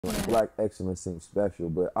Like black excellence seems special,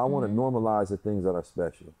 but I want to normalize the things that are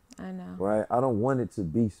special. I know. Right? I don't want it to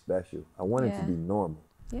be special. I want it to be normal.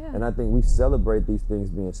 Yeah. And I think we celebrate these things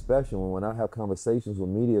being special. And when I have conversations with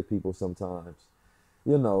media people sometimes,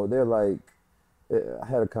 you know, they're like, I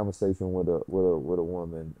had a conversation with a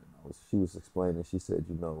woman. She was explaining, she said,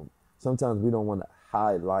 you know, sometimes we don't want to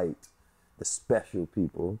highlight the special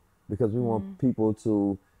people because we want people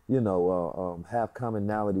to, you know, have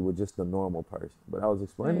commonality with just the normal person. But I was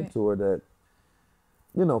explaining to her that,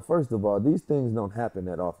 you know, first of all, these things don't happen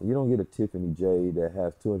that often. You don't get a Tiffany J that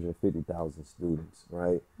has 250,000 students,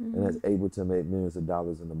 right? And that's able to make millions of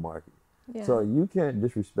dollars in the market. Yeah. So you can't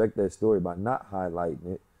disrespect that story by not highlighting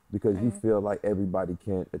it because you feel like everybody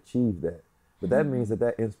can't achieve that. But that means that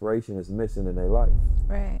that inspiration is missing in their life,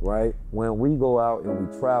 right? When we go out and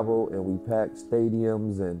we travel and we pack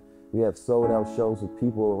stadiums and we have sold out shows with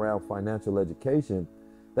people around financial education,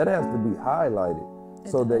 that has to be highlighted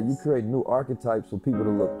so that you create new archetypes for people to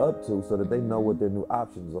look up to so that they know what their new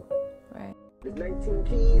options are. Right. It's 19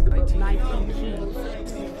 keys. 19 keys.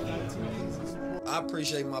 I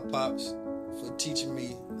appreciate my pops for teaching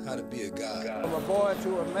me how to be a guy. From a boy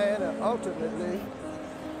to a man and ultimately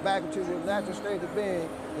back into the natural state of being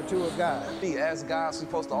into a God. As guys, we're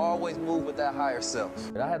supposed to always move with that higher self.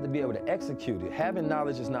 But I had to be able to execute it. Having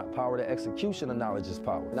knowledge is not power, the execution of knowledge is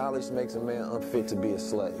power. Knowledge makes a man unfit to be a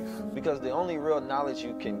slave. Because the only real knowledge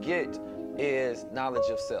you can get is knowledge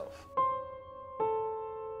of self.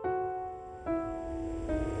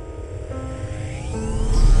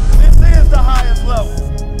 This is the highest level.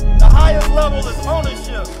 The highest level is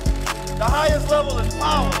ownership. The highest level is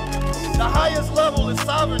power. The highest level is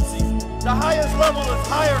sovereignty. The highest level is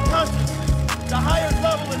higher consciousness. The highest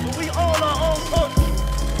level is when we own our own culture.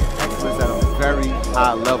 Excellence at a very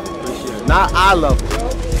high level. Appreciate it. Not eye level. A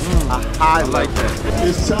high level. Like that.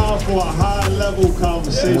 It's time for a high level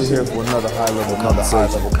conversation. We're here for another high level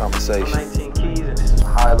conversation. 19 keys and this is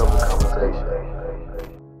high level conversation.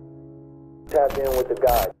 Tap in with the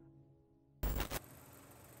God.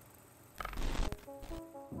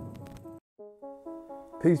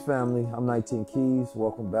 Peace, family. I'm 19 Keys.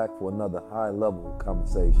 Welcome back for another high-level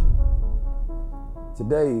conversation.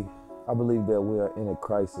 Today, I believe that we are in a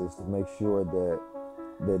crisis to make sure that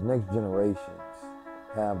the next generations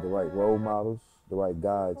have the right role models, the right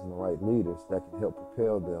guides, and the right leaders that can help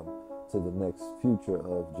propel them to the next future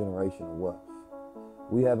of generational wealth.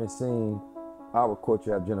 We haven't seen our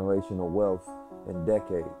culture have generational wealth in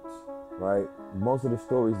decades, right? Most of the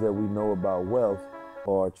stories that we know about wealth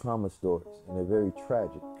are trauma stories, and they're very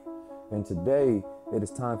tragic. And today, it is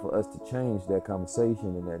time for us to change that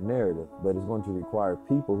conversation and that narrative, but it's going to require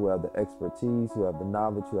people who have the expertise, who have the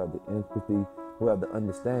knowledge, who have the empathy, who have the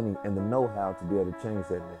understanding and the know-how to be able to change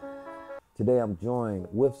that narrative. Today, I'm joined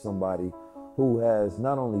with somebody who has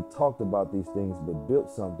not only talked about these things, but built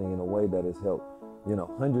something in a way that has helped, you know,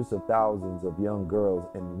 hundreds of thousands of young girls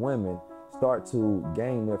and women start to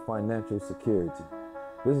gain their financial security.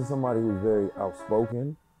 This is somebody who's very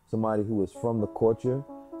outspoken, somebody who is from the culture,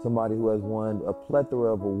 somebody who has won a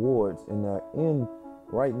plethora of awards, and they're in,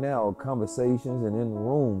 right now, conversations and in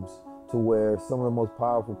rooms to where some of the most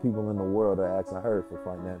powerful people in the world are asking her for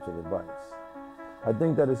financial advice. I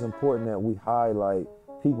think that it's important that we highlight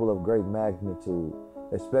people of great magnitude,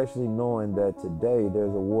 especially knowing that today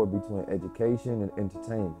there's a war between education and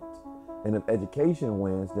entertainment. And if education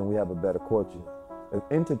wins, then we have a better culture. If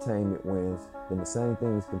entertainment wins, then the same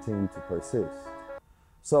things continue to persist.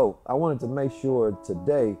 So I wanted to make sure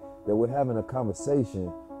today that we're having a conversation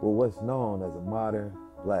with what's known as a modern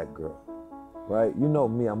black girl, right? You know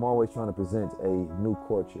me, I'm always trying to present a new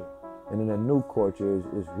culture. And in a new culture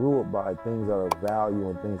is ruled by things that are of value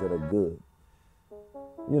and things that are good.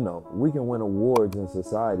 You know, we can win awards in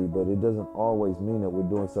society, but it doesn't always mean that we're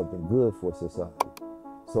doing something good for society.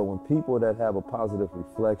 So when people that have a positive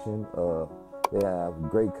reflection, they have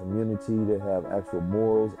great community, they have actual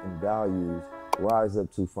morals and values, rise up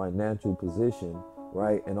to financial position,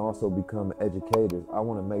 right? And also become educators. I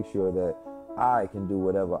want to make sure that I can do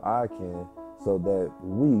whatever I can so that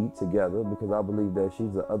we together, because I believe that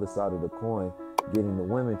she's the other side of the coin, getting the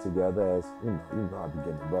women together as, you know I'll be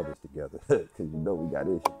getting the brothers together because you know we got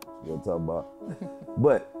issues we'll talk about.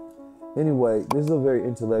 But anyway, this is a very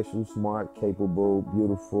intellectual, smart, capable,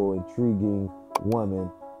 beautiful, intriguing woman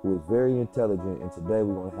who is very intelligent, and today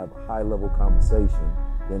we're going to have a high-level conversation.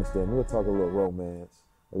 You understand me? We'll talk a little romance,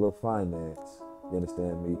 a little finance, you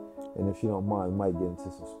understand me? And if she don't mind, we might get into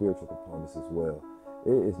some spiritual components as well.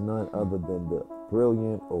 It is none other than the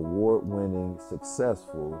brilliant, award-winning,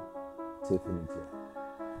 successful Tiffany J.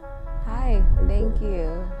 Hi, thank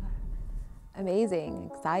you. Amazing,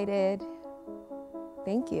 excited.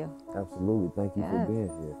 Thank you. Absolutely. Thank you for Yes.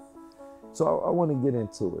 being here. So I want to get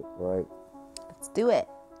into it, right? Let's do it.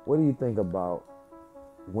 What do you think about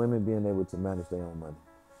women being able to manage their own money?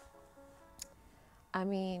 I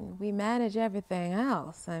mean, we manage everything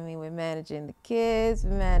else. I mean, we're managing the kids,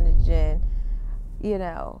 we're managing,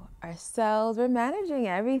 ourselves. We're managing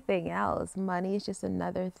everything else. Money is just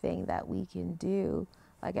another thing that we can do,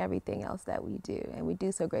 like everything else that we do, and we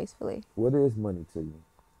do so gracefully. What is money to you?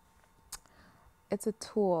 It's a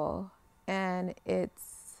tool, and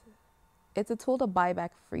it's a tool to buy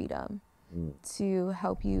back freedom, to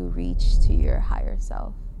help you reach to your higher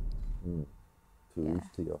self. To Yeah.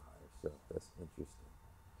 reach to your higher self. That's interesting.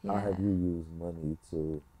 Yeah. How have you used money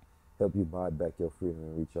to help you buy back your freedom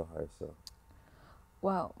and reach your higher self?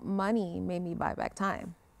 Well, money made me buy back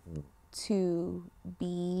time to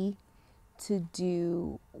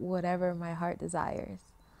do whatever my heart desires.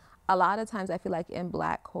 A lot of times I feel like in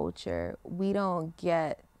Black culture, we don't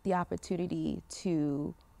get the opportunity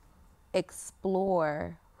to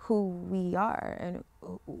explore who we are and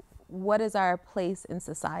what is our place in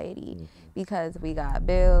society, because we got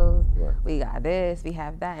bills, we got this, we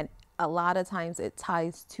have that. And a lot of times it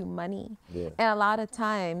ties to money. Yeah. And a lot of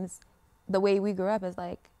times the way we grew up is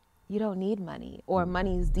like, you don't need money, or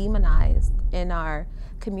money is demonized in our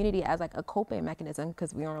community as like a coping mechanism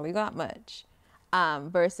because we don't really got much,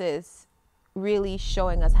 versus really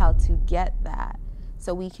showing us how to get that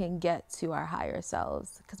so we can get to our higher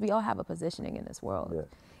selves, because we all have a positioning in this world. Yeah.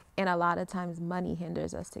 And a lot of times money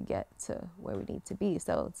hinders us to get to where we need to be.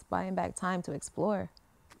 So it's buying back time to explore.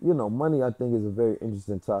 Money, I think, is a very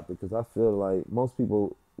interesting topic because I feel like most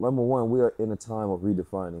people, number one, we are in a time of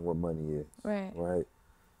redefining what money is. Right. Right.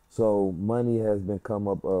 So money has become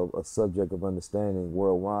a subject of understanding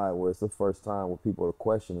worldwide, where it's the first time where people are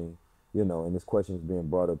questioning, and this question is being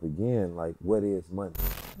brought up again, like, what is money?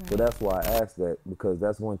 Right. So that's why I asked that, because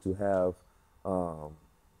that's going to have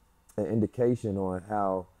an indication on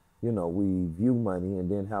how, we view money,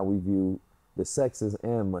 and then how we view the sexes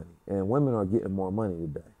and money. And women are getting more money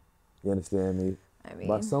today. You understand me? I mean,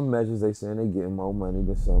 by some measures, they saying they're getting more money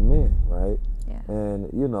than some men, right? Yeah.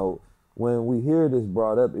 And, when we hear this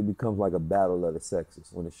brought up, it becomes like a battle of the sexes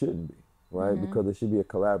when it shouldn't be, right? Because it should be a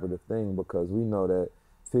collaborative thing, because we know that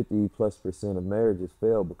 50+% of marriages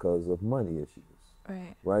fail because of money issues.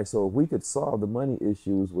 Right. So if we could solve the money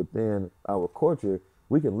issues within our culture,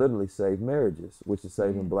 we can literally save marriages, which is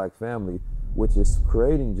saving Black family, which is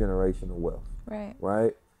creating generational wealth.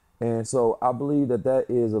 Right. And so I believe that that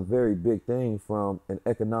is a very big thing from an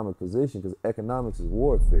economic position, because economics is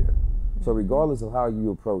warfare. So regardless of how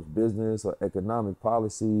you approach business or economic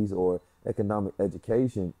policies or economic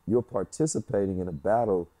education, you're participating in a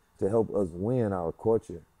battle to help us win our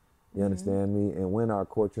culture. You understand me? And win our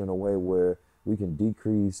culture in a way where we can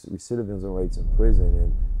decrease recidivism rates in prison,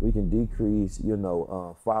 and we can decrease,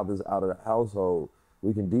 fathers out of the household.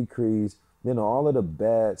 We can decrease, all of the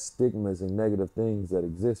bad stigmas and negative things that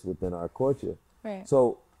exist within our culture. Right.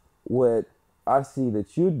 So what I see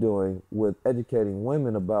that you're doing with educating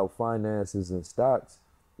women about finances and stocks,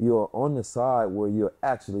 you're on the side where you're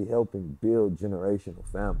actually helping build generational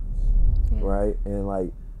families, right? And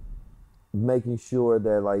like making sure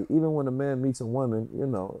that, like, even when a man meets a woman,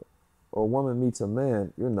 or a woman meets a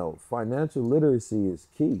man, financial literacy is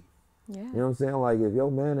key. Yeah. You know what I'm saying? Like, if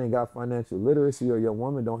your man ain't got financial literacy, or your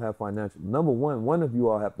woman don't have financial, number one of you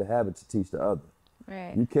all have to have it to teach the other.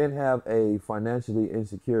 Right. You can't have a financially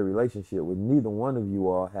insecure relationship with neither one of you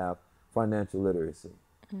all have financial literacy.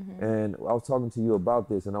 And I was talking to you about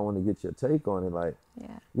this, and I want to get your take on it. Like,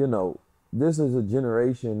 this is a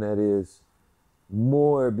generation that is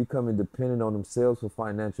more becoming dependent on themselves for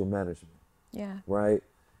financial management. Yeah. Right.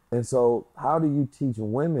 And so how do you teach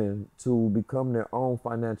women to become their own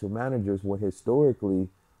financial managers when historically,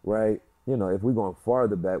 right, if we're going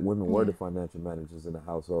farther back, women were the financial managers in the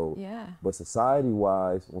household. Yeah. But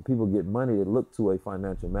society-wise, when people get money, they look to a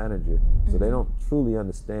financial manager. So they don't truly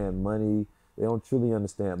understand money. They don't truly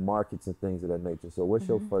understand markets and things of that nature. So what's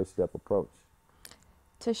your first step approach?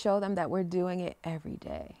 To show them that we're doing it every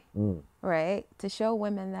day, right? To show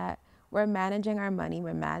women that we're managing our money,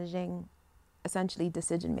 we're managing essentially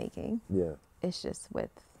decision making. Yeah. It's just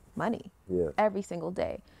with money. Yeah. Every single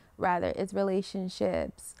day. Rather, it's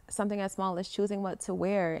relationships, something as small as choosing what to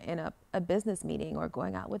wear in a business meeting or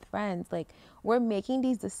going out with friends. Like, we're making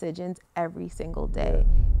these decisions every single day.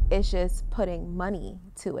 It's just putting money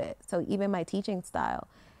to it. So even my teaching style,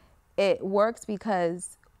 it works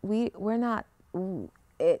because we're not,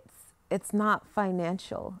 it's not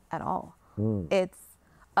financial at all. It's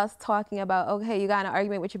us talking about, okay, you got in an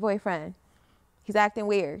argument with your boyfriend. He's acting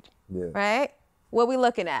weird, right? What we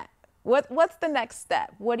looking at? What's the next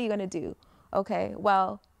step? What are you going to do? Okay,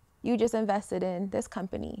 well, you just invested in this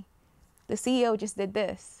company. The CEO just did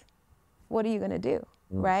this. What are you going to do?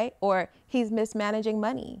 Right? Or he's mismanaging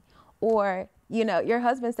money. Or, you know, your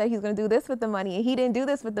husband said he's going to do this with the money and he didn't do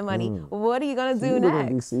this with the money. What are you going to do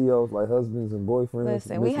next? These CEOs like husbands and boyfriends.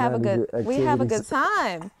 Listen, we have a good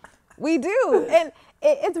time. We do. And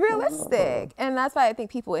it's realistic. And that's why I think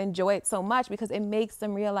people enjoy it so much, because it makes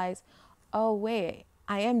them realize, oh, wait,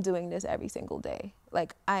 I am doing this every single day.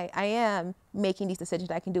 Like I am making these decisions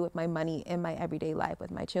that I can do with my money in my everyday life,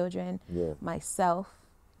 with my children, myself,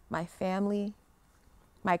 my family,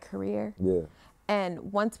 my career. Yeah.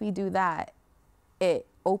 And once we do that, it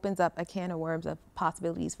opens up a can of worms of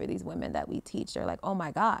possibilities for these women that we teach. They're like, oh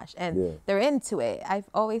my gosh. And they're into it. I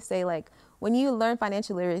always say, like, when you learn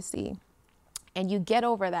financial literacy and you get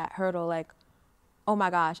over that hurdle, like, oh my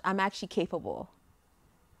gosh, I'm actually capable,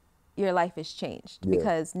 your life has changed.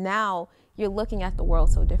 Because now you're looking at the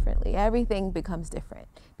world so differently. Everything becomes different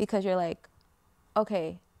because you're like,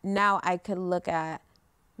 okay, now I could look at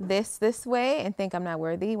this way and think I'm not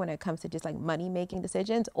worthy when it comes to just like money making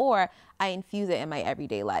decisions, or I infuse it in my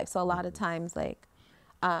everyday life. So a lot of times, like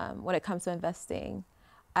when it comes to investing,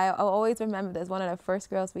 I'll always remember this. One of the first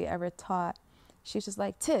girls we ever taught, she was just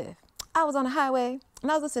like, Tiff, I was on the highway and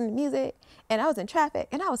I was listening to music and I was in traffic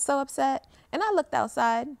and I was so upset, and I looked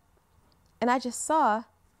outside and I just saw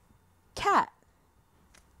cat.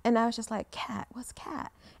 And I was just like, cat, what's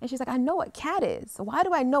cat? And she's like, I know what cat is. So why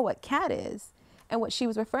do I know what cat is? And what she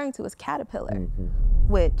was referring to was Caterpillar,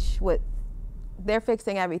 which they're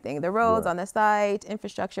fixing everything, the roads on the site,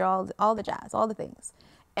 infrastructure, all the jazz, all the things.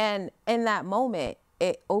 And in that moment,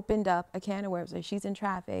 it opened up a can of worms. Like, she's in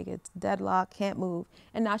traffic, it's deadlocked, can't move.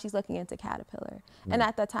 And now she's looking into Caterpillar. And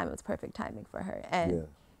at that time, it was perfect timing for her. And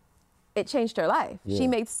it changed her life. She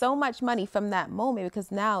made so much money from that moment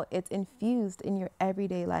because now it's infused in your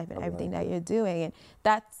everyday life and everything that you're doing. And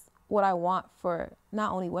that's what I want for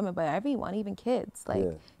not only women, but everyone, even kids. Like,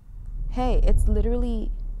 hey, it's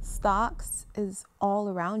literally, stocks is all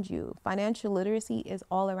around you. Financial literacy is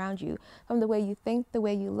all around you. From the way you think, the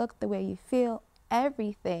way you look, the way you feel,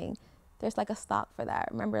 everything. There's like a stock for that.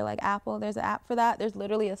 Remember, like Apple, there's an app for that. There's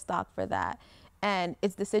literally a stock for that. And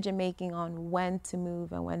it's decision making on when to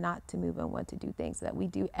move and when not to move and when to do things that we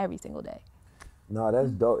do every single day. No,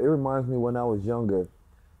 that's dope. It reminds me when I was younger,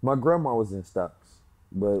 my grandma was in stocks,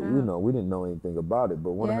 but you know, we didn't know anything about it.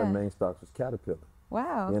 But one of her main stocks was Caterpillar.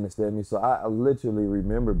 Wow. You understand me? So I literally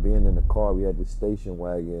remember being in the car. We had this station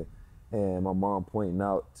wagon, and my mom pointing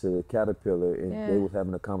out to Caterpillar, and they was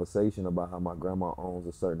having a conversation about how my grandma owns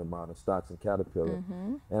a certain amount of stocks in Caterpillar.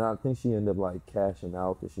 And I think she ended up like cashing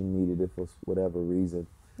out because she needed it for whatever reason.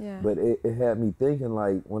 But it had me thinking,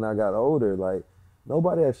 like, when I got older, like,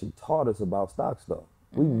 nobody actually taught us about stocks though.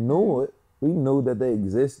 We knew it. We knew that they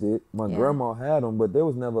existed. My grandma had them, but there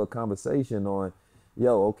was never a conversation on,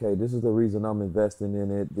 yo, okay, this is the reason I'm investing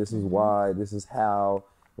in it. This is why, this is how,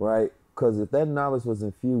 right? Because if that knowledge was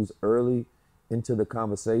infused early into the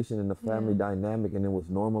conversation and the family dynamic and it was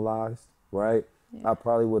normalized, right? I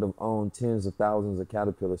probably would have owned tens of thousands of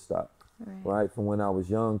Caterpillar stock, right? From when I was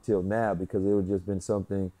young till now, because it would just been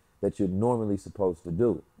something that you're normally supposed to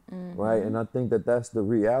do, right? And I think that that's the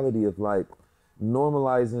reality of like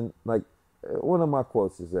normalizing, like one of my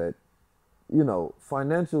quotes is that, you know,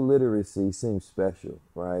 financial literacy seems special,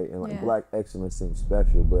 right? And like black excellence seems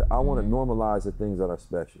special, but I want to normalize the things that are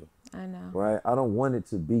special. I know. Right? I don't want it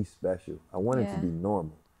to be special. I want it to be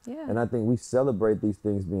normal. And I think we celebrate these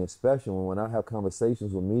things being special. And when I have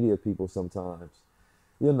conversations with media people sometimes,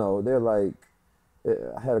 you know, they're like,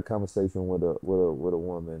 I had a conversation with a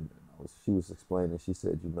woman. She was explaining, she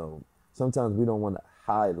said, you know, sometimes we don't want to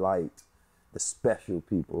highlight the special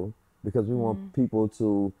people because we want people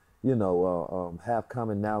to, you know, have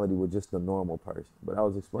commonality with just a normal person. But I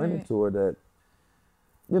was explaining to her that,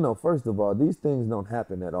 you know, first of all, these things don't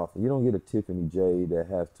happen that often. You don't get a Tiffany J that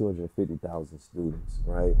has 250,000 students,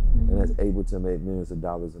 right? And that's able to make millions of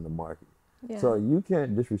dollars in the market. So you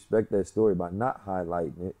can't disrespect that story by not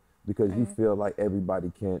highlighting it because you feel like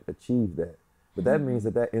everybody can't achieve that. But that means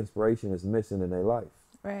that inspiration is missing in their life,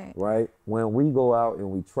 right? When we go out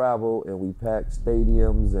and we travel and we pack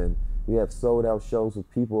stadiums and we have sold out shows with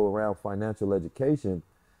people around financial education,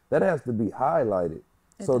 that has to be highlighted.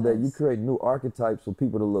 So that you create new archetypes for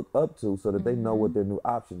people to look up to so that they know what their new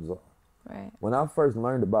options are. When I first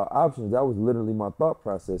learned about options, that was literally my thought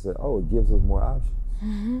process that, oh, it gives us more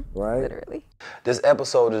options, right? Literally. This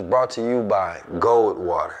episode is brought to you by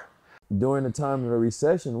Goldwater. During the time of the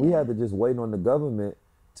recession, we had to just wait on the government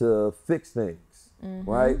to fix things,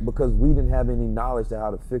 right? Because we didn't have any knowledge to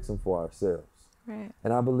how to fix them for ourselves. Right.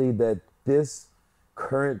 And I believe that this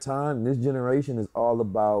current time, this generation is all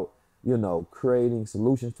about, you know, creating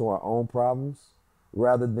solutions to our own problems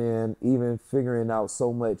rather than even figuring out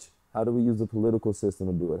so much, how do we use the political system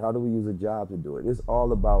to do it? How do we use a job to do it? It's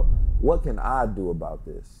all about, what can I do about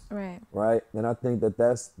this? Right. Right? And I think that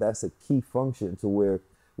that's a key function to where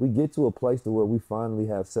we get to a place to where we finally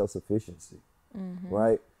have self-sufficiency.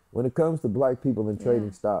 Right? When it comes to black people in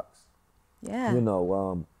trading stocks, Yeah. you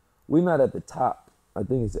know, we're not at the top. I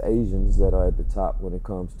think it's Asians that are at the top when it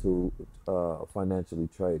comes to financially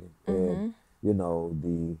trading. And, you know,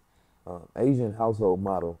 the Asian household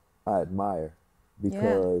model I admire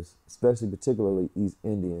because, especially particularly East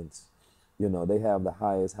Indians, you know, they have the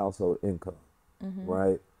highest household income,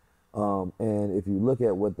 right? And if you look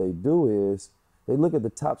at what they do is, they look at the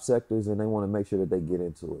top sectors and they want to make sure that they get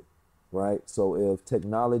into it, right? So if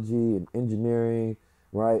technology and engineering,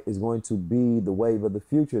 right, is going to be the wave of the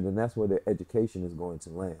future, then that's where their education is going to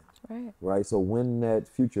land. Right. Right. So when that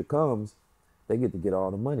future comes, they get to get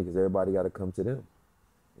all the money because everybody got to come to them.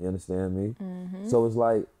 You understand me? So it's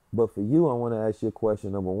like, but for you, I want to ask you a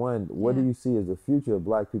question. Number one, what do you see as the future of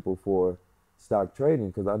black people for stock trading?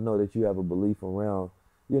 Because I know that you have a belief around,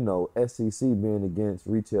 you know, SEC being against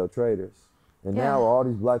retail traders. And now all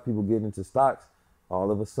these black people getting into stocks,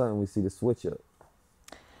 all of a sudden we see the switch up.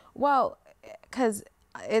 Well, because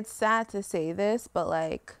it's sad to say this, but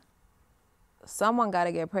like, someone got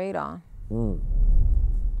to get preyed on.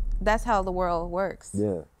 That's how the world works.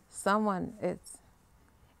 Yeah.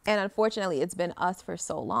 And unfortunately, it's been us for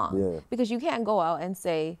so long. Yeah. Because you can't go out and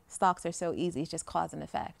say stocks are so easy, it's just cause and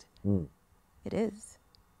effect. It is.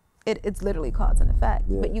 It's literally cause and effect.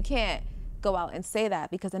 Yeah. But you can't go out and say that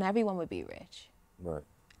because then everyone would be rich. Right.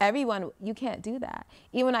 You can't do that.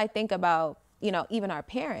 Even I think about, you know, even our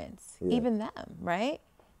parents, even them, right?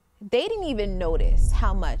 They didn't even notice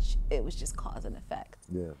how much it was just cause and effect.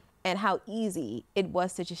 Yeah. And how easy it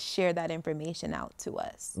was to just share that information out to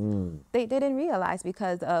us. They didn't realize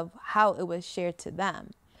because of how it was shared to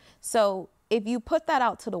them. So if you put that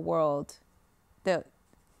out to the world,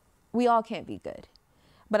 we all can't be good.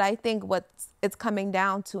 But I think what it's coming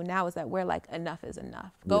down to now is that we're like, enough is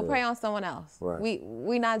enough. Go prey on someone else. Right.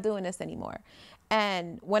 We're not doing this anymore.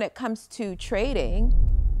 And when it comes to trading,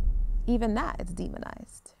 even that, it's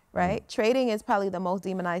demonized, right? Trading is probably the most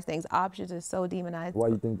demonized things. Options is so demonized. Why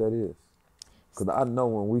you think that is? Because I know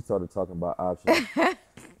when we started talking about options,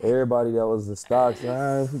 everybody that was in stocks,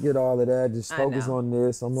 forget all of that, just focus on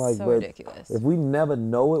this. I'm like, so but ridiculous. If we never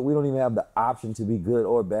know it, we don't even have the option to be good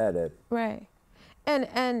or bad at it. Right.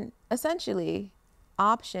 And essentially,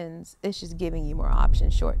 options is just giving you more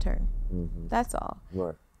options short term. That's all.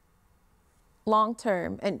 Right. Long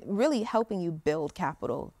term, and really helping you build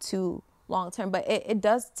capital to long term. But it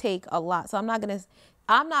does take a lot. So I'm not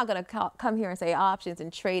gonna come here and say options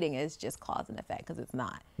and trading is just cause and effect, because it's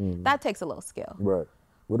not. That takes a little skill. Right.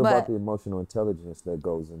 What about the emotional intelligence that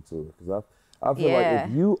goes into it? Because I feel like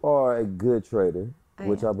if you are a good trader,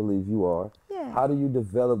 which I believe you are, how do you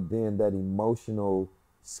develop then that emotional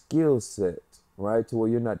skill set, right, to where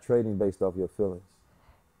you're not trading based off your feelings?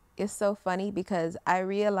 It's so funny because I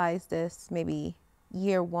realized this maybe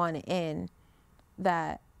year one in,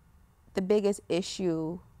 that the biggest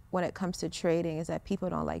issue when it comes to trading is that people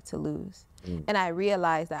don't like to lose. And I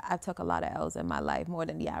realized that I've took a lot of L's in my life, more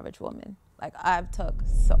than the average woman. Like I've took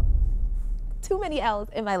too many L's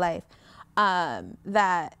in my life,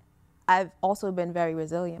 that I've also been very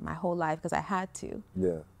resilient my whole life because I had to.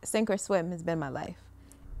 Yeah. Sink or swim has been my life.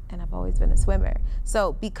 And I've always been a swimmer.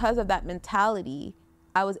 So because of that mentality,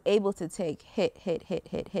 I was able to take hit,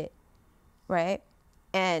 right?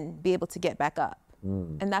 And be able to get back up.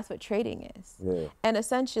 And that's what trading is. Yeah. And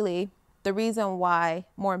essentially, the reason why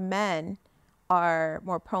more men are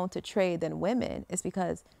more prone to trade than women is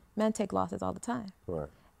because men take losses all the time. Right.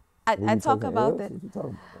 I talk about this. What you talking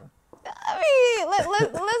about? I mean, let's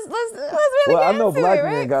really well, get I know into black it,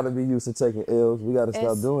 men right? got to be used to taking L's. We got to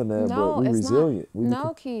stop doing that, but we resilient.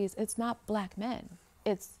 No, Keys, it's not black men.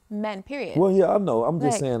 It's men, period. Well, yeah, I know. I'm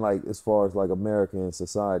just saying, like, as far as, like, American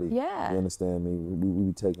society, yeah. You understand me? We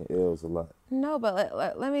be taking L's a lot. No, but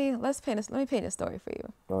let me paint a story for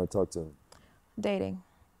you. All right, talk to me. Dating,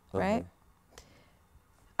 right?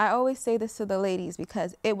 I always say this to the ladies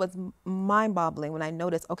because it was mind-boggling when I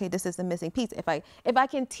noticed, okay, this is the missing piece. If I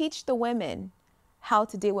can teach the women how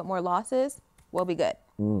to deal with more losses, we'll be good.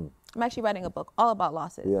 I'm actually writing a book all about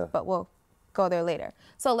losses, but we'll go there later.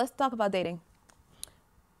 So let's talk about dating.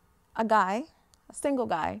 A single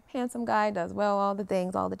guy, handsome guy, does well, all the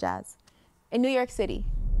things, all the jazz. In New York City,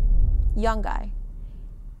 young guy.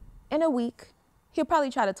 In a week, he'll probably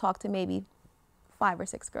try to talk to maybe 5 or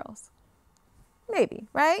 6 girls. maybe,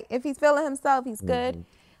 right? If he's feeling himself, he's good.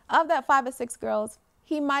 Of that 5 or 6 girls,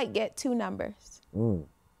 he might get 2 numbers.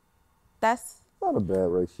 That's not a bad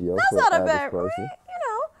ratio. That's for not an a bad, average person. right?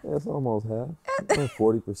 You know. That's almost half.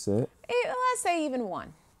 40%. Let's say even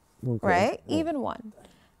 1, Okay. right? Yeah. Even 1.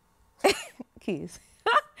 Keys.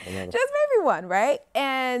 Just maybe 1, right?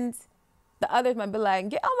 And the others might be like,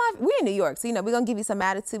 get on my, we in New York, so, you know, we're going to give you some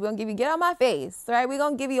attitude. We're going to give you, get on my face, right? We're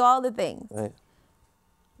going to give you all the things. Right.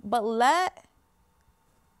 But let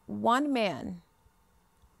one man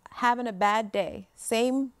having a bad day,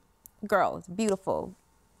 same girl, beautiful,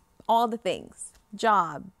 all the things,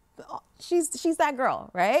 job, she's that girl,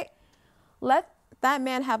 right? Let that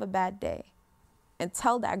man have a bad day and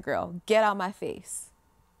tell that girl, get out my face.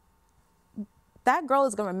 That girl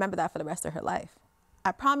is going to remember that for the rest of her life.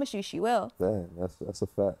 I promise you she will. Damn, that's a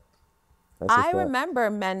fact. That's a I fact. remember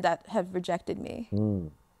men that have rejected me.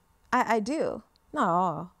 I do. Not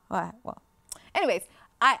all. Well, anyways,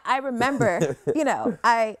 I remember, you know,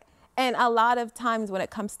 and a lot of times when it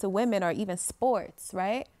comes to women or even sports,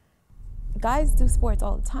 right? Guys do sports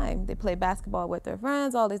all the time. They play basketball with their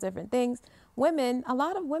friends, all these different things. Women, a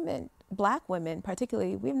lot of women, black women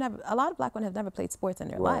particularly, a lot of black women have never played sports in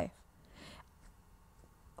their life.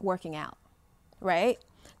 Working out, right?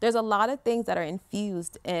 There's a lot of things that are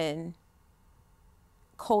infused in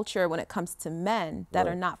culture when it comes to men that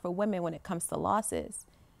are not for women when it comes to losses.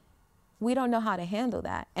 We don't know how to handle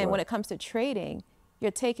that. And when it comes to trading, you're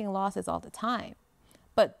taking losses all the time.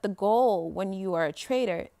 But the goal when you are a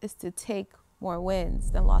trader is to take more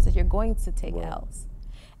wins than losses. You're going to take L's.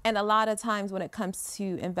 And a lot of times when it comes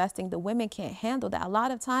to investing, the women can't handle that. A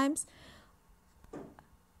lot of times,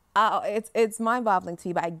 it's mind-boggling to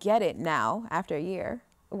me, but I get it now after a year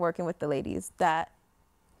working with the ladies that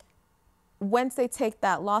once they take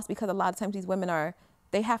that loss, because a lot of times these women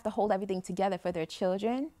they have to hold everything together for their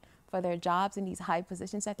children, for their jobs in these high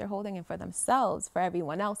positions that they're holding, and for themselves, for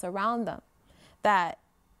everyone else around them, that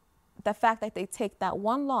the fact that they take that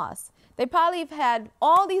one loss, they probably have had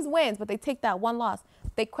all these wins, but they take that one loss,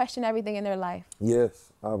 they question everything in their life.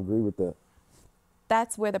 Yes, I agree with that.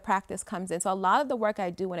 That's where the practice comes in. So a lot of the work I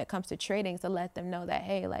do when it comes to trading is to let them know that,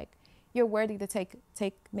 hey, like, you're worthy to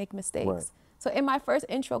make mistakes. Right. So in my first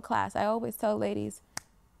intro class, I always tell ladies,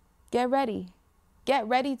 get ready. Get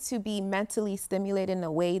ready to be mentally stimulated in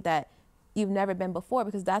a way that you've never been before,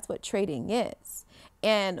 because that's what trading is.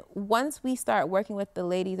 And once we start working with the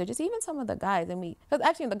ladies, or just even some of the guys, because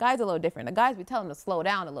actually the guys are a little different. The guys, we tell them to slow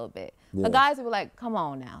down a little bit. The guys will be like, come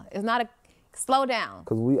on now. It's not slow down.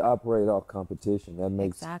 Because we operate off competition. That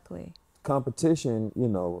makes exactly. Competition, you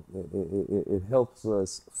know, it helps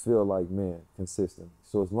us feel like men consistently.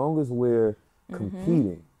 So as long as we're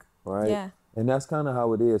competing, right? Yeah. And that's kind of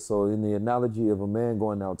how it is. So in the analogy of a man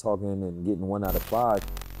going out talking and getting 1 out of 5,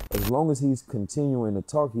 as long as he's continuing to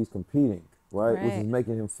talk, he's competing, right? Which is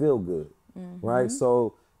making him feel good, right?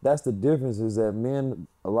 So that's the difference, is that men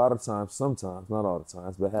a lot of times, sometimes, not all the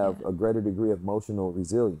times, but have a greater degree of emotional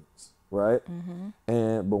resilience, right?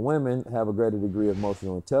 But women have a greater degree of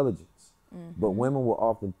emotional intelligence. But women will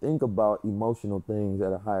often think about emotional things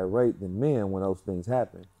at a higher rate than men when those things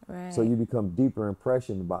happen. Right. So you become deeper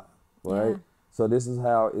impressioned by it, right? Yeah. So this is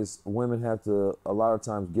how women have to a lot of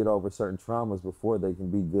times get over certain traumas before they can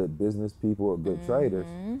be good business people or good traders,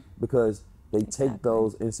 because they take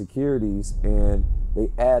those insecurities and they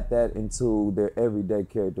add that into their everyday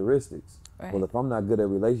characteristics. Right. Well, if I'm not good at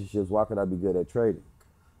relationships, why could I be good at trading,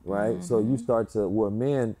 right? So you start to,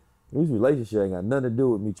 men, these relationships ain't got nothing to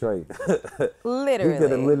do with me trading. Literally. He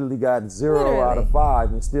could have literally gotten 0 out of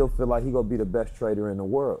 5 and still feel like he gonna be the best trader in the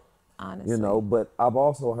world. Honestly. You know, but I've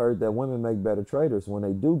also heard that women make better traders when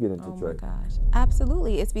they do get into trading. Oh my gosh,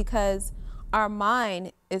 absolutely. It's because our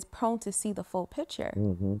mind is prone to see the full picture.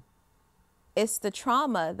 It's the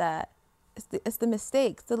trauma it's the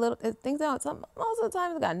mistakes, the little things that most of the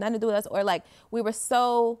time it's got nothing to do with us, or like we were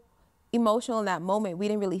so emotional in that moment, we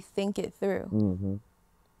didn't really think it through.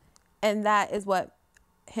 And that is what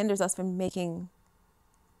hinders us from making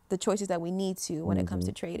the choices that we need to when it comes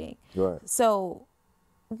to trading. Right. So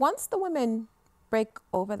once the women break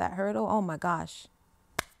over that hurdle, oh my gosh,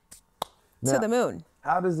 now, to the moon.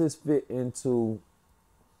 How does this fit into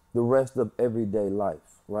the rest of everyday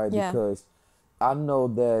life, right? Yeah. Because I know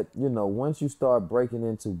that, you know, once you start breaking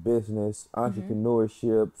into business,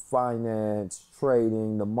 entrepreneurship, finance,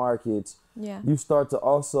 trading, the markets, you start to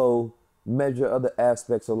also measure other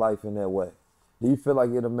aspects of life in that way. Do you feel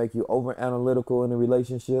like it'll make you over analytical in a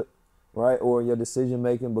relationship, right? Or in your decision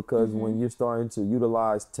making, because when you're starting to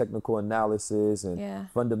utilize technical analysis and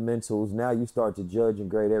fundamentals, now you start to judge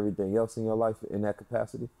and grade everything else in your life in that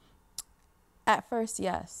capacity? At first,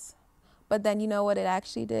 yes. But then you know what it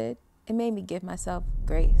actually did? It made me give myself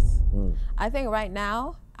grace. I think right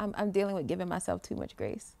now I'm dealing with giving myself too much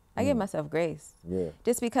grace. I give myself grace. Yeah.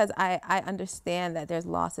 Just because I understand that there's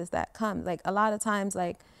losses that come. Like a lot of times,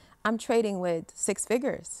 like I'm trading with 6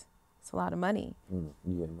 figures. It's a lot of money. You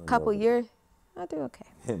get money Couple over years, I do okay.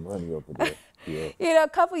 there. Money over there. Yeah. You know, a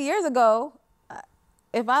couple years ago,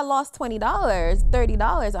 if I lost $20,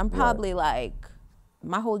 $30, I'm probably like,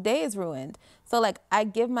 my whole day is ruined. So like I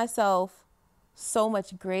give myself so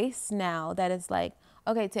much grace now that it's like,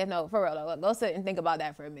 okay, Tiff, no, for real, go sit and think about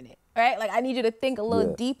that for a minute, right? Like I need you to think a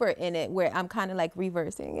little deeper in it, where I'm kind of like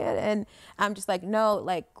reversing it, and I'm just like, no,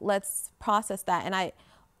 like let's process that.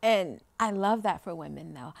 And I love that for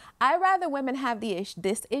women though. I rather women have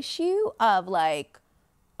this issue of like,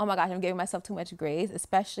 oh my gosh, I'm giving myself too much grace,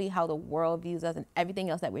 especially how the world views us and everything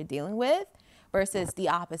else that we're dealing with, versus the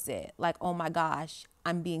opposite. Like, oh my gosh,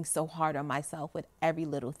 I'm being so hard on myself with every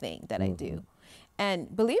little thing that I do.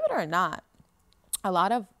 And believe it or not, a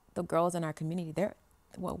lot of the girls in our community,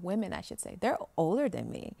 women, I should say, they're older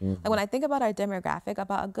than me. Like when I think about our demographic,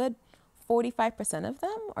 about a good 45% of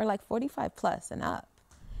them are like 45 plus and up.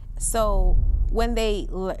 So when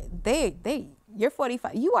you're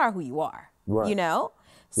 45, you are who you are, Right. you know?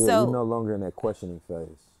 Yeah, So you're no longer in that questioning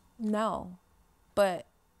phase. no, but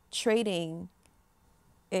trading,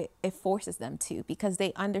 it forces them to, because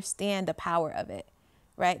they understand the power of it,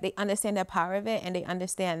 right? They understand the power of it, and they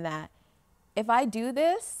understand that if I do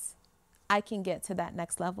this, I can get to that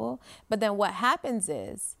next level. But then what happens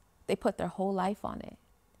is they put their whole life on it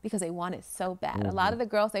because they want it so bad. A lot of the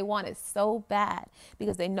girls, they want it so bad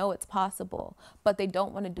because they know it's possible, but they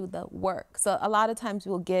don't want to do the work. So a lot of times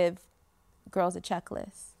we'll give girls a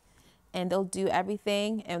checklist and they'll do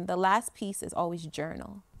everything. And the last piece is always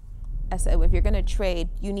journal. I said, if you're going to trade,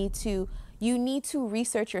 you need to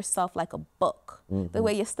research yourself like a book. The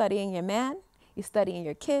way you're studying your man, you're studying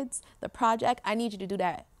your kids, the project. I need you to do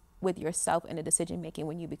that with yourself in the decision making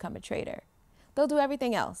when you become a trader. They'll do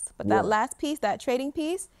everything else, but that last piece, that trading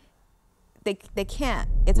piece, they can't.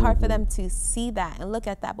 It's hard for them to see that and look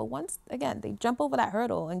at that. But once again, they jump over that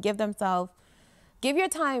hurdle and give yourself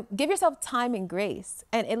time and grace,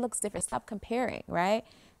 and it looks different. Stop comparing, right?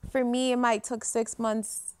 For me, it might took 6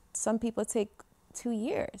 months. Some people take 2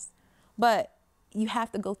 years, but you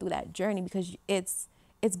have to go through that journey because it's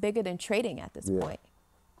bigger than trading at this point,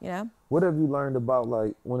 you know? What have you learned about,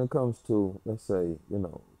 like, when it comes to, let's say, you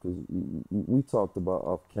know, because we talked about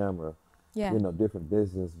off camera, you know, different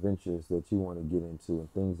business ventures that you want to get into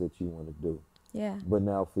and things that you want to do. Yeah. But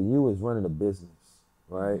now for you, it's running a business,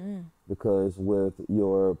 right? Because with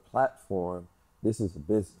your platform, this is a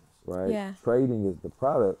business, right? Yeah. Trading is the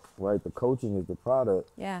product, right? The coaching is the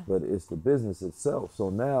product, Yeah. but it's the business itself. So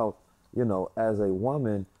now, you know, as a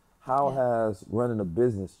woman, how has running a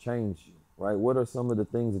business changed you, right? What are some of the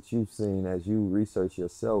things that you've seen as you research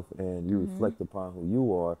yourself and you reflect upon who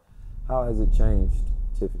you are? How has it changed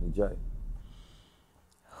Tiffany J?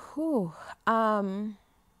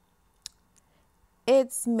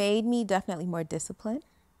 It's made me definitely more disciplined.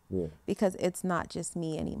 Yeah. Because it's not just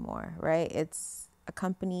me anymore, right? It's a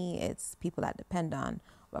company, it's people that depend on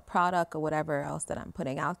a product or whatever else that I'm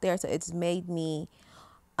putting out there. So it's made me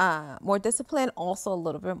more disciplined, also a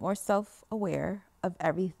little bit more self-aware of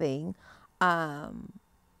everything. My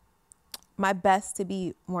best to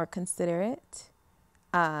be more considerate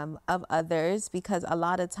of others, because a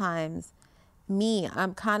lot of times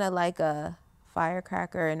I'm kind of like a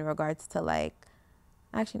firecracker in regards to, like,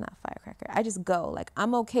 actually not firecracker. I just go. Like,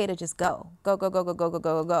 I'm okay to just go. Go.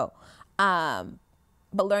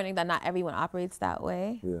 But learning that not everyone operates that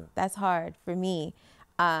way, that's hard for me.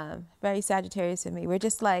 Very Sagittarius in me. We're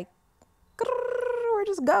just like, we're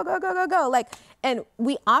just go. Like, and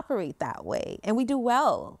we operate that way and we do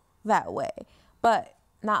well that way, but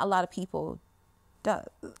not a lot of people do.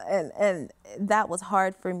 And that was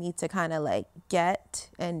hard for me to kind of like get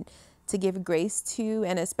and to give grace to,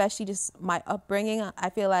 and especially just my upbringing. I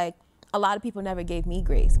feel like a lot of people never gave me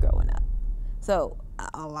grace growing up. So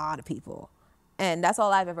a lot of people. And that's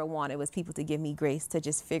all I've ever wanted, was people to give me grace to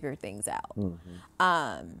just figure things out.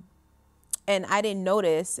 And I didn't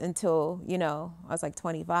notice until, you know, I was like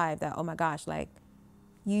 25 that, oh my gosh, like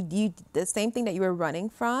you the same thing that you were running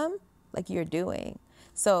from, like you're doing.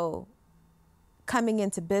 So coming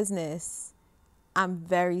into business, I'm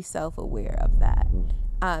very self-aware of that.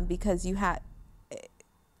 Because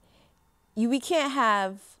we can't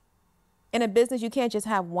have, in a business, you can't just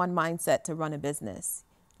have one mindset to run a business.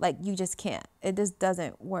 Like, you just can't. It just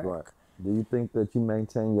doesn't work. Right. Do you think that you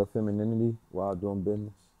maintain your femininity while doing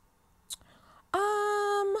business?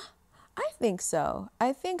 I think so.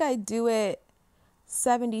 I think I do it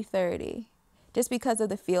 70-30. Just because of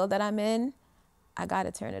the field that I'm in, I got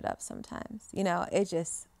to turn it up sometimes. You know, it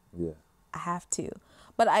just, I have to.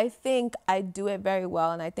 But I think I do it very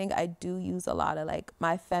well. And I think I do use a lot of like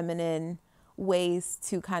my feminine ways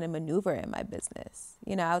to kind of maneuver in my business.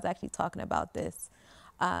 You know, I was actually talking about this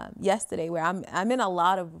yesterday, where I'm in a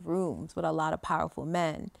lot of rooms with a lot of powerful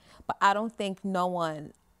men, but I don't think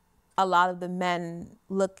a lot of the men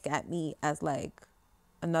look at me as like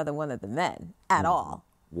another one of the men at all,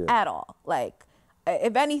 at all. Like,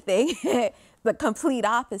 if anything, the complete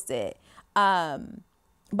opposite.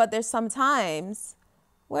 But there's some times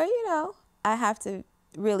where, you know, I have to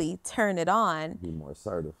really turn it on. Be more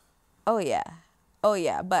assertive. Oh, yeah. Oh,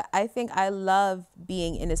 yeah. But I think I love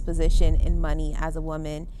being in this position in money as a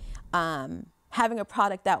woman, having a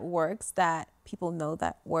product that works, that people know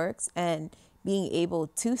that works, and being able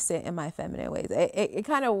to sit in my feminine ways. It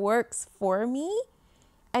kind of works for me.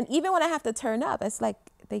 And even when I have to turn up, it's like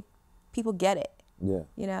people get it. Yeah.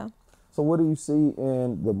 You know? So what do you see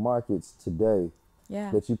in the markets today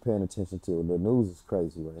that you're paying attention to? The news is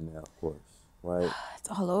crazy right now, of course, right? It's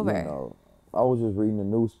all over. You know, I was just reading the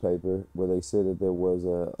newspaper where they said that there was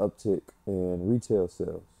a uptick in retail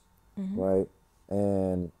sales, right?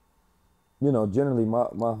 And, you know, generally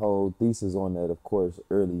my whole thesis on that, of course,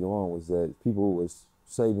 early on was that people was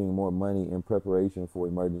saving more money in preparation for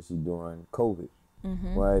emergency during COVID,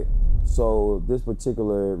 right? So this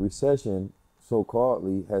particular recession,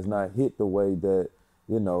 so-calledly, has not hit the way that,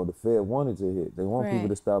 you know, the Fed wanted to hit. They want people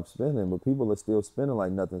to stop spending, but people are still spending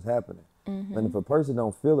like nothing's happening. And if a person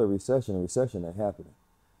don't feel a recession ain't happening,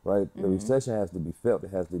 right? The recession has to be felt.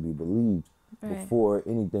 It has to be believed before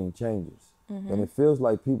anything changes. And it feels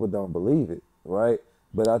like people don't believe it, right?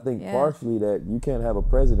 But I think partially that you can't have a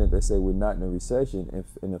president that say we're not in a recession,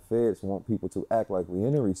 and the Feds want people to act like we're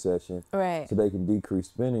in a recession so they can decrease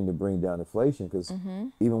spending to bring down inflation. Because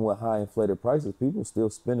even with high inflated prices, people still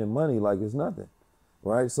spending money like it's nothing,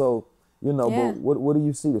 right? So, you know, but what do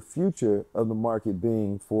you see the future of the market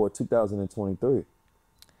being for 2023?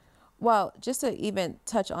 Well, just to even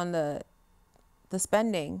touch on the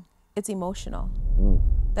spending, it's emotional.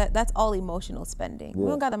 That's all emotional spending. We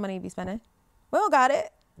don't got the money to be spending. We don't got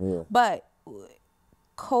it. But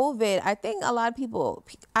COVID, I think a lot of people,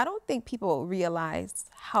 I don't think people realize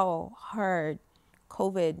how hard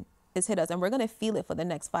COVID has hit us. And we're going to feel it for the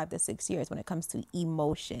next 5 to 6 years when it comes to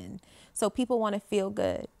emotion. So people want to feel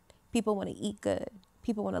good. People want to eat good.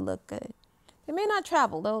 People want to look good. They may not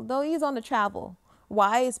travel. They'll ease on the travel.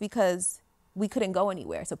 Why? It's because we couldn't go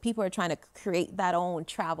anywhere. So people are trying to create that own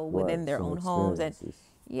travel within their own homes. And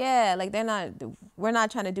like we're not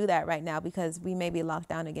trying to do that right now because we may be locked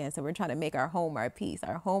down again. So we're trying to make our home our peace,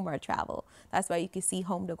 our home our travel. That's why you can see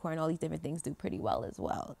home decor and all these different things do pretty well as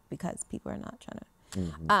well, because people are not trying to.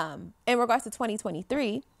 In regards to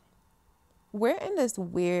 2023, we're in this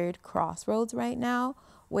weird crossroads right now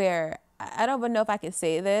where I don't even know if I can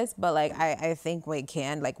say this, but like I think we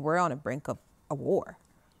can. Like, we're on the brink of a war.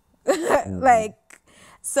 Like,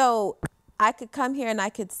 so I could come here and I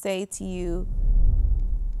could say to you,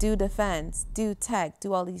 do defense, do tech,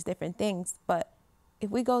 do all these different things. But if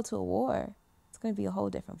we go to a war, it's going to be a whole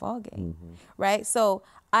different ballgame, right? So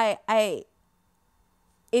if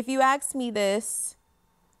you asked me this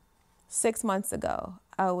 6 months ago,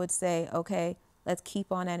 I would say, okay, let's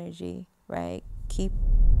keep on energy, right? Keep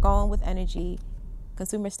going with energy,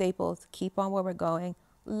 consumer staples, keep on where we're going.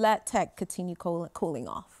 Let tech continue cooling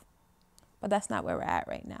off. But that's not where we're at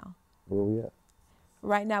right now. Where we at?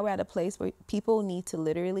 Right now, we're at a place where people need to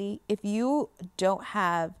literally, if you don't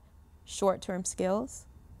have short-term skills,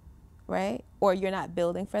 right, or you're not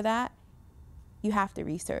building for that, you have to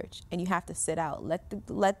research and you have to sit out. Let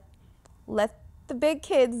the big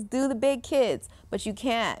kids do the big kids, but you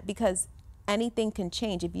can't, because anything can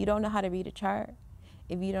change. If you don't know how to read a chart,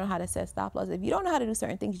 if you don't know how to set stop loss, if you don't know how to do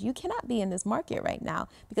certain things, you cannot be in this market right now,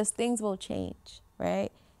 because things will change,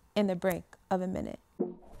 right, in the brink of a minute.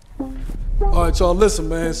 All right, y'all, listen,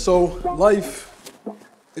 man. So life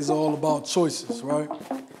is all about choices, right?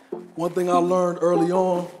 One thing I learned early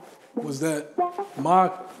on was that my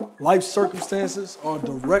life circumstances are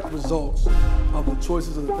direct results of the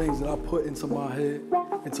choices of the things that I put into my head,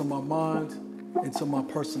 into my mind, into my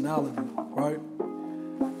personality, right?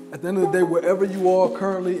 At the end of the day, wherever you are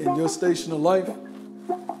currently in your station of life,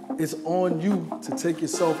 it's on you to take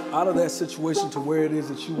yourself out of that situation to where it is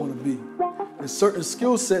that you want to be. There's certain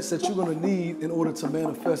skill sets that you're going to need in order to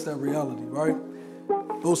manifest that reality, right?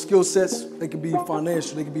 Those skill sets, they can be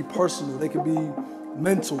financial, they can be personal, they can be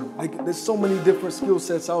mental. There's so many different skill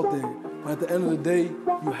sets out there. But at the end of the day,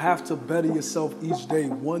 you have to better yourself each day,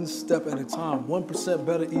 one step at a time. 1%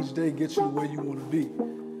 better each day gets you to where you want to be.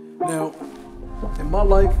 Now, in my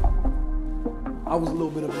life, I was a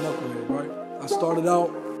little bit of a knucklehead, right? I started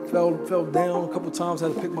out, fell down a couple times,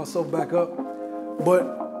 had to pick myself back up.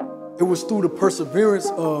 But it was through the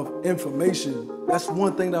perseverance of information. That's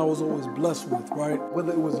one thing that I was always blessed with, right?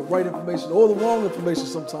 Whether it was the right information or the wrong information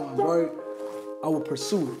sometimes, right? I would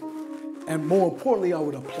pursue it. And more importantly, I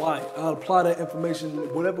would apply it. I would apply that information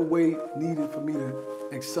in whatever way needed for me to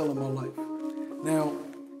excel in my life. Now,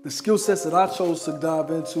 the skill sets that I chose to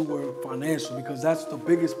dive into were financial, because that's the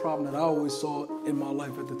biggest problem that I always saw in my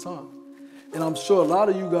life at the time. And I'm sure a lot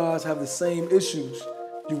of you guys have the same issues.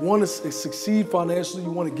 You want to succeed financially,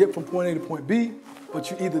 you want to get from point A to point B, but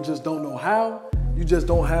you either just don't know how, you just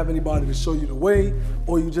don't have anybody to show you the way,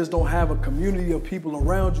 or you just don't have a community of people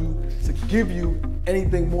around you to give you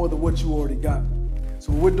anything more than what you already got.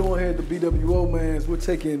 So what we're doing here at the BWO, man, is we're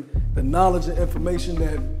taking the knowledge and information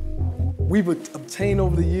that we've obtained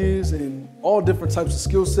over the years and all different types of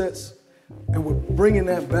skill sets, and we're bringing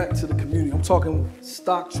that back to the community. I'm talking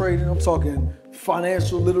stock trading, I'm talking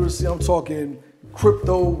financial literacy, I'm talking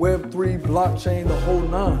crypto, Web3, blockchain, the whole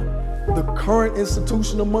nine. The current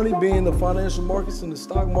institution of money being the financial markets and the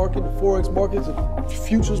stock market, the Forex markets, the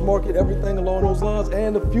futures market, everything along those lines,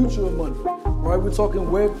 and the future of money, right? We're talking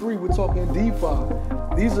Web3, we're talking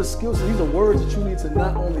DeFi. These are skills, these are words that you need to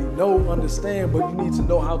not only know, understand, but you need to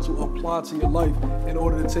know how to apply to your life in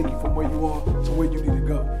order to take you from where you are to where you need to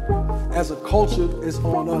go. As a culture, it's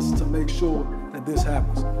on us to make sure that this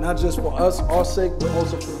happens. Not just for us, our sake, but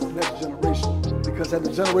also for the next generation. Because had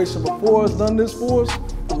the generation before us done this for us,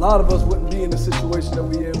 a lot of us wouldn't be in the situation that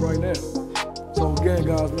we're in right now. So again,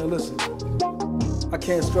 guys, man, listen, I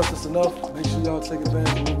can't stress this enough. Make sure y'all take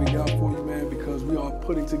advantage of what we got for you, man, because we are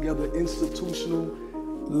putting together institutional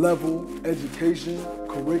level education,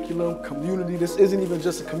 curriculum, community. This isn't even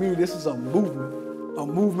just a community, this is a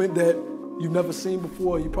movement that you've never seen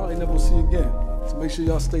before and you probably never will see again. So make sure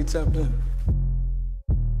y'all stay tapped in.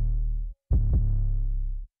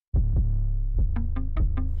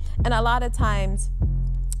 And a lot of times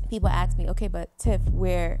people ask me, okay, but Tiff,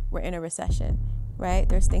 we're in a recession, right?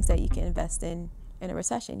 There's things that you can invest in a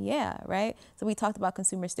recession. Yeah, right? So we talked about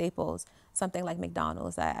consumer staples, something like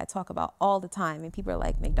McDonald's I talk about all the time. And people are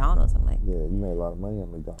like, McDonald's? I'm like, yeah, you made a lot of money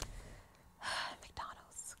on McDonald's.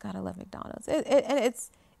 McDonald's, gotta love McDonald's.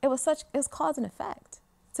 It was cause and effect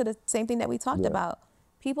to the same thing that we talked about.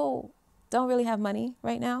 People don't really have money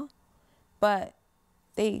right now, but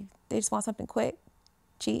they just want something quick,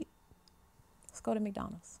 cheap. Let's go to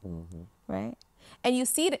McDonald's, right? And you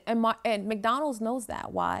see it, and McDonald's knows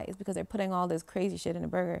that. Why? It's because they're putting all this crazy shit in a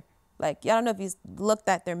burger. Like, I don't know if you looked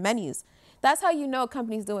at their menus. That's how you know a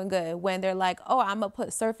company's doing good, when they're like, oh, I'm gonna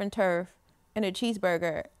put surf and turf in a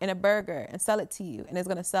cheeseburger, in a burger, and sell it to you, and it's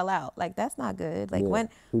gonna sell out. Like, that's not good. Like, when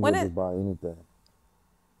just buy anything.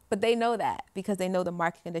 But they know that because they know the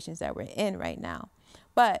market conditions that we're in right now.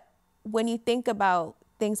 But when you think about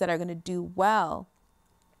things that are gonna do well,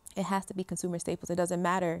 it has to be consumer staples. It doesn't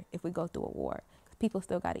matter if we go through a war. People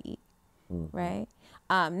still got to eat, right?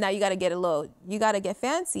 Now you got to get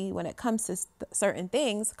fancy when it comes to certain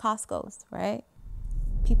things. Costco's, right?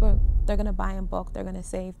 People, they're gonna buy in bulk. They're gonna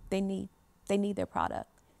save. They need their product.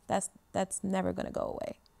 That's never gonna go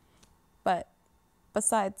away. But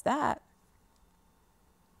besides that,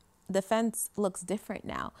 defense looks different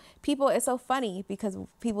now. People, it's so funny because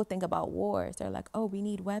people think about wars. They're like, oh, we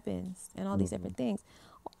need weapons and all these different things.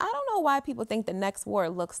 I don't know why people think the next war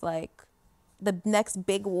looks like, the next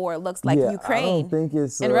big war looks like Ukraine. I don't think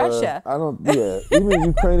it's in Russia. Even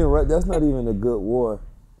Ukraine and Russia, that's not even a good war.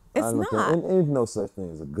 It's not. And ain't no such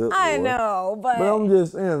thing as a good war. I know, but I'm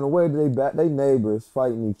just saying, the way they neighbors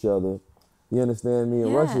fighting each other, you understand me?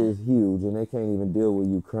 And Russia is huge, and they can't even deal with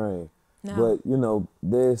Ukraine. No. But, you know,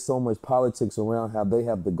 there's so much politics around how they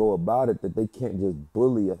have to go about it that they can't just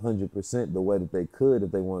bully 100% the way that they could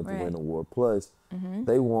if they wanted to win a war. Plus,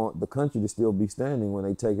 they want the country to still be standing when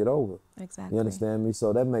they take it over. Exactly. You understand me?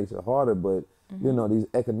 So that makes it harder. But, you know, these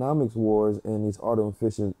economics wars and these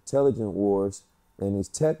artificial intelligence wars and these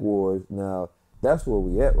tech wars, now, that's where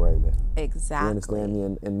we at right now. Exactly. You understand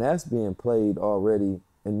me? And that's being played already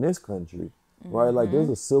in this country, right? Like, there's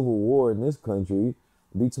a civil war in this country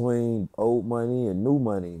between old money and new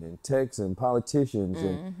money and techs and politicians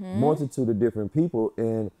and multitude of different people,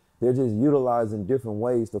 and they're just utilizing different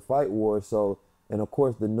ways to fight wars. So, and of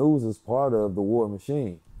course the news is part of the war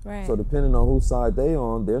machine. Right. So depending on whose side they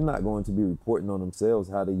on, they're not going to be reporting on themselves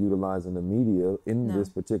how they're utilizing the media in this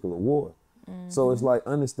particular war. So it's like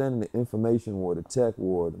understanding the information war, the tech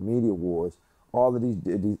war, the media wars, all of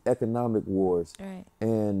these economic wars, right.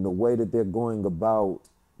 and the way that they're going about,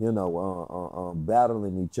 you know,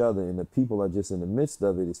 battling each other, and the people are just in the midst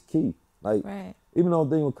of it is key. Like, Right. even though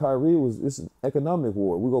the thing with Kyrie it's an economic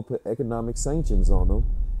war. We're going to put economic sanctions on him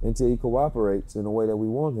until he cooperates in the way that we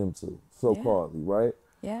want him to, so-calledly, right?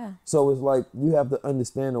 Yeah. So it's like, you have to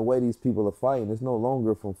understand the way these people are fighting. It's no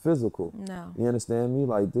longer from physical. No. You understand me?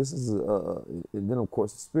 Like, this is, and then of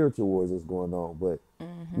course the spiritual wars is going on, but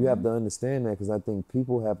you have to understand that, because I think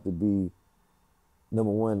people have to be,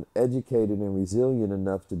 number one, educated and resilient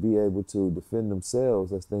enough to be able to defend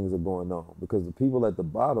themselves as things are going on. Because the people at the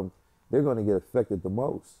bottom, they're going to get affected the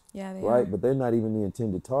most. Yeah, they right? are. But they're not even the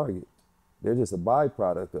intended target. They're just a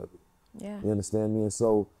byproduct of it. Yeah. You understand me? And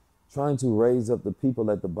so trying to raise up the people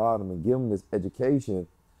at the bottom and give them this education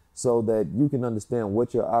so that you can understand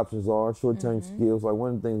what your options are, short-term skills. Like,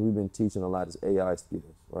 one of the things we've been teaching a lot is AI skills,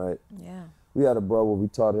 right? Yeah. We had a bro where we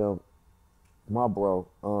taught him, my bro,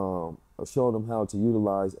 showing him how to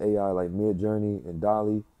utilize AI like Midjourney and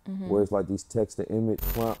Dolly, where it's like these text-to-image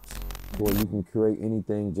prompts where you can create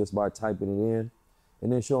anything just by typing it in,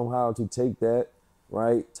 and then show him how to take that,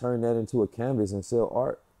 right, turn that into a canvas and sell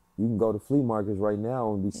art. You can go to flea markets right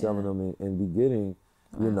now and be selling them and be getting,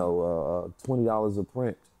 you know, $20 a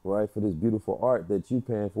print, right, for this beautiful art that you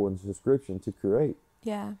paying for in subscription to create.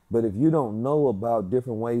 Yeah. But if you don't know about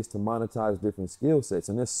different ways to monetize different skill sets,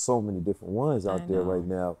 and there's so many different ones out there right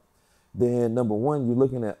now, then number one, you're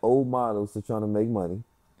looking at old models to trying to make money,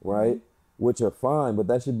 right, which are fine, but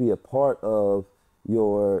that should be a part of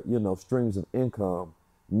your, you know, streams of income,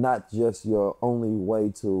 not just your only way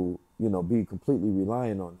to, you know, be completely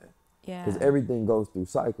reliant on that. Yeah. Because everything goes through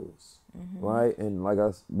cycles, right? And like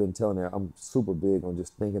I've been telling her, I'm super big on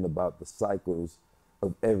just thinking about the cycles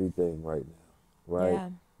of everything right now, right? Yeah.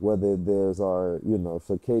 Whether there's our, you know,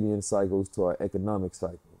 circadian cycles to our economic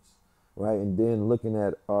cycles, right? And then looking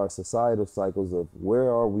at our societal cycles of where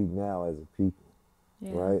are we now as a people,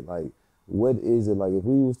 right? Like, what is it like if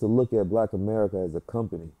we was to look at Black America as a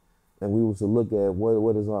company, and we was to look at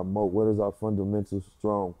what is our moat, what is our fundamental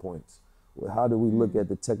strong points? How do we look at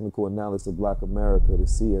the technical analysis of Black America to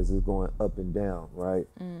see as it's going up and down, right?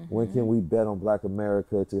 When can we bet on Black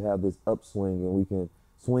America to have this upswing and we can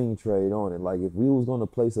swing trade on it? Like, if we was going to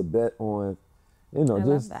place a bet on, you know,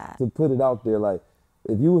 just to put it out there, like,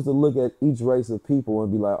 if you was to look at each race of people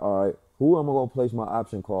and be like, all right, who am I going to place my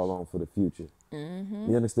option call on for the future?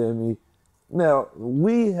 You understand me? Now,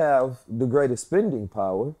 we have the greatest spending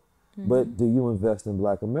power, but do you invest in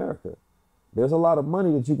Black America? There's a lot of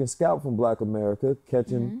money that you can scalp from Black America,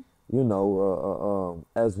 catching, you know,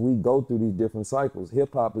 as we go through these different cycles.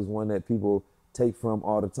 Hip hop is one that people take from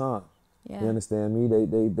all the time. You understand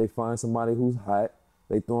me? They find somebody who's hot,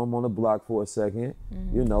 they throw them on the block for a second,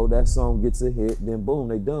 you know, that song gets a hit, then boom,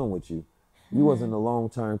 they done with you. You wasn't a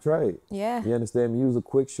long-term trade. You understand me? You was a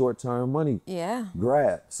quick, short-term money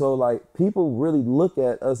grab. So, like, people really look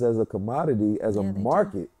at us as a commodity, as a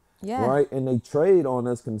market. Right, and they trade on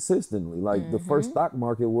us consistently. Like the first stock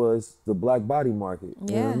market was the black body market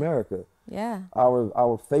in America.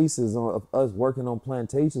 Our faces of us working on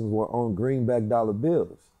plantations were on greenback dollar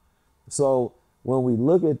bills. So when we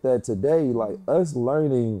look at that today, like us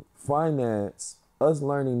learning finance, us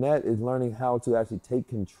learning that is learning how to actually take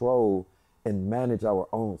control and manage our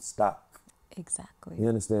own stock. Exactly. You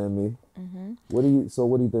understand me? What do you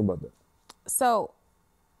think about that? So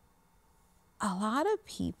a lot of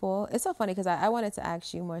people, it's so funny because I wanted to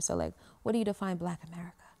ask you more so like, what do you define Black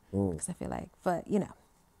America? Because I feel like, but you know,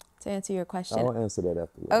 to answer your question. I'll answer that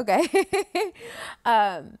afterwards. Okay.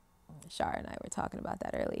 Shar and I were talking about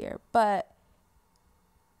that earlier, but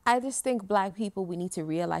I just think Black people, we need to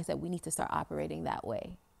realize that we need to start operating that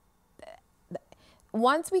way.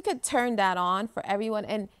 Once we could turn that on for everyone,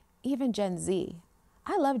 and even Gen Z.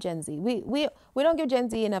 I love Gen Z. We don't give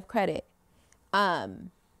Gen Z enough credit.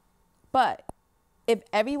 But if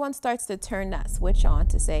everyone starts to turn that switch on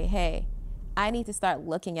to say, hey, I need to start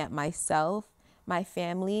looking at myself, my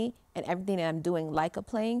family, and everything that I'm doing like a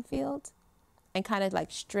playing field, and kind of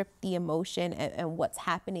like strip the emotion and what's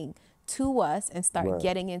happening to us and start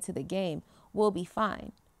getting into the game, we'll be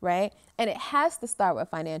fine, right? And it has to start with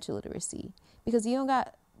financial literacy, because you don't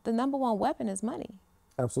got, the number one weapon is money.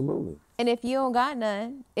 Absolutely. And if you don't got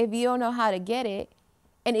none, if you don't know how to get it,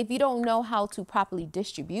 and if you don't know how to properly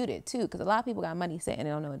distribute it too, because a lot of people got money sitting and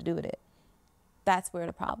they don't know what to do with it, that's where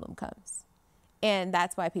the problem comes. And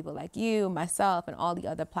that's why people like you, myself, and all the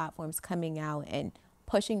other platforms coming out and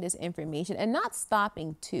pushing this information and not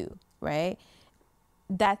stopping too, right?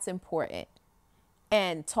 That's important.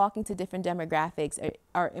 And talking to different demographics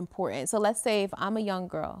are important. So let's say if I'm a young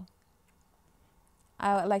girl,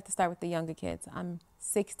 I would like to start with the younger kids. I'm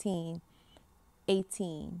 16,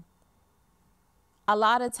 18. A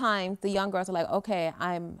lot of times the young girls are like, okay,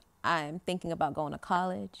 I'm thinking about going to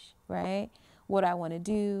college, right? What do I want to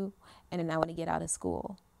do? And then I want to get out of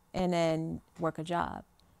school and then work a job.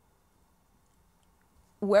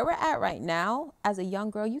 Where we're at right now, as a young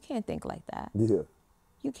girl, you can't think like that. Yeah.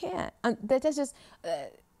 You can't. That's just,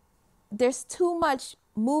 there's too much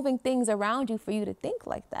moving things around you for you to think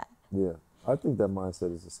like that. Yeah. I think that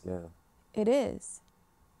mindset is a scam. It is.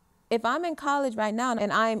 If I'm in college right now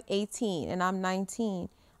and I'm 18 and I'm 19,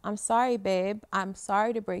 I'm sorry, babe. I'm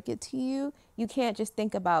sorry to break it to you. You can't just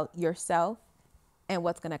think about yourself and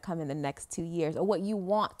what's going to come in the next 2 years or what you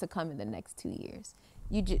want to come in the next 2 years.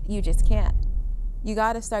 You just can't. You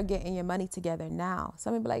got to start getting your money together now.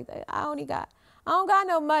 Some people be like, I don't got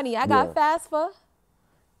no money. I got FAFSA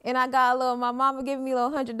and I got my mama giving me a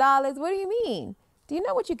little $100. What do you mean? Do you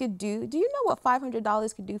know what you could do? Do you know what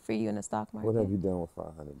 $500 could do for you in the stock market? What have you done with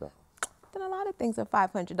 $500? Done a lot of things with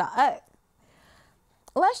 $500.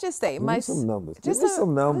 Let's just say Give me some numbers. Give me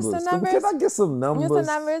some numbers. Can I get some numbers? Some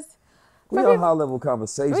numbers. We have high-level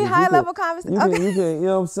conversations. We high-level conversations. You can, you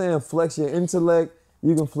know what I'm saying, flex your intellect.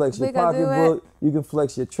 You can flex your pocketbook. You can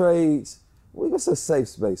flex your trades. It's a safe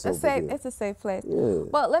space over here. It's a safe place. Yeah.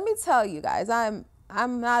 But let me tell you guys, I'm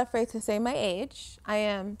not afraid to say my age. I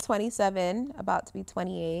am 27, about to be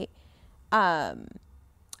 28. I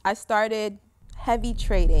started heavy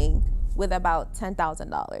trading with about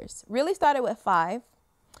 $10,000. Really started with 5,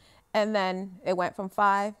 and then it went from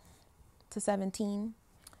 5 to 17,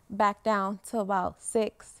 back down to about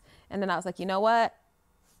 6, and then I was like, you know what?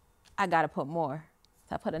 I gotta put more.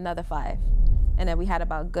 So I put another 5, and then we had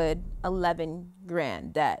about good 11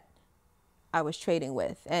 grand that I was trading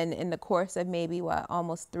with, and in the course of maybe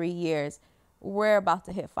almost 3 years, we're about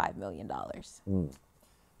to hit $5 million.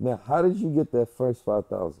 Now, how did you get that first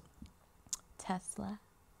 5,000? Tesla.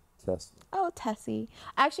 Oh, Tessie.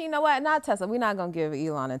 Actually, you know what? Not Tesla. We're not gonna give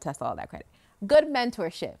Elon and Tesla all that credit. Good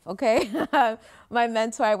mentorship, okay? My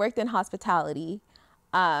mentor, I worked in hospitality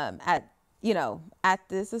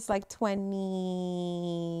this is like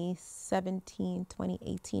 2017,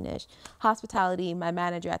 2018-ish. Hospitality, my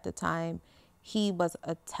manager at the time, he was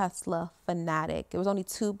a Tesla fanatic. There was only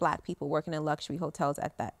 2 black people working in luxury hotels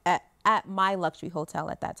at my luxury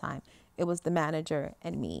hotel at that time. It was the manager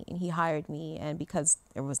and me, and he hired me. And because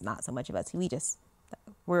there was not so much of us,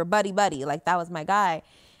 we're buddy. Like, that was my guy.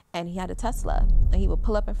 And he had a Tesla, and he would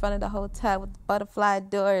pull up in front of the hotel with butterfly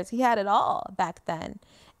doors. He had it all back then.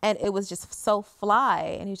 And it was just so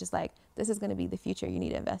fly. And he was just like, this is going to be the future. You need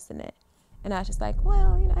to invest in it. And I was just like,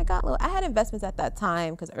 well, I had investments at that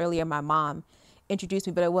time because earlier my mom introduced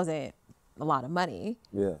me, but it wasn't a lot of money.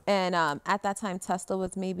 Yeah. And at that time, Tesla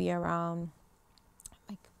was maybe around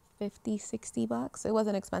like $50, $60. It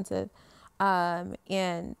wasn't expensive.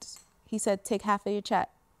 And he said, take half of your check.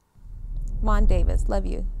 Mon Davis, love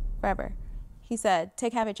you forever. He said,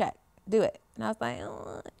 take half your check, do it. And I was like,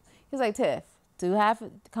 oh. He was like, Tiff, do half,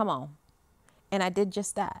 come on. And I did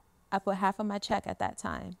just that. I put half of my check at that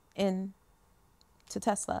time into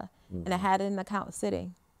Tesla, and I had it in the account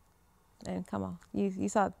sitting. And come on, you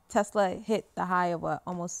saw Tesla hit the high of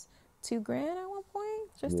almost $2 grand at one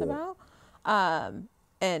point, just about.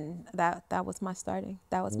 And that was my starting.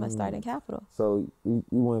 That was my starting capital. So you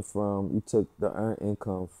took the earned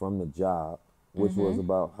income from the job, which was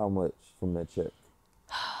about how much from that check?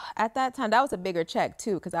 At that time, that was a bigger check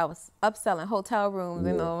too, because I was upselling hotel rooms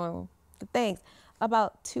and the things.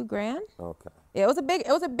 About $2 grand. Okay. Yeah, it was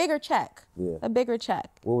a bigger check. Yeah. A bigger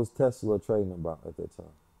check. What was Tesla trading about at that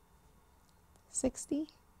time? 60.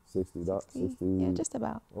 $60. 60. Yeah, just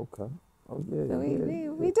about. Okay. Oh yeah. So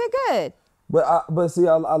we did good. But see,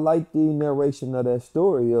 I like the narration of that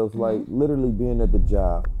story of like literally being at the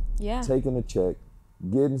job, taking a check,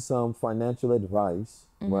 getting some financial advice,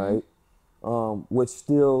 right? Which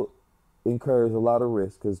still incurs a lot of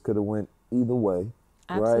risk because could have went either way,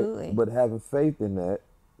 Absolutely. Right? But having faith in that,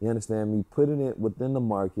 you understand me, putting it within the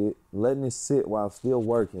market, letting it sit while still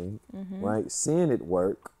working, right? Seeing it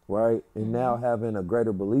work, right? And now having a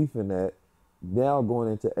greater belief in that, now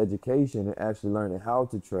going into education and actually learning how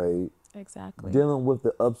to trade. Exactly. Dealing with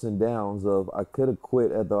the ups and downs of I could have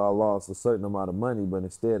quit after I lost a certain amount of money, but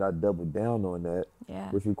instead I doubled down on that,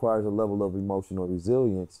 which requires a level of emotional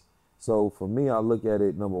resilience. So for me, I look at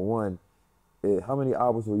it, number one, how many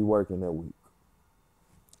hours were you working that week?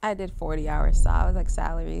 I did 40 hours, so I was like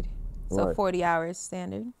salaried. So 40 hours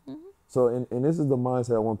standard. So, and this is the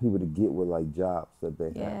mindset I want people to get with like jobs that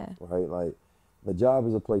they have, right? Like the job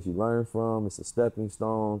is a place you learn from. It's a stepping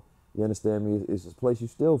stone. You understand me? It's a place you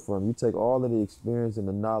steal from. You take all of the experience and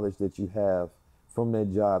the knowledge that you have from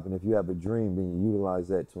that job, and if you have a dream, then you utilize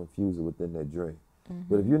that to infuse it within that dream.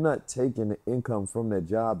 But if you're not taking the income from that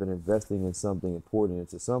job and investing in something important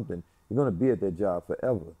into something, you're going to be at that job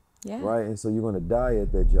forever, right? And so you're going to die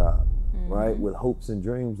at that job, right, with hopes and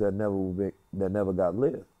dreams that never got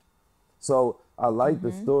lived. So I like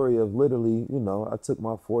the story of literally, you know, I took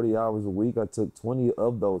my 40 hours a week. I took 20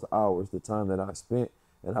 of those hours, the time that I spent,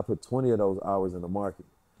 and I put 20 of those hours in the market.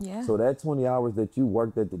 Yeah. So that 20 hours that you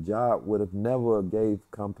worked at the job would have never gave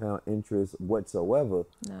compound interest whatsoever,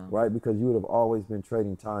 right? Because you would have always been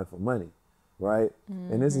trading time for money, right?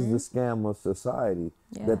 And this is the scam of society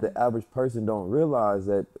that the average person don't realize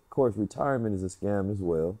that, of course, retirement is a scam as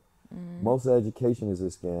well. Most education is a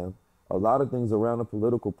scam. A lot of things around the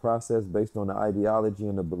political process based on the ideology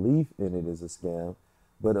and the belief in it is a scam.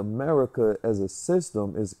 But America as a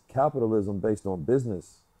system is capitalism based on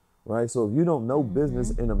business. Right, so if you don't know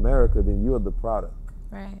business in America, then you're the product,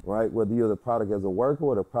 right? Whether you're the product as a worker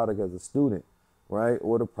or the product as a student, right?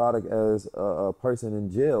 Or the product as a person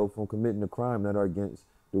in jail from committing a crime that are against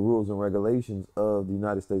the rules and regulations of the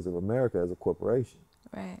United States of America as a corporation.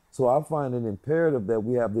 Right. So I find it imperative that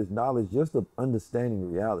we have this knowledge just of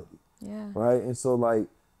understanding reality, right? And so like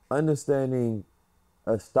understanding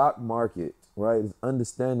a stock market, right, is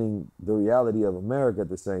understanding the reality of America at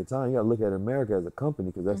the same time. You gotta look at America as a company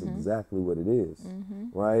because that's exactly what it is,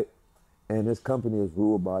 right? And this company is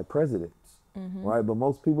ruled by presidents, right? But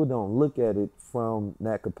most people don't look at it from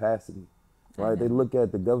that capacity, right? They look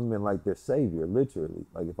at the government like their savior, literally.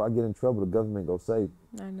 Like if I get in trouble, the government go save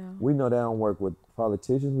me. I know. We know they don't work with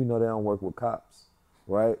politicians. We know they don't work with cops,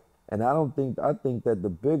 right? And I think that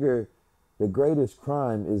the greatest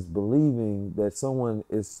crime is believing that someone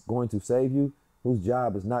is going to save you whose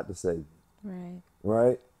job is not to save you. Right.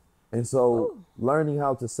 Right? And so learning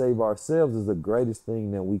how to save ourselves is the greatest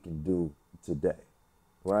thing that we can do today.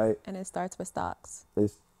 Right? And it starts with stocks. That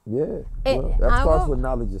starts with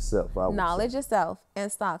knowledge of self. Knowledge of self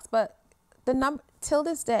and stocks. But the number till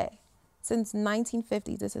this day, since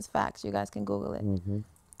 1950s, this is facts, you guys can Google it.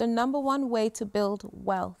 The number one way to build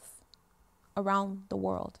wealth around the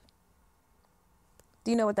world.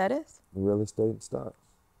 Do you know what that is? Real estate and stocks.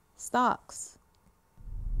 Stocks,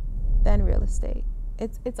 then real estate.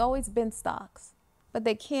 It's always been stocks, but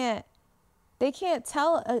they can't tell they can't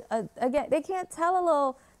tell a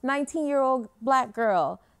little 19-year-old black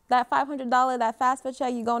girl that $500 that fast food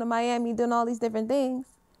check, you going to Miami doing all these different things,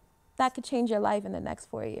 that could change your life in the next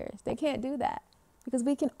 4 years. They can't do that because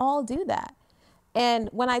we can all do that. And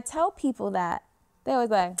when I tell people that, they always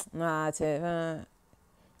like, nah, Tiff.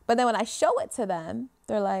 But then when I show it to them,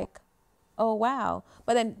 they're like, oh, wow.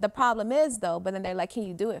 But then the problem is, though, but then they're like, can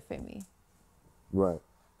you do it for me? Right.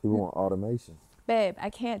 People want automation. Babe, I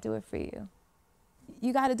can't do it for you.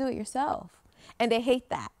 You got to do it yourself. And they hate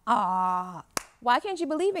that. Why can't you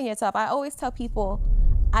believe in yourself? I always tell people,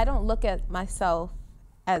 I don't look at myself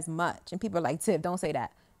as much. And people are like, Tiff, don't say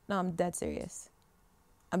that. No, I'm dead serious.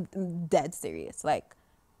 I'm dead serious. Like,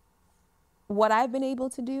 what I've been able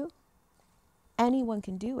to do, anyone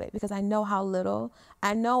can do it because I know how little,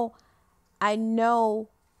 I know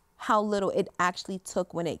how little it actually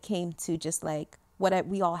took when it came to just like what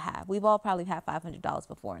we all have. We've all probably had $500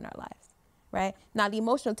 before in our lives, right? Now, the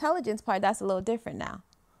emotional intelligence part, that's a little different now.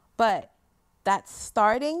 But that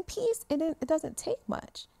starting piece, it doesn't take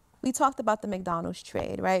much. We talked about the McDonald's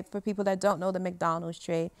trade, right? For people that don't know the McDonald's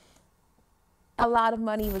trade, a lot of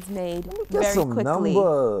money was made very quickly.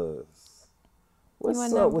 Numbers.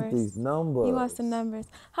 What's up with these numbers? You want some numbers?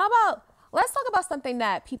 How about, let's talk about something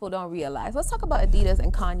that people don't realize. Let's talk about Adidas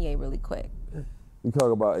and Kanye really quick. You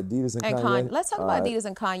talk about Adidas and Kanye? Let's talk about Adidas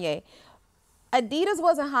and Kanye. Adidas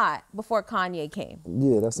wasn't hot before Kanye came.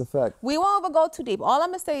 Yeah, that's a fact. We won't even go too deep. All I'm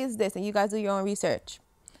going to say is this, and you guys do your own research.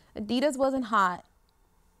 Adidas wasn't hot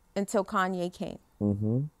until Kanye came.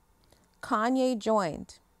 Kanye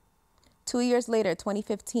joined. 2 years later,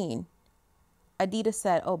 2015, Adidas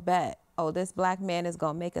said, oh, bet. Oh, this black man is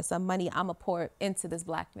going to make us some money. I'm going to pour it into this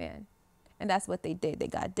black man. And that's what they did. They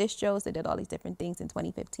got distros. They did all these different things in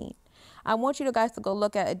 2015. I want you guys to go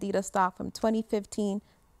look at Adidas stock from 2015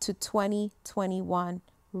 to 2021,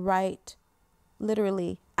 right?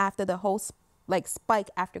 Literally after the whole spike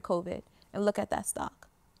after COVID. And look at that stock.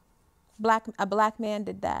 A black man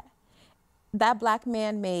did that. That black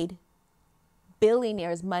man made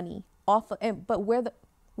billionaires money off of it. But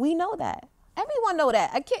we know that. Everyone know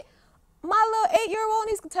that. My little 8-year-old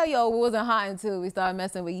needs to tell you, oh, it wasn't hot until we started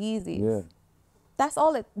messing with Yeezys. Yeah.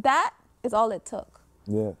 That is all it took.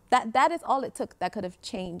 Yeah. That is all it took that could have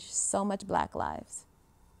changed so much black lives.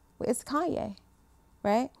 It's Kanye,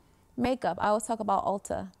 right? Makeup. I always talk about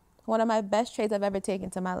Ulta. One of my best trades I've ever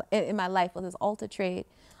taken in my life was this Ulta trade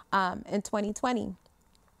in 2020.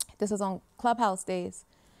 This was on Clubhouse days.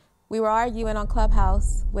 We were arguing on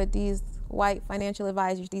Clubhouse with these white financial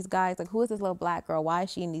advisors, these guys, like, who is this little black girl? Why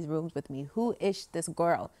is she in these rooms with me? Who is this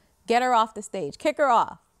girl? Get her off the stage. Kick her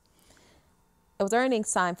off. It was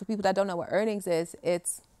earnings time. For people that don't know what earnings is,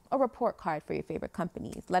 it's a report card for your favorite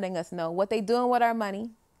companies, letting us know what they doing with our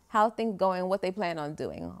money, how things going, what they plan on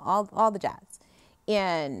doing, all the jazz.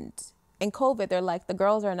 And in COVID, they're like, the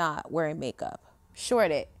girls are not wearing makeup.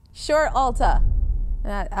 Short Ulta.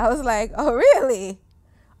 And I was like, oh, really?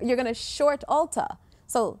 You're going to short Ulta.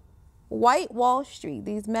 So White Wall Street,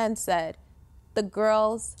 these men said, the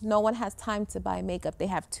girls, no one has time to buy makeup. They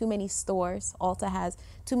have too many stores. Ulta has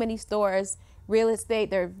too many stores. Real estate,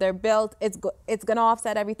 they're built. It's going to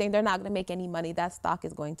offset everything. They're not going to make any money. That stock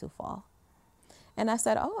is going to fall. And I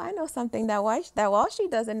said, oh, I know something that Wall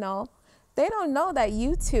Street doesn't know. They don't know that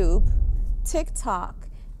YouTube, TikTok,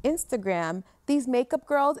 Instagram, these makeup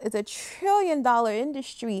girls is a $1 trillion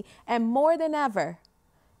industry, and more than ever.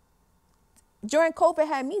 During COVID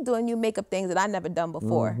had me doing new makeup things that I never done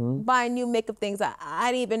before, buying new makeup things that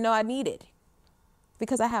I didn't even know I needed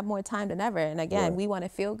because I have more time than ever. And again, we want to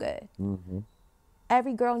feel good.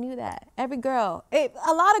 Every girl knew that. Every girl,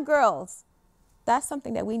 a lot of girls. That's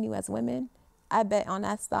something that we knew as women. I bet on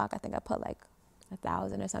that stock, I think I put like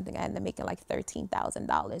 1,000 or something. I ended up making like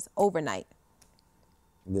 $13,000 overnight.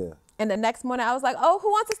 Yeah. And the next morning I was like, oh, who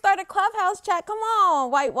wants to start a Clubhouse chat? Come on,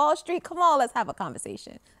 White Wall Street, come on, let's have a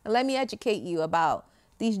conversation. And let me educate you about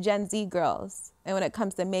these Gen Z girls and when it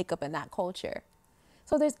comes to makeup and that culture.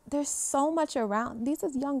 So there's so much around. These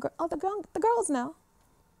is young girls. Oh, the girls know.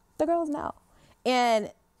 The girls know.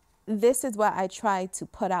 And this is what I try to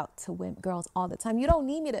put out to women, girls all the time. You don't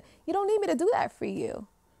need me to do that for you.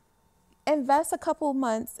 Invest a couple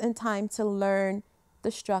months in time to learn the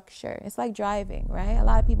structure. It's like driving, right? A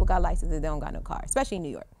lot of people got licenses, they don't got no car, especially in New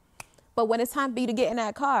York. But when it's time for you to get in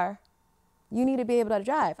that car, you need to be able to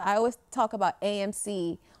drive. I always talk about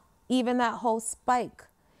AMC, even that whole spike.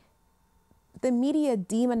 The media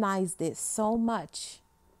demonized it so much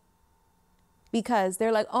because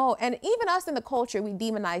they're like, oh, and even us in the culture, we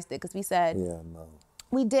demonized it because we said, yeah, no.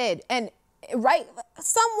 We did. And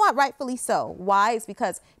somewhat rightfully so. Why? It's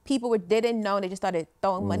because people didn't know and they just started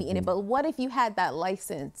throwing money in it. But what if you had that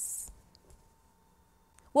license?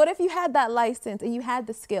 What if you had that license and you had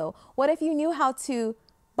the skill? What if you knew how to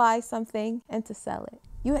buy something and to sell it?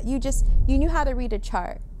 You knew how to read a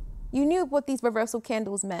chart. You knew what these reversal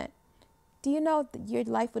candles meant. Do you know that your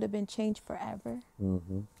life would have been changed forever?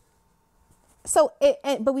 So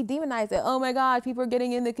but we demonize it. Oh my God, people are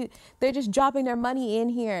getting in they're just dropping their money in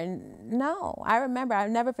here. And no, I remember, I'll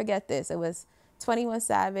never forget this. It was 21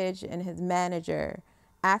 Savage and his manager.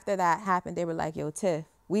 After that happened, they were like, yo, Tiff,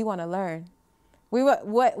 we want to learn.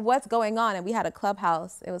 What's going on? And we had a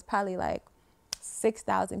Clubhouse. It was probably like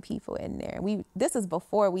 6,000 people in there. This is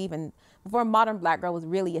before Modern Black Girl was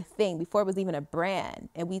really a thing, before it was even a brand.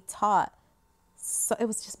 And we taught. So it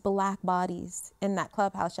was just black bodies in that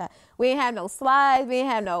Clubhouse chat. We didn't have no slides. We didn't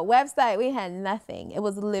have no website. We had nothing. It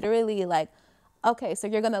was literally like, okay, so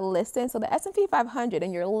you're going to listen. So the S&P 500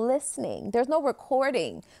 and you're listening. There's no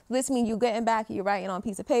recording. Listening, you getting back, you're writing on a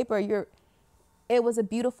piece of paper. It was a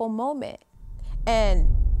beautiful moment. And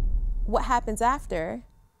what happens after,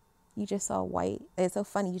 you just saw white. It's so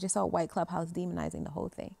funny. You just saw white Clubhouse demonizing the whole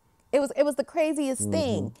thing. It was the craziest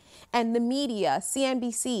thing. And the media,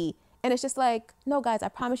 CNBC, and it's just like, no, guys, I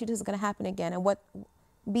promise you this is going to happen again. And what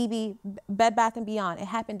BB, Bed Bath & Beyond, it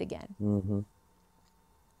happened again.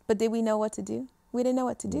 But did we know what to do? We didn't know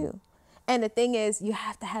what to do. And the thing is, you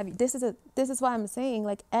have to have, this is why I'm saying,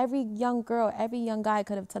 like, every young girl, every young guy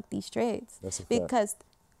could have took these trades. That's a fact. Because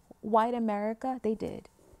white America, they did.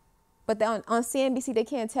 But on CNBC, they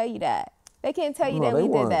can't tell you that. They can't tell you that we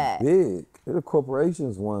did that. Big. The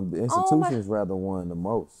corporations won, the institutions rather won the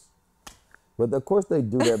most. But of course they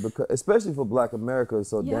do that because, especially for Black America, it's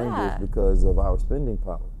so dangerous because of our spending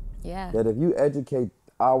power. Yeah. That if you educate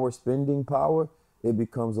our spending power, it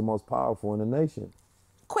becomes the most powerful in the nation.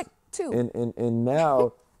 Quick, too. And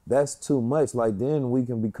now that's too much. Like then we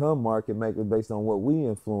can become market makers based on what we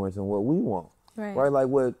influence and what we want. Right? Like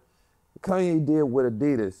what Kanye did with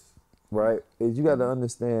Adidas, right? Is you got to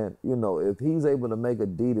understand, you know, if he's able to make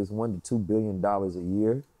Adidas $1 to $2 billion a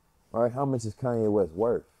year, right? How much is Kanye West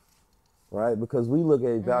worth? Right? Because we look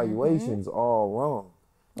at evaluations all wrong.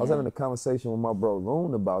 I was having a conversation with my bro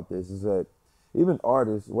Loon about this, is that even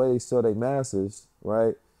artists, the way they sell their masters,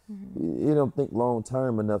 right? You don't think long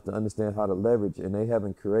term enough to understand how to leverage, and they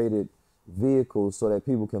haven't created vehicles so that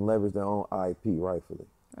people can leverage their own IP rightfully.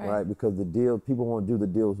 right? Because the deal, people won't do the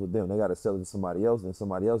deals with them. They got to sell it to somebody else, and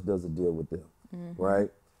somebody else does the deal with them, right?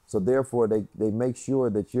 So therefore, they make sure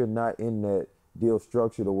that you're not in that deal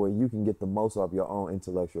structure to where you can get the most off your own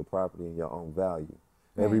intellectual property and your own value.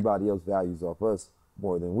 Right. Everybody else values off us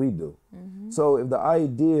more than we do. So if the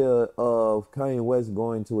idea of Kanye West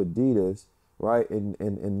going to Adidas, right,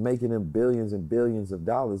 and making them billions and billions of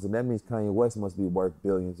dollars, and that means Kanye West must be worth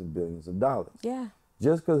billions and billions of dollars. Yeah.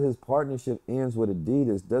 Just because his partnership ends with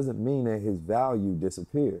Adidas doesn't mean that his value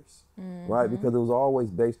disappears, right? Because it was always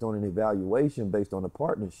based on an evaluation, based on a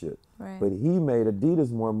partnership. Right. But he made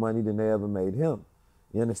Adidas more money than they ever made him.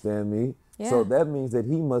 You understand me? Yeah. So that means that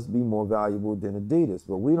he must be more valuable than Adidas,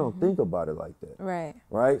 but we don't think about it like that. Right.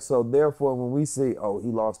 Right? So therefore, when we say, oh, he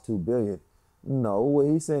lost $2 billion, no, what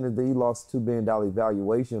he's saying is that he lost $2 billion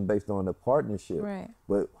evaluation based on the partnership. Right.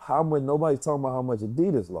 But how much, nobody's talking about how much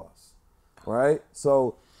Adidas lost. Right?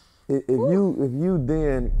 So if you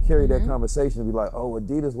then carry that conversation and be like, oh,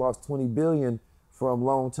 Adidas lost $20 billion from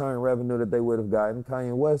long-term revenue that they would have gotten.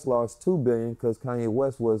 Kanye West lost $2 billion because Kanye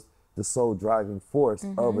West was the sole driving force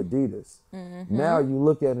of Adidas. Now you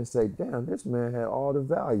look at it and say, damn, this man had all the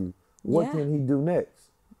value. What can he do next?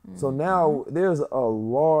 So now there's a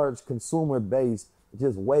large consumer base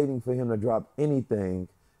just waiting for him to drop anything,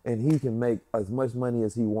 and he can make as much money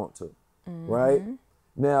as he wants to, right?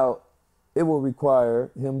 Now, it will require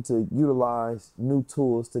him to utilize new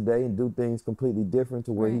tools today and do things completely different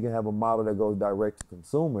to where he can have a model that goes direct to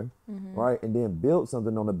consumer, right? And then build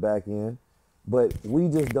something on the back end. But we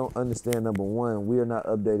just don't understand, number one, we are not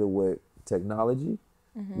updated with technology.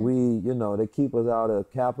 We, you know, they keep us out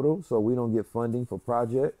of capital, so we don't get funding for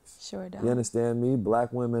projects. Sure don't. You understand me?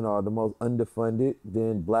 Black women are the most underfunded,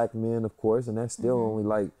 then black men, of course, and that's still only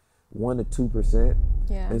like 1 to 2%.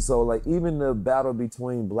 Yeah. And so like even the battle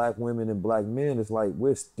between black women and black men is like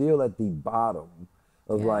we're still at the bottom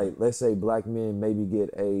of like, let's say black men maybe get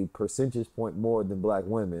a percentage point more than black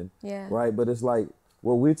women. Yeah. Right? But it's like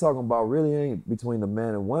what we're talking about really ain't between the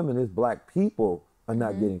man and women, is black people are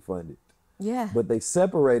not getting funded. Yeah. But they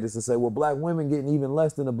separate us and say, well, black women getting even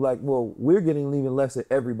less than the black, well, we're getting even less than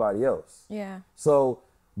everybody else. Yeah. So,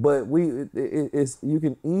 but it's you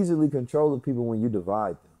can easily control the people when you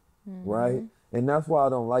divide them, right? And that's why I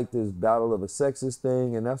don't like this battle of a sexist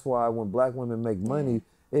thing. And that's why when black women make money,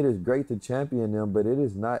 it is great to champion them, but it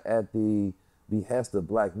is not at the behest of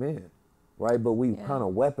black men, right? But we kind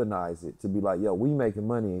of weaponize it to be like, yo, we making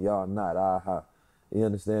money and y'all not. Aha. You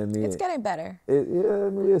understand me? It's getting better. Yeah, I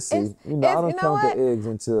mean, we'll see. You know, I don't count the eggs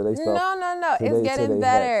until they start. No. It's getting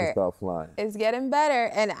better. Start flying. It's getting better,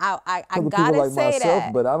 and I gotta people like say myself,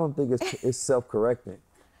 that. But I don't think it's self-correcting.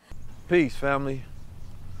 Peace, family.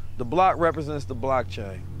 The block represents the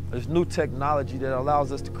blockchain. It's new technology that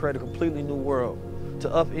allows us to create a completely new world, to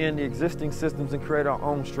upend the existing systems and create our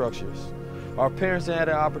own structures. Our parents didn't have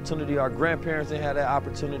that opportunity, our grandparents didn't have that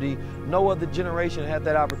opportunity. No other generation had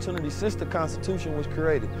that opportunity since the Constitution was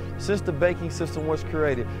created, since the banking system was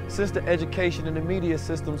created, since the education and the media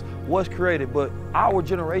systems was created. But our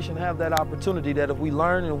generation have that opportunity that if we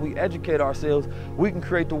learn and we educate ourselves, we can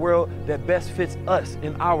create the world that best fits us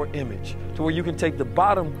in our image, to where you can take the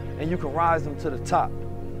bottom and you can rise them to the top.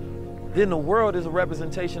 Then the world is a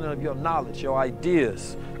representation of your knowledge, your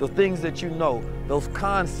ideas, the things that you know, those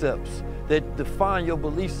concepts that define your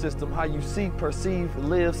belief system, how you see, perceive,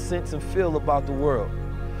 live, sense, and feel about the world.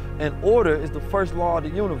 And order is the first law of the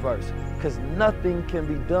universe, because nothing can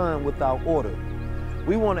be done without order.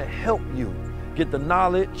 We want to help you get the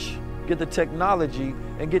knowledge, get the technology,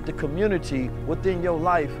 and get the community within your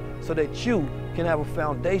life so that you can have a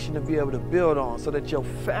foundation to be able to build on, so that your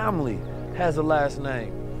family has a last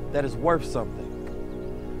name that is worth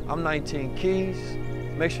something. I'm 19 Keys.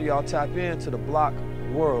 Make sure y'all tap into the Block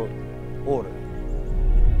World Order.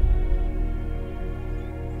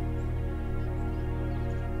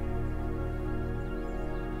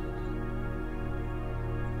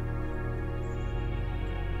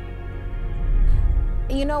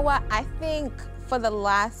 You know what? I think for the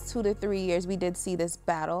last 2 to 3 years, we did see this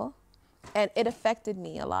battle, and it affected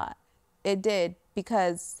me a lot. It did,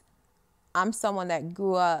 because I'm someone that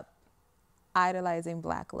grew up idolizing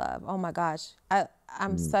Black love. Oh my gosh.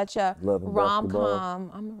 I'm such a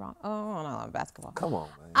rom-com. I'm a basketball. Come on,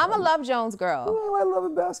 man. I'm a Love Jones girl. Oh, I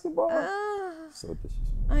love basketball. So disrespectful.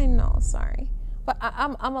 I know, sorry. But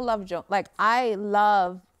I'm a Love Jones. Like, I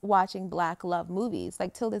love watching Black love movies.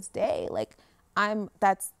 Like, till this day. Like,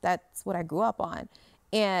 that's what I grew up on.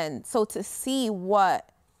 And so to see what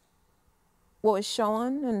was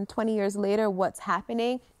shown, and 20 years later, what's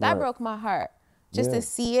happening, that broke my heart. Just to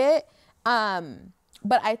see it.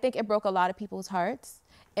 But I think it broke a lot of people's hearts.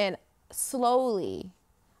 And slowly,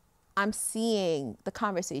 I'm seeing the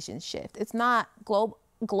conversation shift. It's not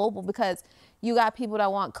global because you got people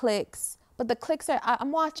that want clicks, but the clicks are,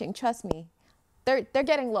 I'm watching, trust me, they're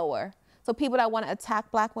getting lower. So people that want to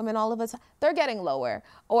attack black women all of us, they're getting lower.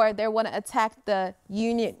 Or they want to attack the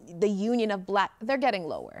union of black, they're getting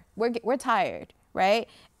lower. We're tired, right?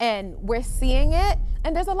 And we're seeing it.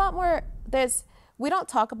 And there's a lot more, we don't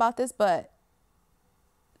talk about this, but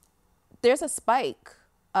there's a spike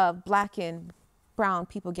of black and brown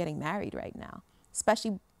people getting married right now,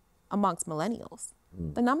 especially amongst millennials.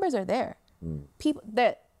 The numbers are there. People,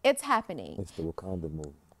 it's happening. It's the Wakanda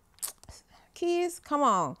movie. Keys, come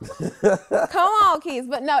on. Come on, Keys.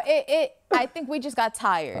 But no, I think we just got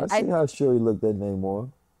tired. I see how Shuri looked at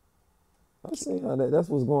Namor. I see how that's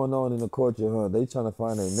what's going on in the culture, huh? They trying to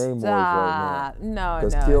find their Namors right now. No,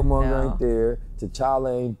 because Killmonger ain't there,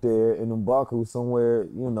 T'Challa ain't there, and M'Baku somewhere,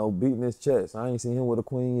 beating his chest. I ain't seen him with a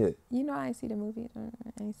queen yet. I ain't see the movie.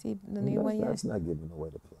 I ain't see the new one yet. That's not giving away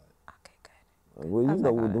the plot. Okay, good. Well,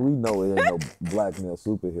 we know it ain't no black male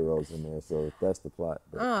superheroes in there, so that's the plot.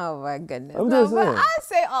 But oh my goodness. I'm just saying. I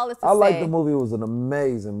say all this to I say. like the movie. It was an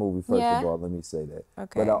amazing movie, first of all. Let me say that.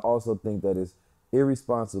 Okay. But I also think that it's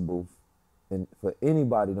irresponsible for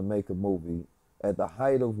anybody to make a movie at the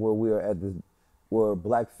height of where we are where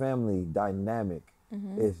black family dynamic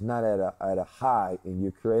is not at a high, and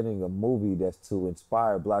you're creating a movie that's to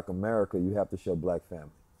inspire black America. You have to show black family.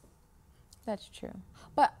 That's true.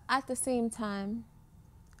 But at the same time,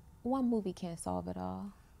 one movie can't solve it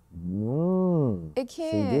all. It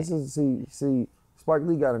can't. See, Spike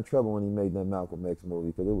Lee got in trouble when he made that Malcolm X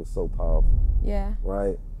movie because it was so powerful. Yeah.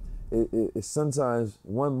 Right? It sometimes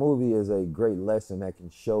one movie is a great lesson that can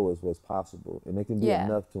show us what's possible, and it can be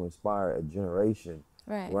enough to inspire a generation,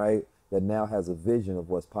 right? That now has a vision of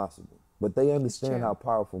what's possible. But they understand how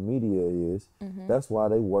powerful media is. That's why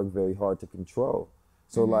they work very hard to control.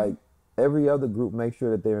 So like every other group, make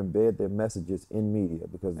sure that they embed their messages in media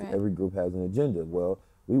because every group has an agenda. Well,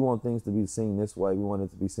 we want things to be seen this way. We want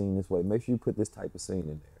it to be seen this way. Make sure you put this type of scene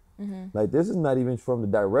in there. Like this is not even from the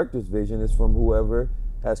director's vision. It's from whoever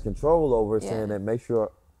has control over it, saying that make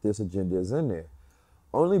sure this agenda is in there.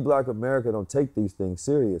 Only black America don't take these things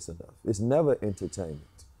serious enough. It's never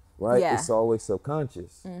entertainment, right? Yeah. It's always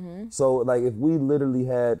subconscious. So like if we literally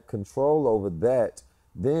had control over that,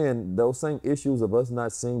 then those same issues of us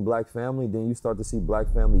not seeing black family, then you start to see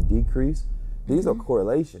black family decrease. These are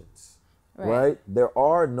correlations, right? There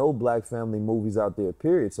are no black family movies out there,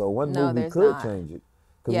 period. So one movie could change it.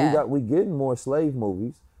 Because we getting more slave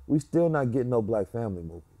movies. We still not getting no black family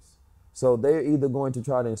movies. So they're either going to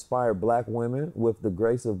try to inspire black women with the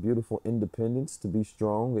grace of beautiful independence to be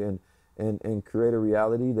strong and create a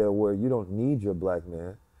reality there where you don't need your black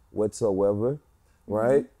man whatsoever,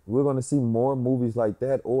 right? We're going to see more movies like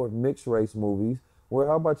that or mixed race movies where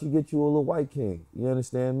how about you get you a little white king? You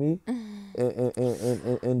understand me?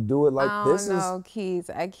 And do it like this. No, Keys,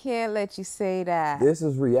 I can't let you say that. This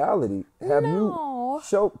is reality.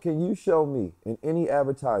 Can you show me in any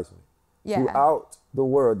advertisement throughout the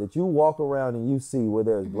world that you walk around and you see where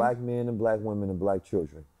there's black men and black women and black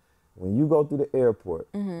children? When you go through the airport,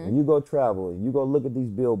 when you go travel and you go look at these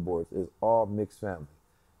billboards, it's all mixed family.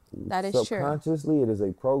 That is true. Subconsciously, it is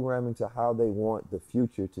a programming to how they want the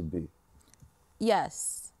future to be.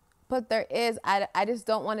 Yes, but there is, I just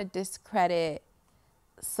don't want to discredit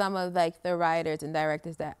some of like the writers and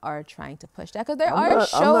directors that are trying to push that because there are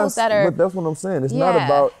shows that are. But that's what I'm saying. It's not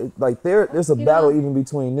about like there's a battle even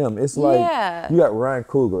between them. It's like you got Ryan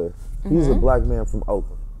Coogler. He's a black man from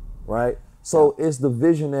Oakland, right? So it's the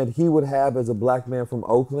vision that he would have as a black man from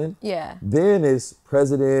Oakland. Yeah. Then it's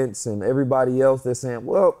presidents and everybody else that's saying,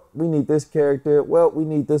 well, we need this character. Well, we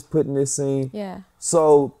need this put in this scene. Yeah.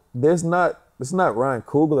 So it's not Ryan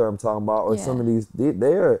Coogler I'm talking about or some of these.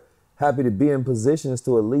 They're happy to be in positions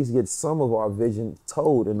to at least get some of our vision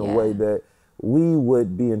told in a way that we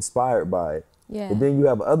would be inspired by it. Yeah. But then you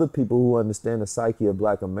have other people who understand the psyche of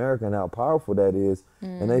black America and how powerful that is.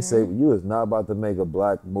 And they say, you is not about to make a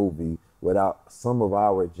black movie without some of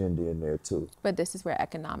our agenda in there too. But this is where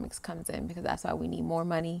economics comes in because that's why we need more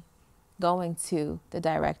money going to the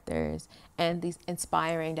directors and these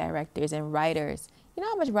inspiring directors and writers. You know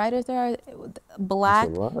how much writers there are black?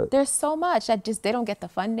 There's so much that just they don't get the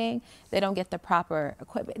funding, they don't get the proper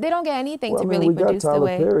equipment, they don't get anything to really produce the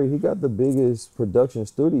way. We got Tyler Perry. He got the biggest production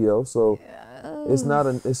studio, so it's not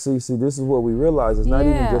see. This is what we realize. It's not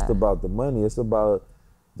even just about the money. It's about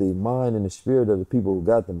the mind and the spirit of the people who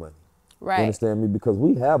got the money. Right. You understand me? Because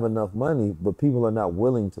we have enough money, but people are not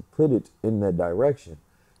willing to put it in that direction.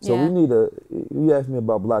 So we need you asked me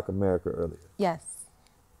about Black America earlier. Yes.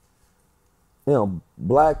 you know,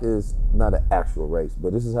 black is not an actual race,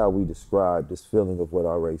 but this is how we describe this feeling of what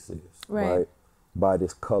our race is, right? By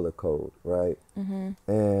this color code, right?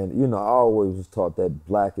 And, you know, I always was taught that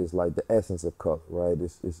black is like the essence of color, right?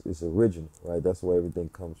 It's original, right? That's where everything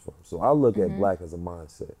comes from. So I look at black as a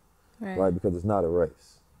mindset, right? Because it's not a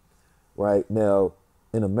race, right? Now,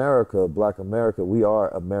 in America, Black America, we are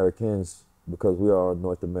Americans because we are on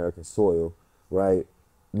North American soil, right?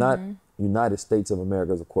 Not United States of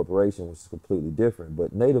America as a corporation, which is completely different,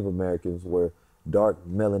 but Native Americans were dark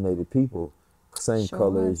melanated people, same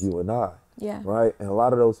color as you and I, right? And a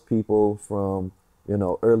lot of those people from, you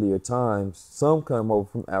know, earlier times, some come over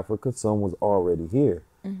from Africa, some was already here.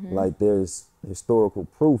 Like there's historical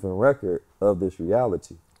proof and record of this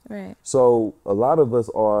reality. Right. So a lot of us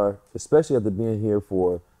are, especially after being here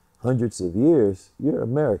for hundreds of years, you're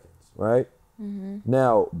Americans, right?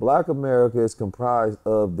 Now, Black America is comprised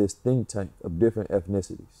of this think tank of different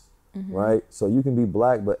ethnicities, right? So you can be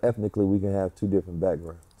black, but ethnically we can have two different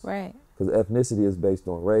backgrounds. Right. Because ethnicity is based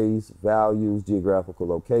on race, values, geographical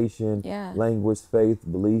location, language, faith,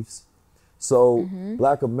 beliefs. So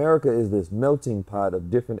Black America is this melting pot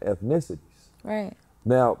of different ethnicities. Right.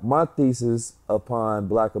 Now, my thesis upon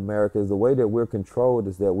Black America is the way that we're controlled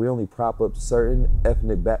is that we only prop up certain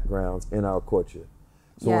ethnic backgrounds in our culture.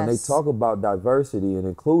 So when they talk about diversity and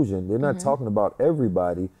inclusion, they're not talking about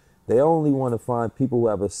everybody. They only want to find people who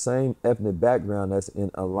have a same ethnic background that's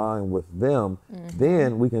in line with them.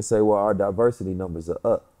 Then we can say, well, our diversity numbers are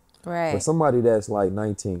up. Right. But somebody that's like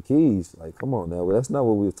 19 keys, like, come on now, that's not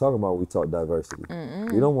what we were talking about when we talk diversity.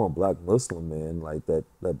 We don't want black Muslim men like that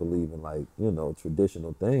believe in, like, you know,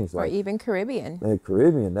 traditional things. Or like, even Caribbean. And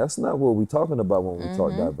Caribbean, that's not what we're talking about when we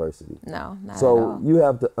talk diversity. No, not at So all. you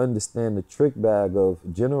have to understand the trick bag of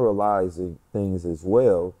generalizing things as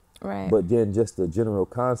well. Right. But then just the general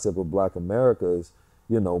concept of Black America is,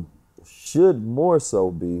 you know, should more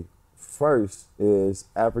so be first is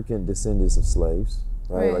African descendants of slaves.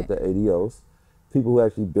 Right, like the ADOs, people who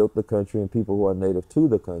actually built the country and people who are native to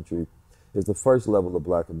the country is the first level of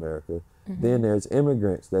Black America. Then there's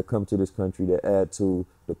immigrants that come to this country that add to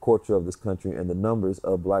the culture of this country and the numbers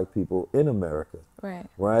of black people in America.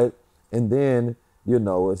 Right. And then, you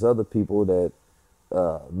know, there's other people that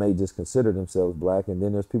may just consider themselves black, and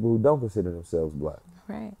then there's people who don't consider themselves black.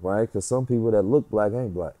 Right. Because some people that look black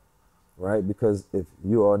ain't black. Right. Because if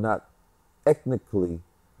you are not ethnically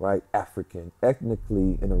right, African,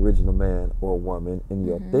 ethnically an original man or woman in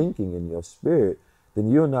your thinking, in your spirit, then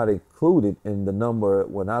you're not included in the number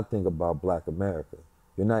when I think about Black America.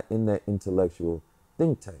 You're not in that intellectual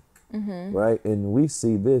think tank, right? And we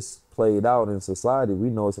see this played out in society. We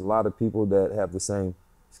know it's a lot of people that have the same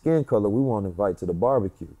skin color we won't invite to the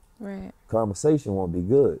barbecue. Right. Conversation won't be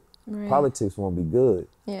good. Right. Politics won't be good.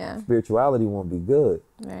 Yeah. Spirituality won't be good.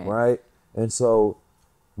 Right? And so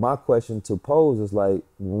my question to pose is, like,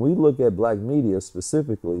 when we look at black media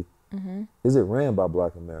specifically, is it ran by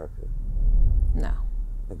Black America? No.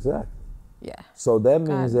 Exactly. Yeah. So that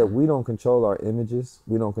means that we don't control our images.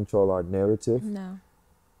 We don't control our narrative. No.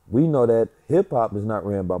 We know that hip hop is not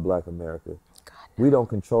ran by Black America. We don't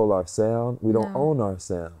control our sound. We don't own our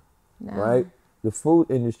sound. Right? The food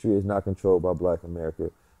industry is not controlled by Black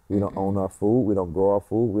America. We don't own our food. We don't grow our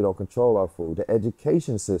food. We don't control our food. The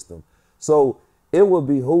education system. So it would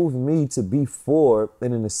behoove me to be for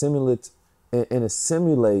and assimilate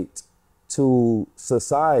to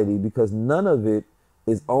society, because none of it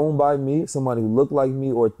is owned by me, somebody who look like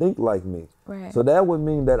me or think like me. Right. So that would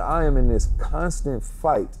mean that I am in this constant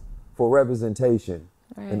fight for representation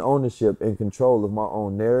and ownership and control of my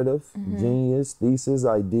own narrative, genius, thesis,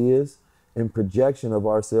 ideas, and projection of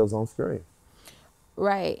ourselves on screen.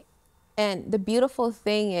 Right. And the beautiful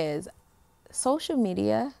thing is social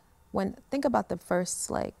media, think about the first,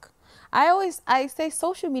 like, I say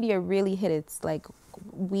social media really hit its like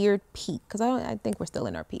weird peak, because I think we're still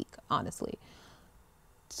in our peak, honestly.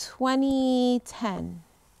 2010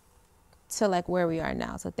 to like where we are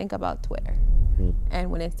now. So think about Twitter and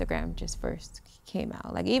when Instagram just first came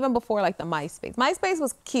out, like even before like the MySpace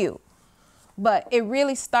was cute, but it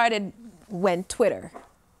really started when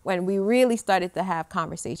we really started to have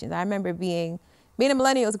conversations. I remember being a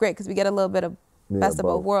millennial is great because we get a little bit of best of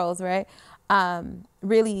both worlds, right?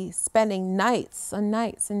 Really spending nights and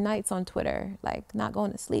nights on Twitter, like not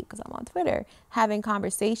going to sleep because I'm on Twitter, having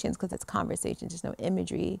conversations because it's conversations, there's no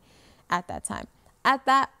imagery at that time. At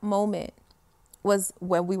that moment was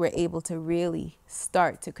when we were able to really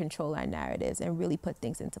start to control our narratives and really put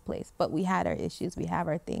things into place. But we had our issues, we have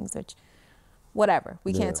our things, which, whatever,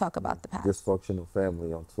 we can't talk about the past. Dysfunctional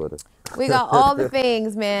family on Twitter. We got all the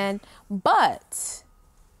things, man. But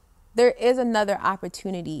there is another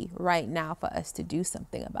opportunity right now for us to do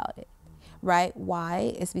something about it, right?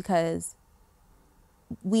 Why? It's because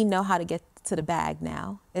we know how to get to the bag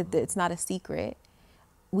now. It's not a secret.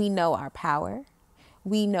 We know our power.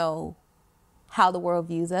 We know how the world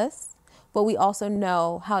views us, but we also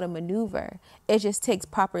know how to maneuver. It just takes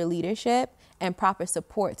proper leadership and proper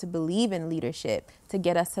support to believe in leadership to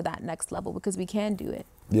get us to that next level, because we can do it.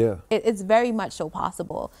 Yeah. It's very much so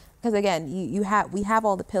possible. Because again, we have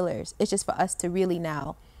all the pillars. It's just for us to really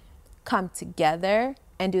now come together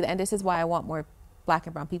and do that. And this is why I want more Black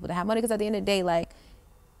and brown people to have money, because at the end of the day, like,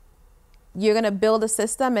 you're going to build a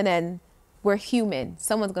system and then we're human.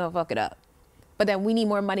 Someone's going to fuck it up. But then we need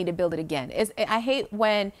more money to build it again. I hate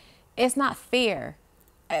when it's not fair,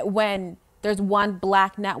 when there's one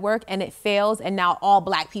Black network and it fails and now all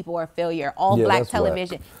Black people are a failure, all Black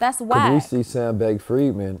television. Whack. That's why. We see Sam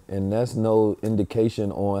Bankman-Fried, and that's no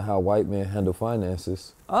indication on how white men handle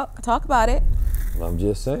finances. Oh, talk about it. I'm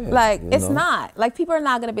just saying. Like, it's not. Like, people are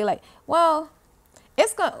not going to be like, well,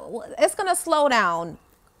 it's gonna slow down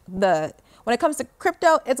when it comes to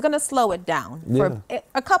crypto, it's going to slow it down for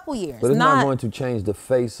a couple years. But it's not going to change the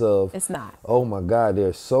face of, it's not. Oh my God,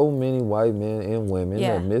 there's so many white men and women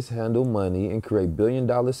that mishandle money and create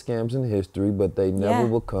billion-dollar scams in history, but they never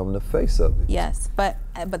become the face of it. Yes, but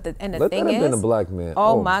the thing is, been a Black man.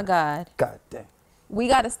 Oh my God. God dang. We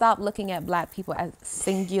got to stop looking at Black people as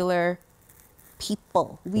singular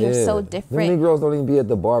people. We are so different. The Negroes don't even be at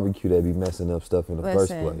the barbecue. They be messing up stuff in the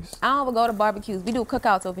first place. I don't even go to barbecues. We do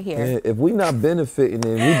cookouts over here. Yeah, if we not benefiting,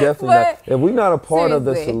 then we definitely not. If we not a part of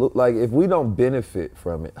the solution, like if we don't benefit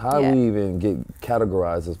from it, how do we even get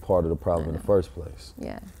categorized as part of the problem in the first place?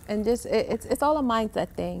 Yeah, and just it's all a mindset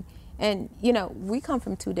thing. And you know, we come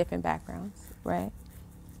from two different backgrounds, right?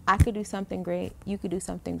 I could do something great. You could do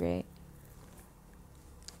something great.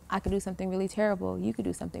 I could do something really terrible. You could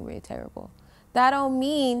do something really terrible. That don't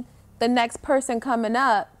mean the next person coming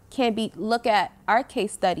up can't look at our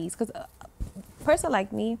case studies. Because a person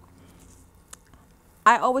like me,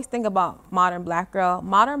 I always think about modern Black girl.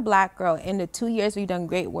 Modern Black girl, in the 2 years, we've done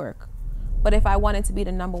great work. But if I wanted to be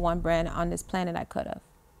the #1 brand on this planet, I could have.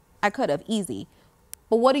 I could have, easy.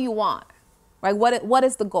 But what do you want? Right? What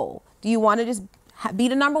is the goal? Do you want to just be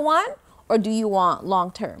the #1? Or do you want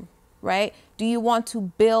long term? Right? Do you want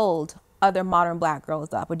to build other modern Black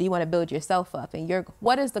girls up, or do you want to build yourself up? And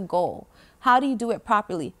what is the goal? How do you do it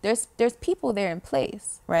properly? There's people there in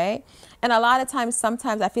place, right? And a lot of times,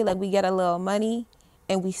 sometimes I feel like we get a little money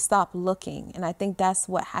and we stop looking. And I think that's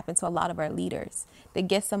what happened to a lot of our leaders. They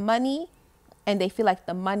get some money and they feel like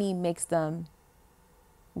the money makes them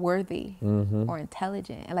worthy or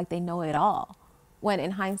intelligent, and like they know it all. When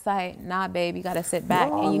in hindsight, nah, babe, you got to sit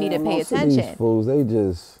back and you need to pay attention. These fools, they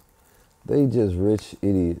just rich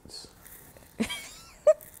idiots.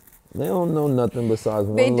 They don't know nothing besides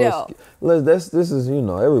one this is,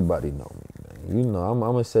 everybody know me, man. I'm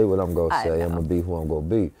gonna say what I'm gonna say. I'm gonna be who I'm gonna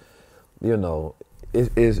be.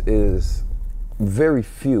 It is very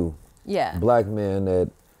few Black men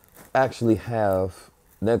that actually have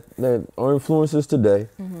that are influencers today.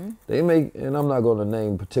 They make, and I'm not gonna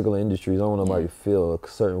name particular industries. I don't want nobody to feel a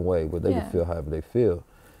certain way, but they can feel however they feel.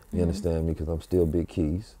 You understand me? Because I'm still Big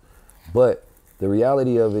Keys. But the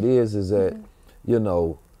reality of it is that,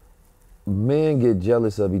 men get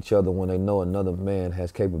jealous of each other when they know another man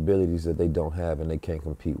has capabilities that they don't have and they can't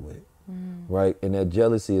compete with, right? And that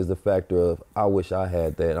jealousy is the factor of, I wish I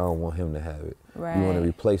had that, I don't want him to have it. Right. You want to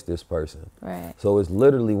replace this person. Right. So it's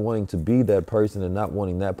literally wanting to be that person and not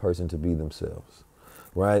wanting that person to be themselves,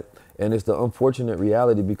 right? And it's the unfortunate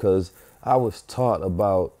reality, because I was taught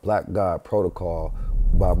about Black God protocol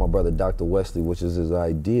by my brother Dr. Wesley, which is his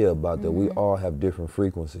idea about that we all have different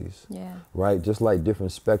frequencies, right? Just like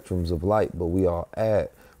different spectrums of light, but we all add,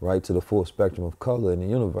 right, to the full spectrum of color in the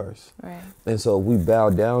universe. Right. And so we bow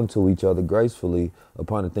down to each other gracefully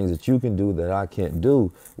upon the things that you can do that I can't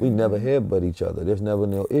do. We never headbutt each other. There's never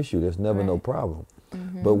no issue. There's never no problem.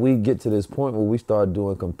 But we get to this point where we start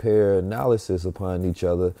doing compare analysis upon each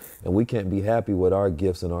other, and we can't be happy with our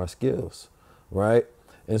gifts and our skills, right?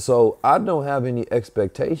 And so I don't have any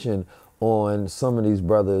expectation on some of these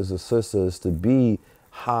brothers or sisters to be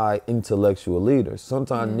high intellectual leaders.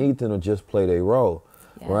 Sometimes need them to just play their role,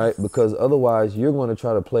 right? Because otherwise you're going to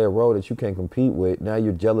try to play a role that you can't compete with. Now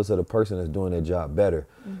you're jealous of the person that's doing their job better,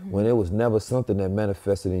 when it was never something that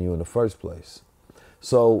manifested in you in the first place.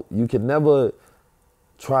 So you can never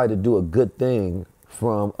try to do a good thing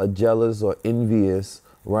from a jealous or envious,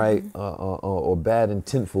 right, or bad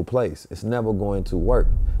intentful place. It's never going to work.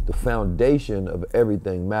 The foundation of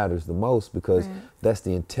everything matters the most, because that's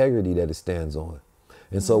the integrity that it stands on.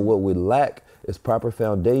 And so what we lack is proper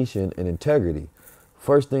foundation and integrity.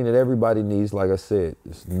 First thing that everybody needs, like I said,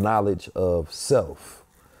 is knowledge of self,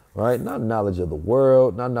 right? Not knowledge of the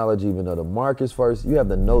world, not knowledge even of the markets first. You have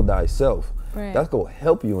to know thyself. Right. That's going to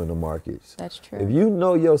help you in the markets. That's true. If you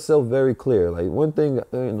know yourself very clear, like one thing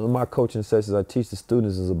in my coaching sessions I teach the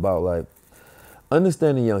students is about like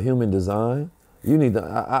understanding your human design. You need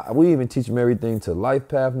to, we even teach them everything to life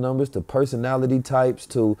path numbers, to personality types,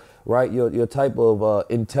 to, right, your type of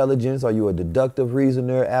intelligence. Are you a deductive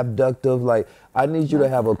reasoner, abductive? Like, I need you to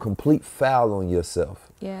have a complete file on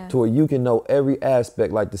yourself. Yeah. To where you can know every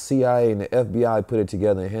aspect, like the CIA and the FBI put it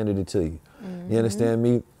together and handed it to you. You understand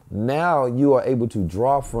me? Now you are able to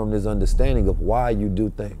draw from this understanding of why you do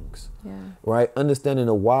things, right? Understanding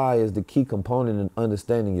the why is the key component in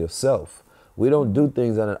understanding yourself. We don't do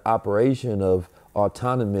things on an operation of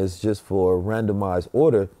autonomous just for randomized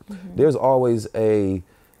order. There's always a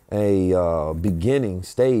beginning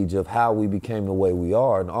stage of how we became the way we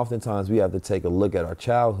are. And oftentimes we have to take a look at our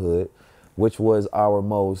childhood, which was our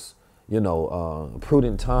most,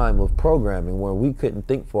 prudent time of programming, where we couldn't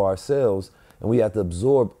think for ourselves. And we have to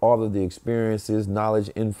absorb all of the experiences,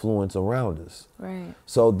 knowledge, influence around us. Right.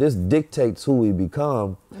 So this dictates who we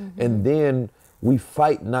become. And then we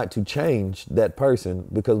fight not to change that person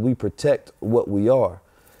because we protect what we are,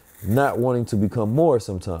 not wanting to become more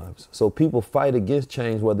sometimes. So people fight against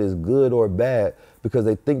change, whether it's good or bad, because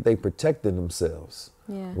they think they protected themselves,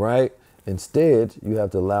 right? Instead, you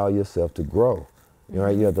have to allow yourself to grow,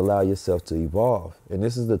 right? You have to allow yourself to evolve. And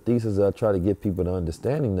this is the thesis that I try to get people to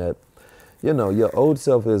understanding, that your old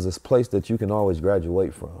self is this place that you can always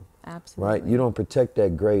graduate from. Absolutely. Right? You don't protect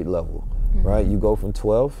that grade level, right? You go from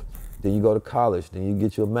 12th, then you go to college, then you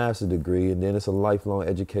get your master's degree, and then it's a lifelong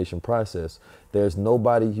education process. There's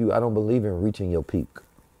nobody I don't believe in reaching your peak.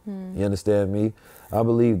 You understand me? I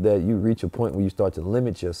believe that you reach a point where you start to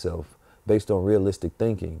limit yourself based on realistic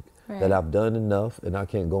thinking, that I've done enough and I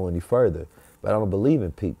can't go any further. But I don't believe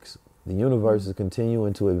in peaks. The universe is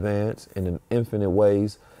continuing to advance in infinite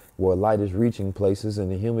ways, where light is reaching places,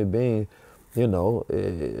 and the human being,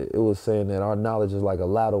 it was saying that our knowledge is like a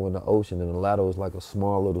ladle in the ocean, and a ladle is like a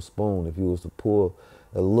small little spoon. If you was to pull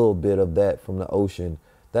a little bit of that from the ocean,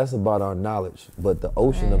 that's about our knowledge. But the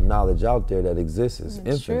ocean of knowledge out there that exists is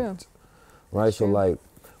infinite, right? It's so like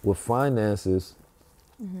with finances,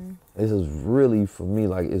 this is really, for me,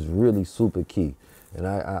 like it's really super key. And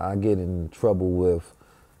I get in trouble with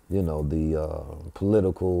the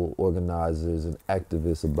political organizers and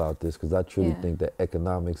activists about this, because I truly think that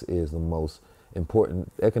economics is the most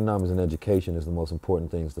important. Economics and education is the most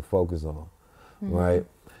important things to focus on, right?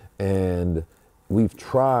 And we've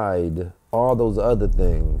tried all those other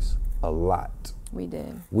things a lot. We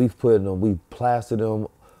did. We've plastered them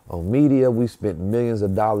on media. We spent millions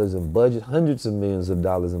of dollars in budget, hundreds of millions of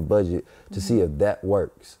dollars in budget to see if that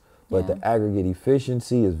works. But the aggregate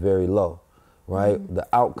efficiency is very low. Right? The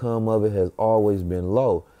outcome of it has always been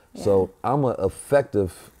low. So I'm an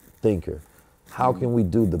effective thinker. How can we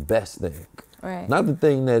do the best thing? Right. Not the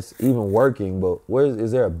thing that's even working, but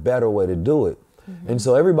is there a better way to do it? And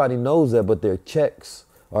so everybody knows that, but their checks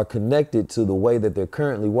are connected to the way that they're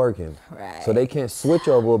currently working. Right. So they can't switch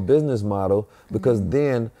over a business model, because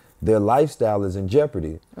then their lifestyle is in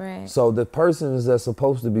jeopardy. Right. So the persons that's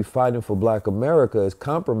supposed to be fighting for Black America is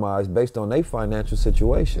compromised based on their financial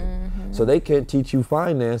situation. So they can't teach you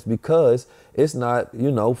finance because it's not,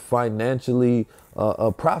 financially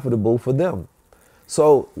profitable for them.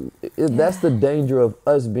 So that's the danger of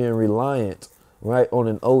us being reliant, right, on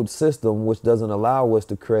an old system which doesn't allow us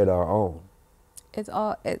to create our own. It's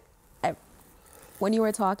all, when you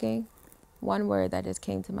were talking, one word that just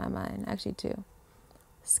came to my mind, actually two.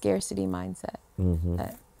 Scarcity mindset.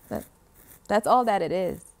 That's all that it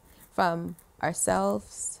is, from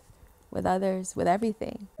ourselves, with others, with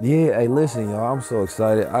everything. Yeah, hey, listen, y'all, I'm so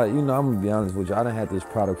excited. I'm gonna be honest with you. I done had this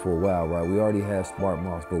product for a while, right? We already had smart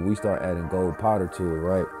moss, but we start adding gold powder to it,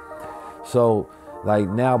 right? So, like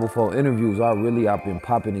now, before interviews, I've been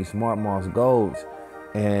popping these smart moss golds,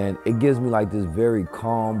 and it gives me like this very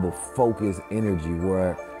calm but focused energy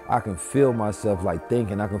where I can feel myself like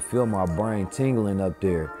thinking. I can feel my brain tingling up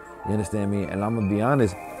there. You understand me? And I'm gonna be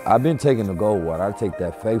honest, I've been taking the gold water. I take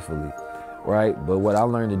that faithfully, right? But what I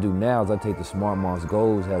learned to do now is I take the Smart Moss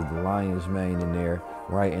Golds, has the lion's mane in there,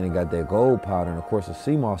 right? And it got that gold powder and of course the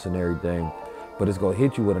sea moss and everything. But it's gonna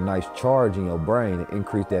hit you with a nice charge in your brain and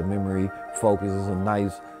increase that memory, focus. It's a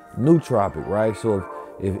nice nootropic, right? So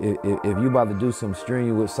if you're about to do some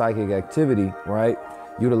strenuous psychic activity, right?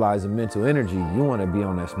 utilizing mental energy, you want to be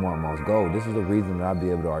on that smart mouse gold. This is the reason that I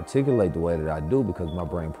be able to articulate the way that I do, because my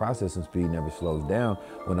brain processing speed never slows down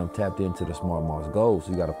when I'm tapped into the smart mouse gold.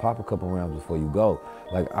 So you got to pop a couple rounds before you go.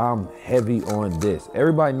 Like, I'm heavy on this.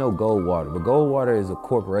 Everybody know Gold Water, but Gold Water is a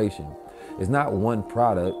corporation. It's not one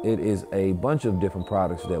product. It is a bunch of different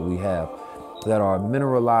products that we have that are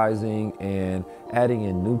mineralizing and adding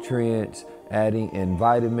in nutrients, adding in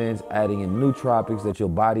vitamins, adding in nootropics that your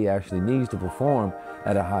body actually needs to perform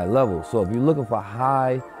at a high level. So if you're looking for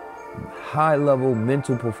high level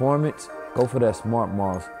mental performance, go for that Smart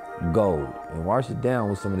Moss Gold and wash it down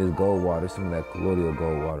with some of this Gold Water, some of that colloidal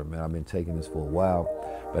Gold Water, man. I've been taking this for a while,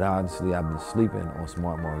 but honestly, I've been sleeping on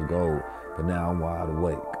Smart Moss Gold, but now I'm wide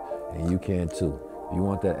awake, and you can too. If you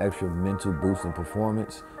want that extra mental boost in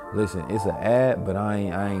performance, listen, it's an ad, but I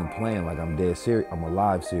ain't playing like I'm dead serious. I'm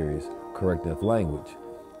alive serious. Corrective language.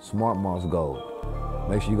 Smart Moss Gold.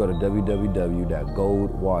 Make sure you go to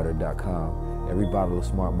www.goldwater.com. Every bottle of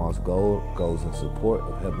Smart Moss Gold goes in support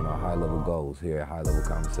of helping our high-level goals here at High Level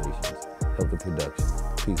Conversations. Help the production.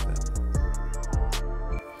 Peace, man.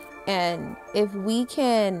 And if we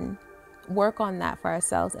can work on that for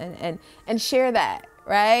ourselves and share that,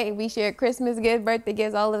 right? We share Christmas gifts, birthday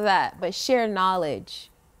gifts, all of that, but share knowledge.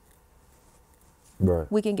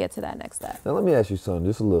 Right. We can get to that next step. Now let me ask you something,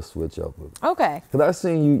 just a little switch up. Okay. Because I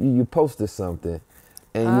seen you posted something,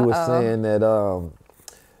 and you were saying that,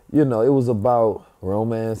 you know, it was about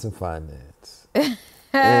romance and finance.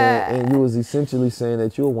 and you was essentially saying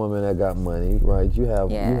that you're a woman that got money, right? You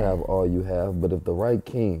have all you have, but if the right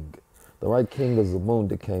king of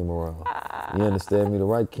Zamunda came around, you understand me? The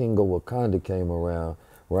right king of Wakanda came around,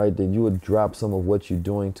 right? Then you would drop some of what you're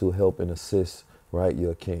doing to help and assist, right,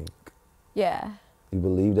 your king. Yeah. You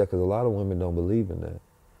believe that? Because a lot of women don't believe in that.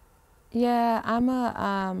 Yeah,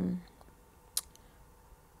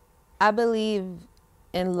 I believe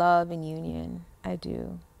in love and union. I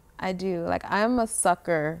do. Like, I'm a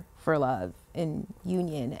sucker for love and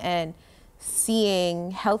union and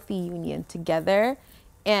seeing healthy union together.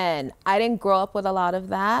 And I didn't grow up with a lot of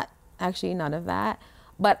that, actually none of that,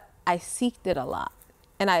 but I seeked it a lot.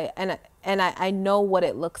 And I know what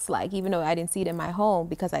it looks like, even though I didn't see it in my home,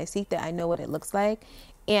 because I seeked it, I know what it looks like.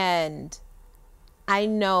 And I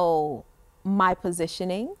know my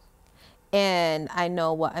positioning, and I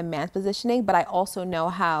know what a man's positioning, but I also know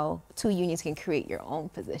how two unions can create your own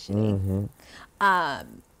positioning.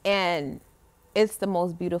 And it's the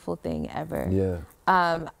most beautiful thing ever. Yeah.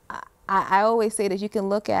 I always say that you can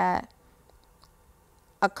look at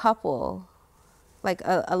a couple, like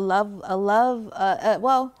a love,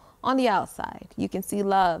 well, on the outside, you can see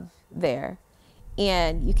love there,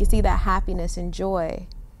 and you can see that happiness and joy,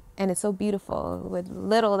 and it's so beautiful with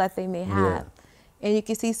little that they may have. And you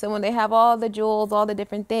can see someone, they have all the jewels, all the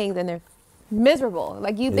different things, and they're miserable.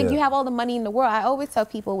 Like, you think you have all the money in the world. I always tell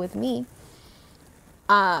people with me,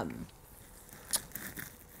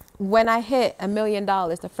 when I hit $1 million,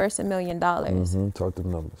 the first $1 million, talk to the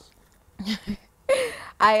numbers.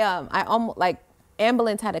 I almost, like,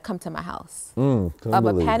 ambulance had to come to my house of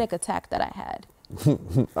a panic attack that I had.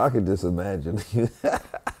 I could just imagine.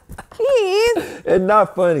 Please. It's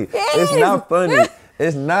not funny. Please. It's not funny.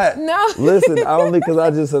 It's not. No. Listen, only because I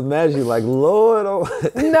just imagine, like, Lord,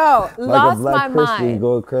 no, like lost a black my Christian mind.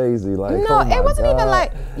 Going crazy. Like, No, oh my it wasn't God. even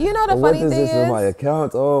like, you know, the funny thing is. What is this in my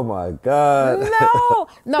account? Oh my God.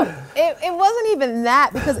 No, it wasn't even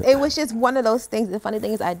that, because it was just one of those things. The funny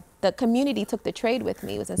thing is, the community took the trade with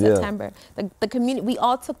me. It was in September. The community, we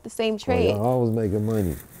all took the same trade. Y'all always making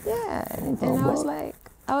money. Yeah, and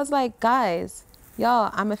I was like, guys, y'all,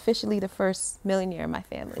 I'm officially the first millionaire in my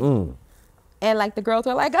family. And like, the girls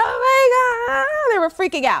were like, oh my God, they were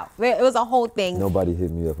freaking out. It was a whole thing. Nobody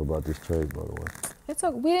hit me up about this trade, by the way. It's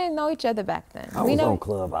okay. We didn't know each other back then. I was on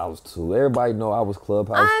Clubhouse too. Everybody know I was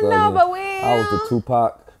Clubhouse. I know, but I was the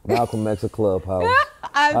Tupac, Malcolm X of Clubhouse.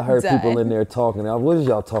 I heard people in there talking. What is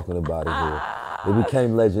y'all talking about in here? It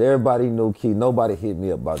became legend. Everybody knew Key. Nobody hit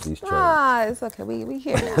me up about these trades. It's okay. We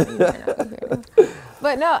here now. We here now.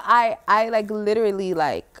 But no, I like literally,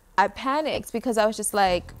 like, I panicked because I was just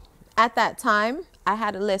like, at that time, I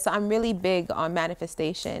had a list. So I'm really big on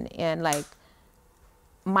manifestation, and like,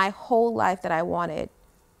 my whole life that I wanted,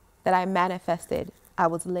 that I manifested, I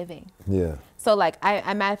was living. Yeah. So like,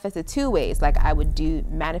 I manifested 2 ways. Like, I would do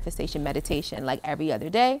manifestation meditation like every other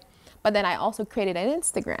day, but then I also created an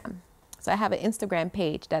Instagram. So I have an Instagram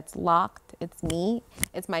page that's locked. It's me.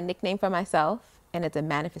 It's my nickname for myself, and it's a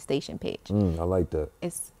manifestation page. I like that.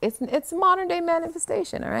 It's modern day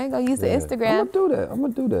manifestation. All right, go use the Instagram. I'm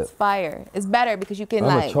gonna do that. It's fire. It's better because you can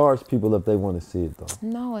I'm gonna charge people if they want to see it though.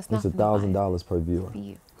 No, it's not. It's $1,000 per viewer.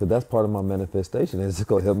 Because that's part of my manifestation. It's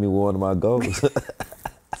going to help me with one of my goals.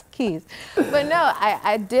 Keys. But no,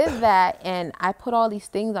 I did that, and I put all these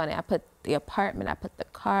things on it. I put the apartment, I put the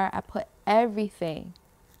car, I put everything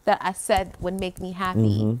that I said would make me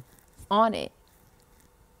happy on it.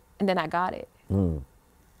 And then I got it.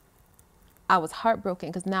 I was heartbroken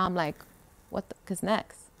because now I'm like, because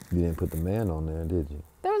next? You didn't put the man on there, did you?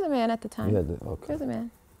 There was a man at the time. Okay. There was a man.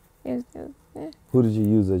 Yeah. Who did you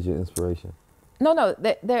use as your inspiration? No,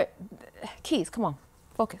 they're Keys, come on.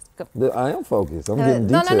 Focus. Go. I am focused. I'm getting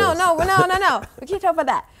details. No. We can't talk about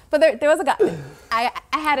that. But there was a guy. I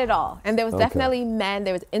had it all. And there was definitely men.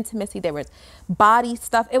 There was intimacy. There was body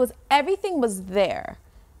stuff. Everything was there.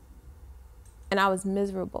 And I was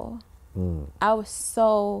miserable. I was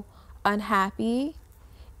so unhappy.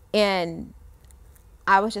 And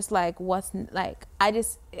I was just like,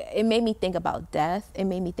 it made me think about death. It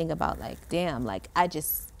made me think about like, damn, like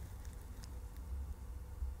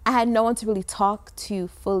I had no one to really talk to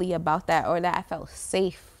fully about that, or that I felt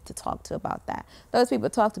safe to talk to about that. Those people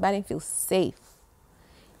talked about, I didn't feel safe.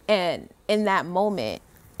 And in that moment,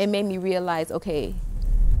 it made me realize, okay,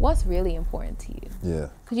 what's really important to you? Yeah.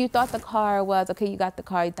 Because you thought the car was, okay, you got the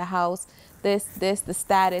car, the house, the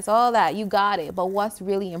status, all that, you got it. But what's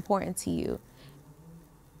really important to you?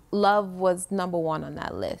 Love was number one on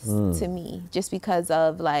that list to me, just because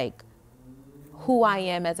of like who I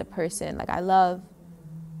am as a person. Like I love,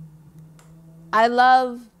 I'm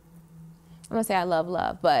gonna say I love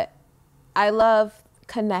love, but I love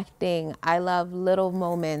connecting. I love little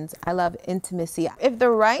moments. I love intimacy. If the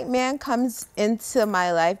right man comes into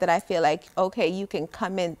my life that I feel like, okay, you can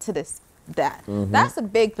come into that's a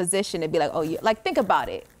big position to be like, oh, you like, think about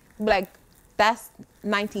it. Be like, that's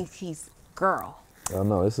 19 Keys' girl. I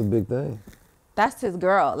know, it's a big thing. That's his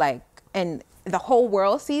girl, like, and the whole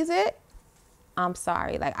world sees it. I'm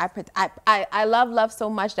sorry, like I love love so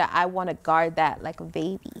much that I want to guard that like a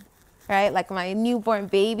baby, right? Like my newborn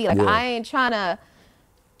baby. Like I ain't trying to,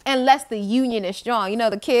 unless the union is strong. You know,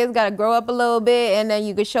 the kids got to grow up a little bit, and then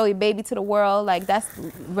you can show your baby to the world. Like that's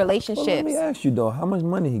relationships. Well, let me ask you though, how much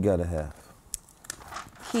money he got to have?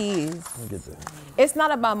 Keys. It's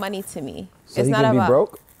not about money to me. So it's he not can about. Be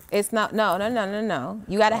broke? It's not. No.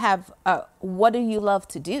 You got to have. What do you love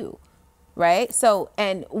to do? Right. So,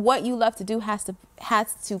 and what you love to do has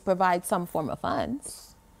to provide some form of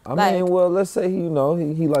funds. I mean, well, let's say he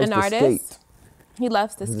likes to skate. He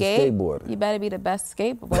loves to skate. A skateboarder. You better be the best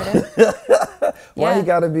skateboarder. Why he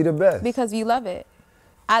gotta be the best? Because you love it.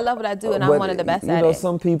 I love what I do, and I'm one of the best at it. You know,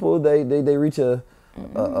 some people they reach a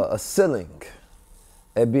ceiling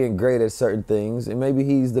at being great at certain things, and maybe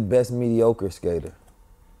he's the best mediocre skater.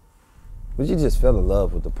 But you just fell in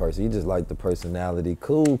love with the person. You just like the personality.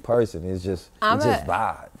 Cool person. It's just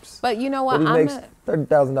vibes. But you know what? But he makes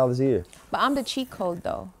 $30,000 a year. But I'm the cheat code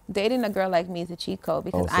though. Dating a girl like me is a cheat code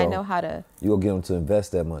because I know how to. You gonna get him to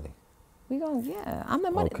invest that money. I'm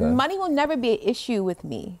the money. Okay. Money will never be an issue with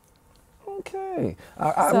me. Okay.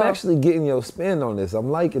 I'm actually getting your spin on this. I'm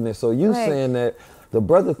liking this. So you saying that the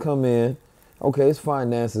brother come in, okay, his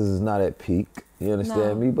finances is not at peak. You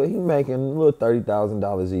understand me? But he making a little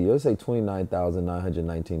 $30,000 a year. Let's say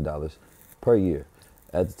 $29,919 per year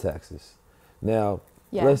at the taxes. Now,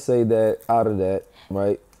 let's say that out of that,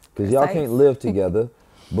 right? Because y'all can't live together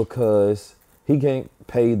because he can't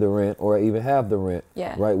pay the rent or even have the rent,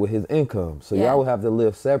 right, with his income. So y'all will have to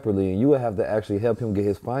live separately, and you will have to actually help him get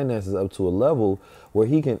his finances up to a level where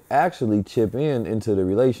he can actually chip into the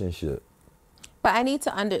relationship. But I need to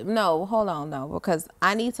because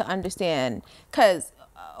I need to understand, because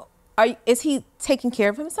is he taking care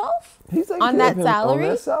of himself? He's taking care of him on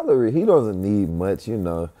that salary. He doesn't need much, you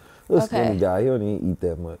know. Little skinny guy, he don't even eat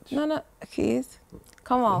that much. No, Keys,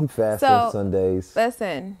 come on. He fasts on Sundays.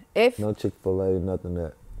 Listen, no Chick-fil-A, nothing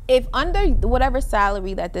that. If under whatever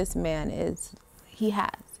salary that this man he has,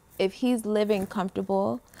 if he's living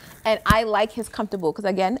comfortable, and I like his comfortable, because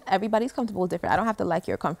again, everybody's comfortable is different. I don't have to like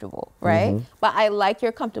your comfortable, right? But I like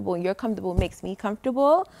your comfortable, and your comfortable makes me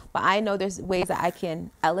comfortable. But I know there's ways that I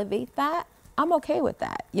can elevate that. I'm okay with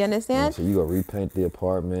that. You understand? So you gonna repaint the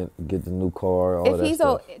apartment, get the new car, all that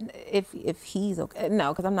stuff. If he's okay,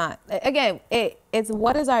 no, because I'm not. Again, it's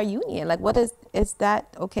what is our union? Like, is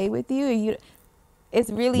that okay with you?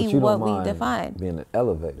 It's really what we define. Being an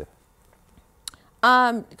elevator.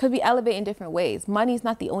 Could we elevate in different ways? Money's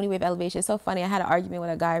not the only way of elevation. It's so funny. I had an argument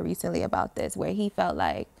with a guy recently about this, where he felt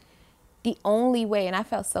like the only way, and I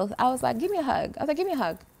was like, give me a hug. I was like, give me a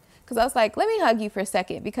hug. Because I was like, let me hug you for a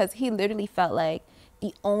second, because he literally felt like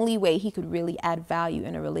the only way he could really add value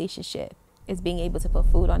in a relationship is being able to put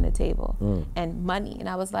food on the table and money. And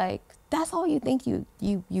I was like, that's all you think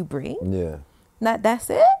you bring? Yeah. That's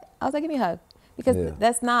it? I was like, give me a hug. Because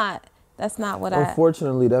that's not what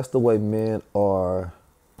Unfortunately, that's the way men are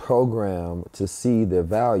programmed to see their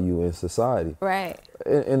value in society. Right.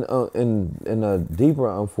 And a deeper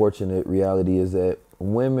unfortunate reality is that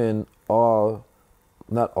women are,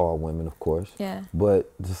 not all women, of course,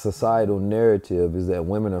 but the societal narrative is that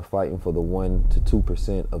women are fighting for the 1 to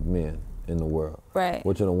 2% of men in the world, right?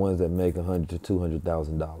 Which are the ones that make $100,000 to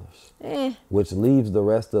 $200,000, which leaves the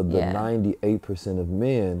rest of the 98% of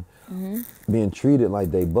men being treated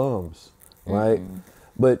like they bums, right?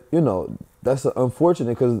 But you know, that's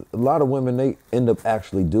unfortunate because a lot of women, they end up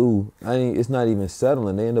actually it's not even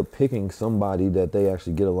settling. They end up picking somebody that they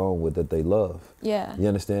actually get along with, that they love. Yeah. You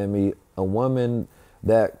understand me? A woman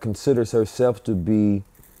that considers herself to be,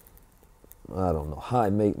 I don't know, high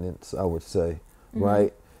maintenance, I would say,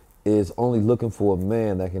 right, is only looking for a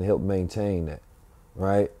man that can help maintain that,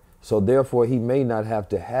 right? So therefore, he may not have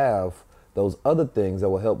to have those other things that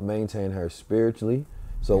will help maintain her spiritually.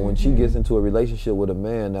 So when she gets into a relationship with a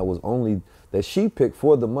man that she picked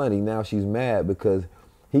for the money, now she's mad because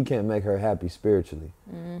he can't make her happy spiritually,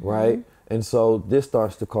 right? And so this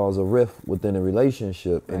starts to cause a rift within a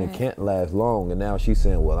relationship, and it can't last long. And now she's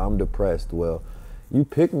saying, well, I'm depressed. Well, you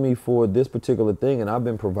picked me for this particular thing, and I've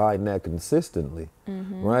been providing that consistently,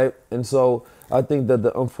 right? And so I think that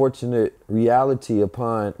the unfortunate reality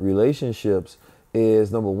upon relationships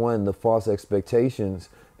is, number one, the false expectations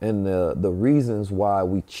and the reasons why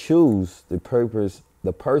we choose the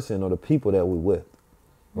person or the people that we're with,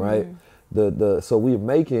 right? So we're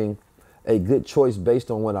making a good choice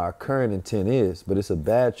based on what our current intent is, but it's a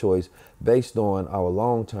bad choice based on our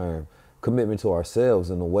long-term commitment to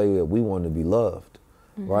ourselves and the way that we want to be loved,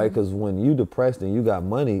 right? Because when you depressed and you got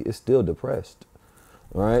money, it's still depressed,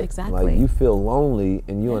 right? Exactly. Like you feel lonely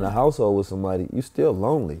and you in a household with somebody, you still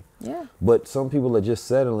lonely. Yeah. But some people are just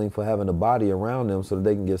settling for having a body around them so that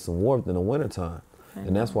they can get some warmth in the wintertime.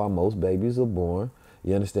 And that's why most babies are born,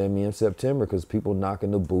 you understand me, in September, because people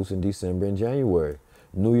knocking the boots in December and January.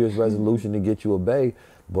 New Year's resolution to get you a bae,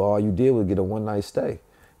 but all you did was get a one-night stay.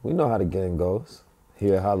 We know how the game goes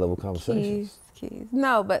here at High Level Conversations. Keys.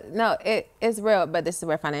 No, it's real. But this is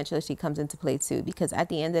where financial literacy comes into play too, because at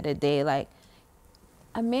the end of the day, like,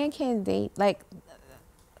 a man can't date, like,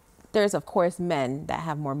 there's of course men that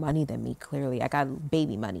have more money than me. Clearly, I got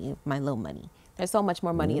baby money, my little money. There's so much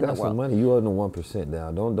more money in the world. Some money. You owe the 1%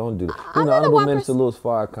 now. Don't do that. You know, Honorable Minister Louis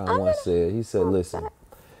Farrakhan once said. He said, "Listen,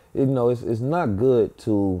 you know, it's not good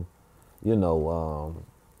to, you know,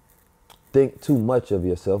 think too much of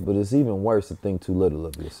yourself, but it's even worse to think too little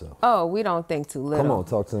of yourself." Oh, we don't think too little. Come on,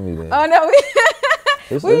 talk to me then. Oh no,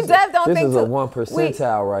 this don't think This is too. a 1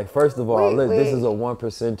 percentile, right? First of all, look, this is a 1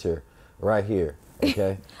 percenter right here.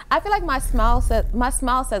 Okay. I feel like my smile says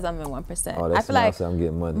I'm in 1%. Oh, that I feel like says I'm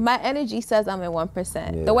getting money. My energy says I'm in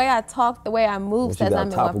 1%. Yeah. The way I talk, the way I move says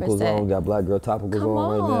I'm in 1%. On, got black girl topicals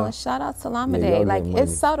on right now. Shout out to Lamade. Like,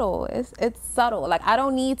 it's subtle. It's subtle. Like, I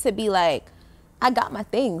don't need to be like, I got my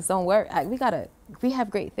things. Don't worry. Like, we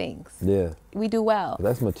have great things. Yeah. We do well.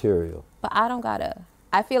 That's material. But I don't gotta.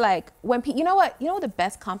 I feel like when you know what the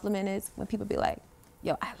best compliment is? When people be like,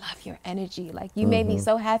 yo, I love your energy. Like, you made me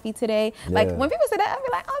so happy today. Yeah. Like, when people say that, I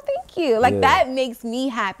be like, oh, thank you. Like, that makes me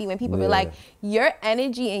happy when people be like, your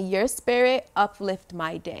energy and your spirit uplift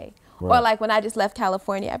my day. Right. Or like when I just left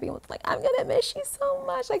California, everyone's like, I'm gonna miss you so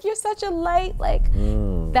much. Like, you're such a light. Like,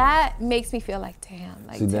 that makes me feel like, damn.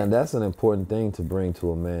 Like, see, now that's an important thing to bring to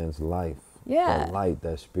a man's life. Yeah. That light,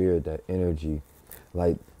 that spirit, that energy.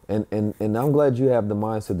 Like, and I'm glad you have the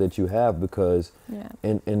mindset that you have, because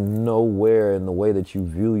in nowhere in the way that you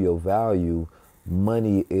view your value,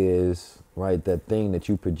 money is, right, that thing that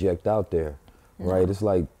you project out there, right? It's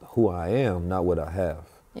like who I am, not what I have,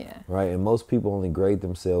 right? And most people only grade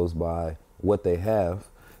themselves by what they have,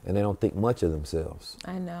 and they don't think much of themselves.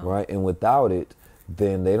 I know. Right? And without it,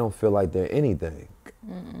 then they don't feel like they're anything,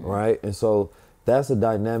 right? And so that's a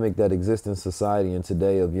dynamic that exists in society and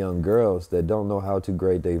today of young girls that don't know how to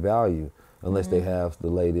grade their value unless they have the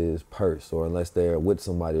latest purse, or unless they're with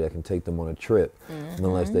somebody that can take them on a trip, and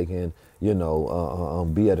unless they can, you know,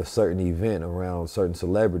 be at a certain event around certain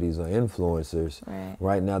celebrities or influencers.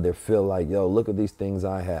 Right now they feel like, yo, look at these things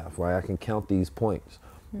I have, right? I can count these points.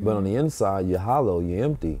 But on the inside, you're hollow, you're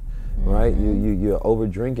empty, right? You're over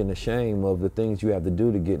drinking the shame of the things you have to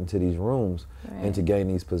do to get into these rooms and to gain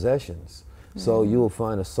these possessions. So you will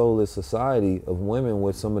find a soulless society of women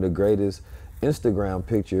with some of the greatest Instagram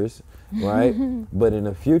pictures, right? But in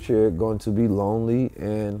the future, going to be lonely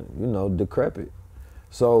and, you know, decrepit.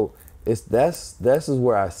 So this is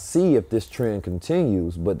where I see if this trend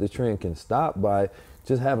continues, but the trend can stop by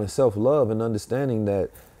just having self-love and understanding that,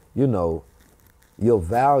 you know, your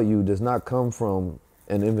value does not come from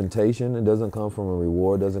an invitation. It doesn't come from a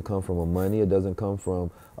reward. It doesn't come from a money. It doesn't come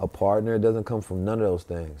from a partner. It doesn't come from none of those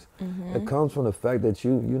things. It comes from the fact that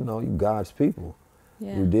you God's people.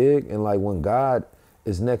 Yeah. You dig? And like when God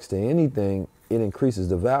is next to anything, it increases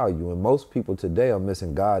the value. And most people today are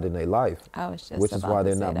missing God in their life, which is why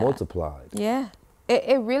they're not multiplied. Yeah.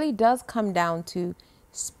 It really does come down to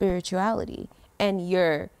spirituality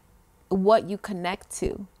and what you connect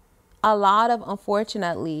to. A lot of,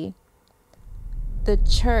 unfortunately, the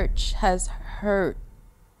church has hurt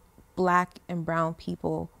Black and brown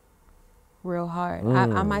people real hard.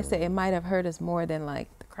 I might say it might have hurt us more than like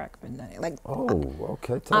the crack of midnight. Like,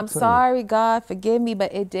 okay. I'm sorry, God, forgive me,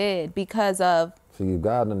 but it did because of. So you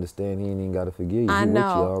God understand He ain't even got to forgive you. I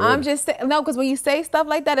know. I'm just saying, no, because when you say stuff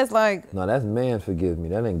like that, it's like. No, that's man forgive me.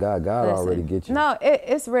 That ain't God. God already get you. No,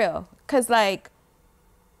 it's real. Because like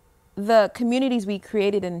the communities we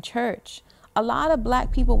created in church, a lot of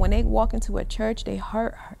Black people, when they walk into a church, they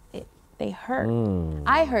hurt. They hurt.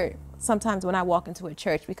 I hurt sometimes when I walk into a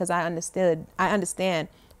church because I understand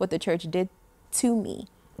what the church did to me,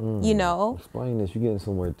 you know? Explain this, you're getting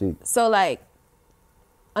somewhere deep. So like,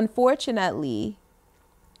 unfortunately,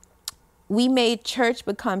 we made church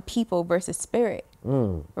become people versus spirit,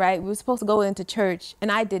 right? We were supposed to go into church,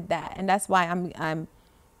 and I did that. And that's why I'm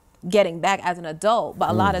getting back as an adult.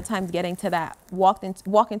 But a lot of times getting to that, walk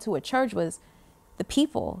into a church was the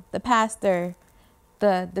people, the pastor,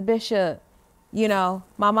 the bishop, you know,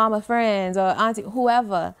 my mama friends or auntie,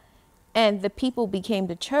 whoever. And the people became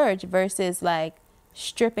the church versus like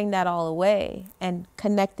stripping that all away and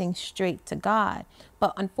connecting straight to God.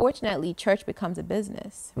 But unfortunately, church becomes a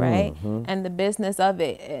business, right? And the business of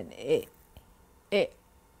it, and it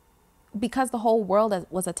because the whole world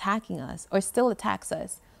was attacking us or still attacks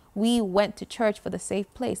us, we went to church for the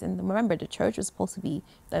safe place. And remember, the church was supposed to be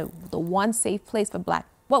the one safe place for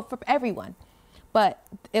for everyone. But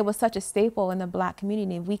it was such a staple in the Black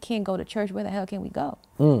community. If we can't go to church, where the hell can we go?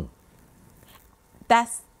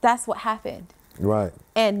 That's what happened. Right.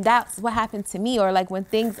 And that's what happened to me. Or like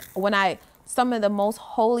some of the most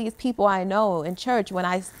holiest people I know in church, when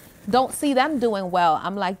I don't see them doing well,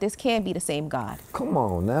 I'm like, this can't be the same God. Come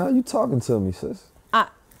on now, you talking to me, sis.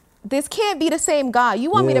 This can't be the same God.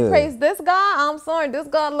 You want me to praise this God? I'm sorry, this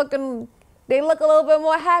God they look a little bit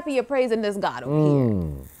more happy you're praising this God over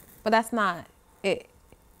here. But that's not it.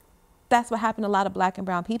 That's what happened to a lot of Black and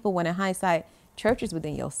brown people when in hindsight, church is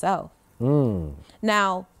within yourself.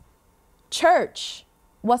 Now, church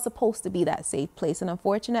was supposed to be that safe place. And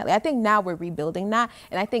unfortunately, I think now we're rebuilding that.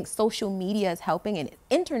 And I think social media is helping and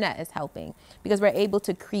internet is helping because we're able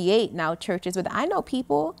to create now churches with, I know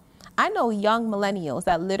young millennials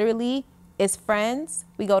that literally is friends.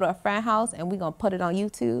 We go to a friend house and we're going to put it on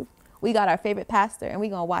YouTube. We got our favorite pastor and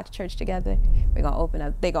we're going to watch church together. They're going to open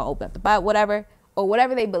up the Bible, whatever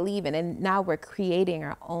they believe in. And now we're creating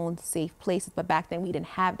our own safe places. But back then we didn't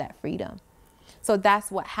have that freedom. So that's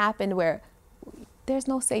what happened where there was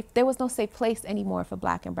no safe place anymore for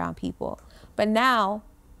Black and brown people. But now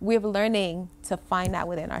we're learning to find that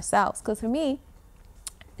within ourselves. Because for me,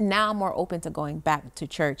 now I'm more open to going back to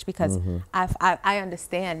church because I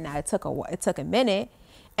understand now. It took a minute,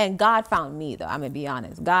 and God found me though. I'm gonna be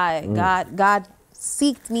honest. God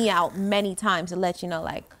seeked me out many times to let you know,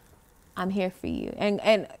 like, I'm here for you,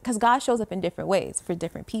 and because God shows up in different ways for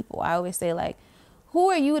different people. I always say, like, who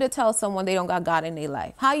are you to tell someone they don't got God in their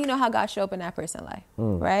life? How you know how God show up in that person's life,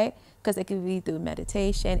 right? Because it could be through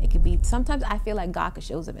meditation. It could be, sometimes I feel like God could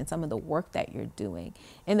shows up in some of the work that you're doing.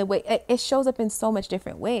 In the way, it shows up in so much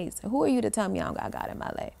different ways. Who are you to tell me I don't got God in my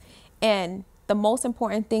life? And the most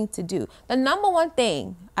important thing to do, the number one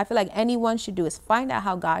thing I feel like anyone should do is find out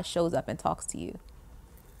how God shows up and talks to you.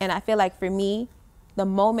 And I feel like for me, the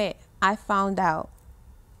moment I found out,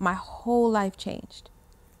 my whole life changed.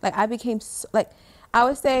 Like I became, I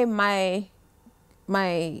would say my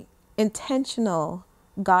intentional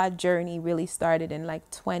God journey really started in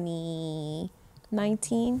like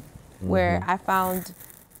 2019, where I found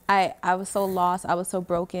I was so lost, I was so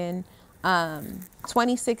broken.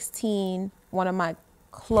 2016, one of my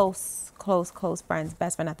close friends,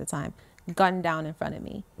 best friend at the time, gunned down in front of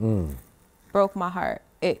me. Broke my heart.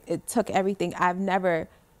 It took everything. I've never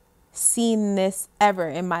seen this ever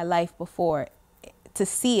in my life before. To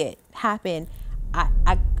see it happen,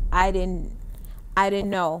 I didn't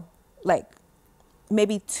know. Like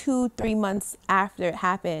maybe 2-3 months after it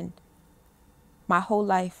happened, my whole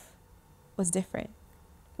life was different.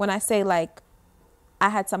 When I say like I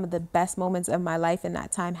had some of the best moments of my life in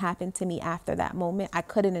that time happen to me after that moment, I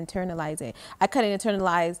couldn't internalize it. I couldn't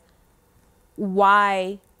internalize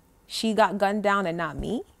why she got gunned down and not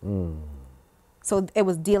me. So it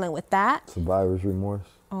was dealing with that. Survivor's remorse.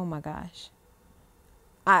 Oh my gosh.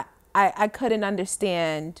 I couldn't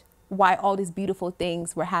understand why all these beautiful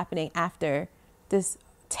things were happening after this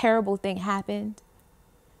terrible thing happened.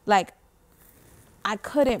 Like, I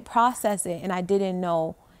couldn't process it, and I didn't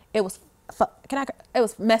know it was it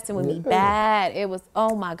was messing with me bad. It was,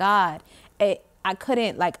 oh my God. I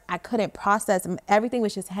couldn't process. Everything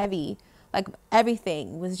was just heavy. Like,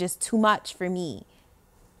 everything was just too much for me.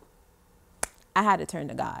 I had to turn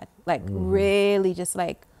to God. Like, really just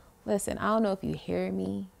like, listen, I don't know if you hear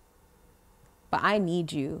me, but I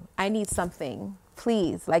need you. I need something.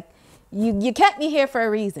 Please. Like, you kept me here for a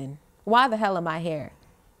reason. Why the hell am I here?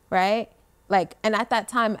 Right? Like, and at that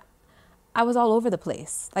time, I was all over the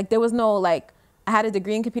place. Like, there was no, like, I had a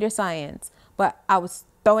degree in computer science, but I was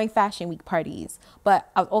throwing fashion week parties, but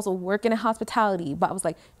I was also working in hospitality, but I was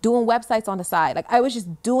like doing websites on the side. Like, I was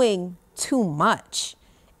just doing too much.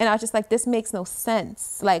 And I was just like, this makes no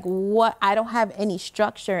sense. Like, what? I don't have any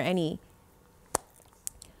structure,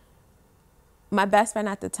 My best friend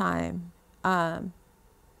at the time,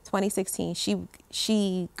 2016,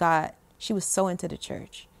 she was so into the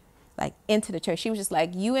church. Like, into the church. She was just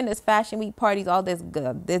like, you in this fashion week parties, all this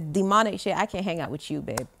demonic shit, I can't hang out with you,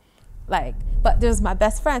 babe. Like, but this was my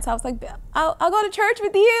best friend. So I was like, I'll go to church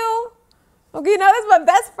with you. Okay, you know, that's my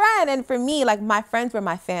best friend. And for me, like, my friends were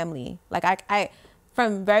my family. Like, I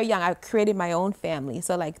from very young, I created my own family.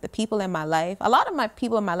 So, like, the people in my life, a lot of my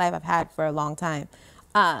people in my life I've had for a long time.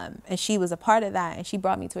 And she was a part of that. And she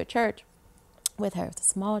brought me to a church with her. It's a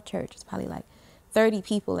small church. It's probably like 30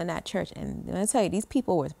 people in that church. And let me tell you, these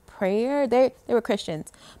people were prayer. They were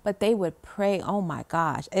Christians, but they would pray. Oh my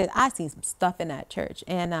gosh. I seen some stuff in that church.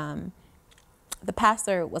 And the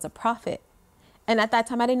pastor was a prophet. And at that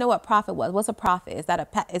time, I didn't know what prophet was. What's a prophet? Is that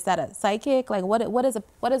a psychic? Like, what is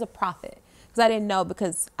a prophet? Because I didn't know,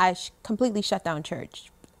 because I completely shut down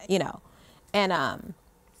church, you know. And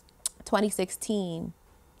 2016,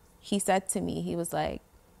 he said to me, he was like,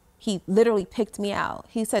 he literally picked me out.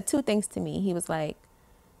 He said two things to me. He was like,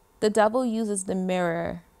 the devil uses the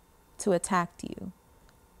mirror to attack you.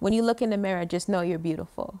 When you look in the mirror, just know you're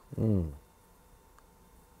beautiful.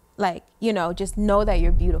 Like, you know, just know that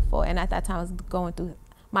you're beautiful. And at that time, I was going through,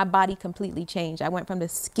 my body completely changed. I went from the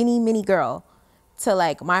skinny mini girl to,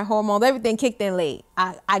 like, my hormones, everything kicked in late.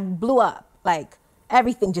 I blew up, like,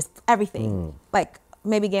 everything. Like,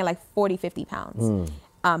 maybe gained like 40, 50 pounds,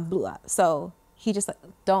 blew up. So he just like,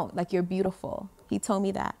 don't, like, you're beautiful. He told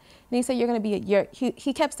me that. And he said, you're going to be,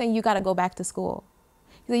 he kept saying, you got to go back to school.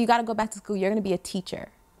 He said, you got to go back to school. You're going to be a teacher.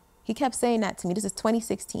 He kept saying that to me. This is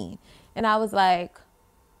 2016. And I was like,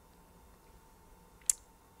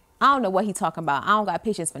 I don't know what he talking about. I don't got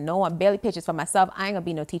patience for no one, barely patience for myself. I ain't gonna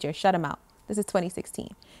be no teacher. Shut him out. This is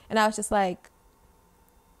 2016. And I was just like,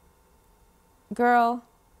 girl,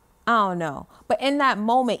 I don't know. But in that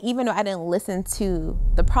moment, even though I didn't listen to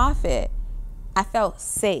the prophet, I felt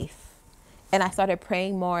safe. And I started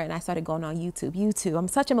praying more, and I started going on YouTube. I'm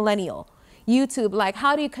such a millennial. YouTube, like,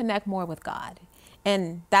 how do you connect more with God?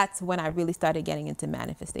 And that's when I really started getting into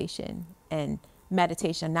manifestation and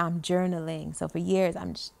meditation. Now I'm journaling. So for years,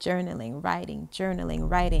 I'm just journaling, writing,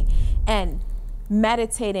 and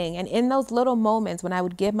meditating. And in those little moments when I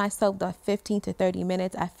would give myself the 15 to 30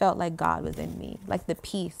 minutes, I felt like God was in me, like the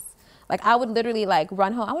peace. Like, I would literally, like,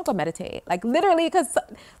 run home. I want to go meditate. Like, literally, because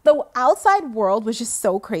the outside world was just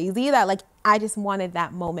so crazy that, like, I just wanted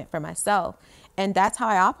that moment for myself. And that's how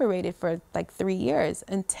I operated for like 3 years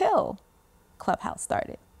until Clubhouse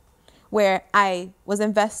started, where I was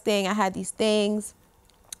investing. I had these things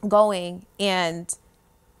going, and,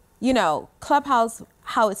 you know, Clubhouse,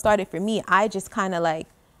 how it started for me, I just kind of like,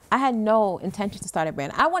 I had no intention to start a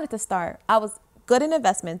brand. I was good in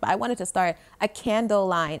investments, but I wanted to start a candle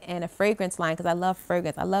line and a fragrance line, because I love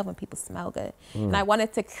fragrance. I love when people smell good. And I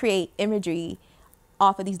wanted to create imagery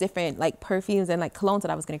off of these different, like, perfumes and, like, colognes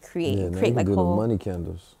that I was going to create. Yeah, create, like, do whole the money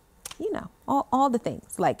candles. You know, all the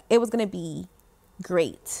things. Like, it was going to be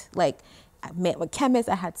great. Like, I met with chemists.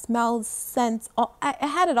 I had smells, scents. I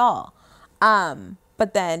had it all.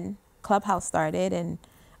 But then Clubhouse started, and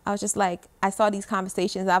I was just like, I saw these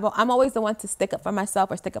conversations. I'm always the one to stick up for myself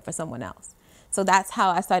or stick up for someone else. So that's how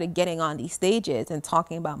I started getting on these stages and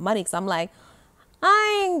talking about money. Because I'm like,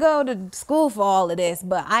 I ain't go to school for all of this,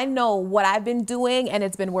 but I know what I've been doing, and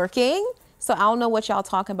it's been working. So I don't know what y'all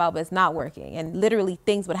talking about, but it's not working. And literally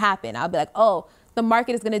things would happen. I'll be like, oh, the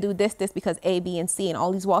market is going to do this because A, B, and C. And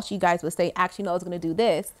all these Wall Street guys would say, actually, no, it's going to do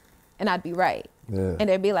this. And I'd be right. Yeah. And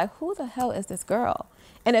they'd be like, who the hell is this girl?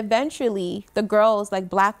 And eventually the girls, like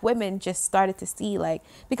black women, just started to see, like,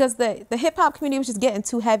 because the hip hop community was just getting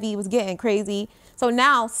too heavy, was getting crazy. So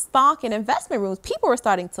now stock and investment rooms, people were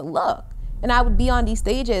starting to look. And I would be on these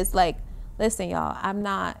stages like, listen, y'all,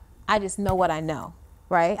 I just know what I know,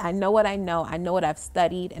 right? I know what I know what I've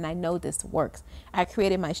studied, and I know this works. I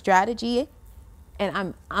created my strategy,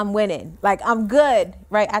 and I'm winning. Like, I'm good,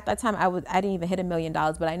 right? At that time, I didn't even hit $1 million,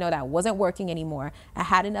 but I know that wasn't working anymore. I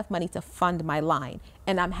had enough money to fund my line,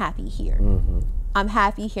 and I'm happy here. Mm-hmm. I'm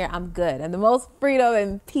happy here. I'm good. And the most freedom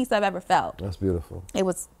and peace I've ever felt. That's beautiful.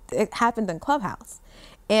 It happened in Clubhouse.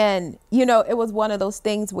 And, you know, it was one of those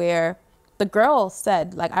things where the girl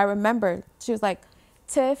said, like, I remember, she was like,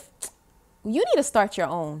 Tiff, you need to start your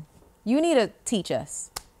own. You need to teach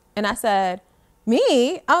us. And I said,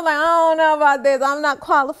 me? I was like, I don't know about this. I'm not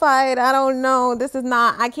qualified. I don't know.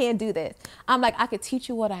 I can't do this. I'm like, I could teach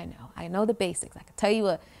you what I know. I know the basics. I could tell you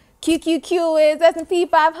what QQQ is, S&P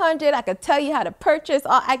 500. I could tell you how to purchase.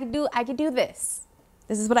 I could do this.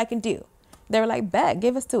 This is what I can do. They were like, bet,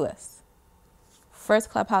 give us to us. First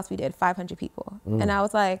Clubhouse we did, 500 people. And I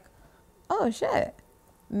was like, oh shit.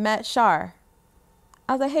 Met Shar.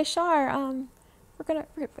 I was like, hey Shar, I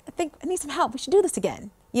think I need some help. We should do this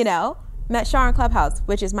again, you know? Met Shar in Clubhouse,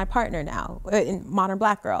 which is my partner now in Modern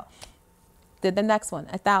Black Girl. Did the next one,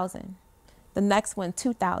 1,000. The next one,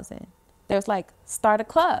 2,000. There's like, start a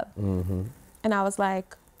club. Mm-hmm. And I was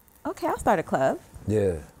like, okay, I'll start a club.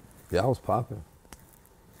 Yeah, I was popping.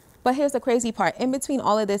 But here's the crazy part. In between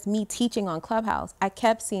all of this, me teaching on Clubhouse, I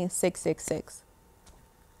kept seeing 666.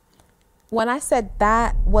 When I said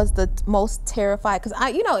that was the most terrified, because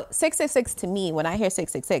 666 to me, when I hear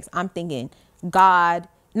 666, I'm thinking God,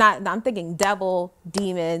 I'm thinking devil,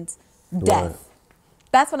 demons, death. Right.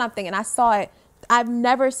 That's what I'm thinking. I saw it. I've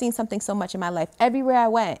never seen something so much in my life. Everywhere I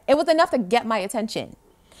went, it was enough to get my attention.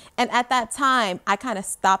 And at that time, I kind of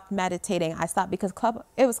stopped meditating. I stopped because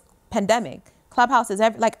it was pandemic. Clubhouse is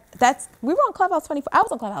we were on Clubhouse 24. I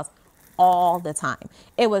was on Clubhouse all the time.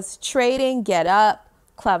 It was trading, get up,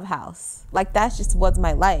 Clubhouse. Like, that just was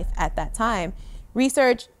my life at that time.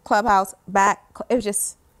 Research, Clubhouse, back. It was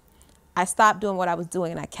just, I stopped doing what I was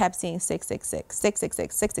doing, and I kept seeing 666,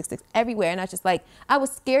 666, 666 everywhere. And I was just like, I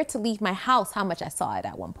was scared to leave my house how much I saw it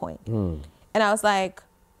at one point. And I was like,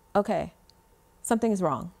 okay, something is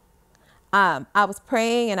wrong. I was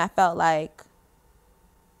praying, and I felt like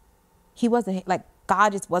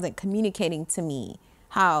God just wasn't communicating to me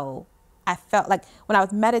how I felt. Like, when I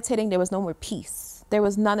was meditating, there was no more peace. There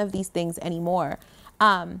was none of these things anymore.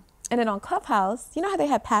 And then on Clubhouse, you know how they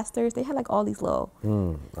had pastors? They had like all these little. I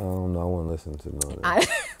don't know. I want to listen to none of that.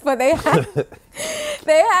 But they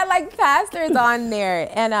had like pastors on there,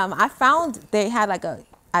 and I found they had like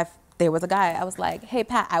there was a guy. I was like, hey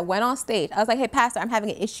Pat. I went on stage. I was like, hey Pastor, I'm having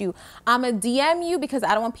an issue. I'm gonna DM you because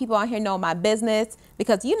I don't want people out here knowing my business.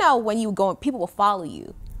 Because you know when you go, people will follow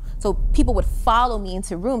you. So people would follow me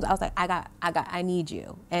into rooms. I was like, I need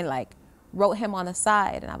you, and like wrote him on the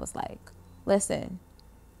side, and I was like, listen.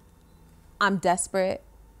 I'm desperate.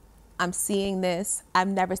 I'm seeing this. I've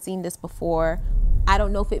never seen this before. I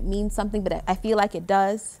don't know if it means something, but I feel like it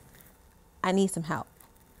does. I need some help.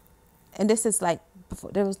 And this is like,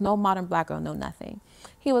 before, there was no Modern Black Girl, no nothing.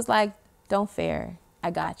 He was like, don't fear. I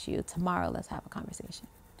got you. Tomorrow, let's have a conversation.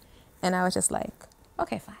 And I was just like,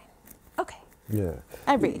 okay, fine. Okay. Yeah.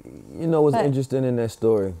 I read. You know what's interesting in that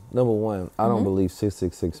story? Number one, I don't believe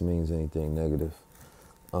 666 means anything negative.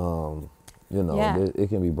 It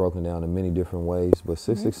can be broken down in many different ways, but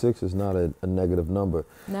 666 is not a negative number.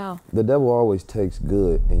 No. The devil always takes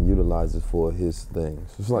good and utilizes for his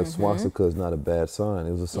things. It's like swastika is not a bad sign.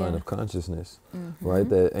 It was a sign of consciousness, right?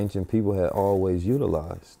 That ancient people had always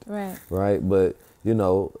utilized. Right? But,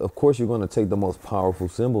 of course you're going to take the most powerful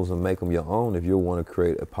symbols and make them your own if you want to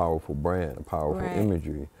create a powerful brand, a powerful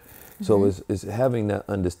imagery. So it's having that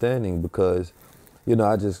understanding because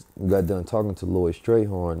I just got done talking to Lloyd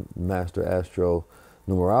Strayhorn, master astro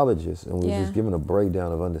numerologist, and we was just giving a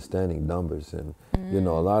breakdown of understanding numbers. And,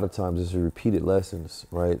 a lot of times it's repeated lessons,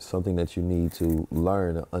 right? Something that you need to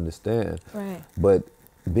learn and understand. Right. But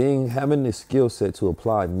having this skill set to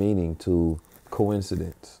apply meaning to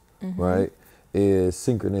coincidence, right, is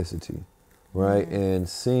synchronicity, right? And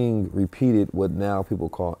seeing repeated what now people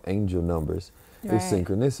call angel numbers is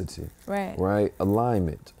synchronicity, right?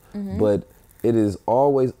 Alignment. But it is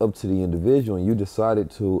always up to the individual, and you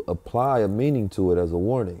decided to apply a meaning to it as a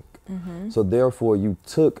warning. So therefore you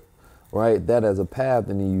took that as a path,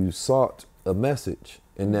 and then you sought a message,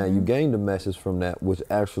 and now you gained a message from that, which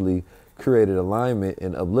actually created alignment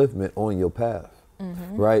and upliftment on your path.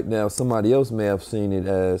 Right now somebody else may have seen it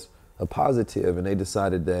as a positive, and they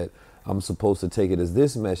decided that I'm supposed to take it as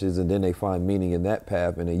this message, and then they find meaning in that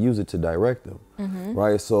path and they use it to direct them,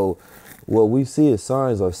 right? So what we see as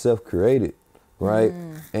signs are self-created, right?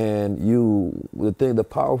 And the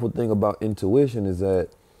powerful thing about intuition is that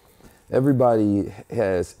everybody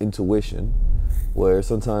has intuition, where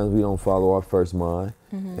sometimes we don't follow our first mind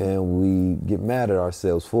and we get mad at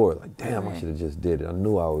ourselves for it. Like, damn, I should have just did it. I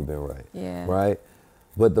knew I would have been right, right?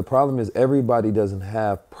 But the problem is everybody doesn't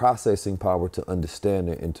have processing power to understand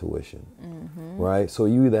their intuition, right? So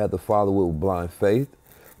you either have to follow it with blind faith,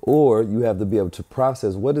 or you have to be able to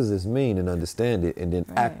process, what does this mean, and understand it, and then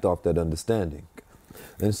act off that understanding.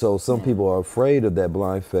 And so some people are afraid of that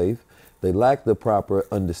blind faith. They lack the proper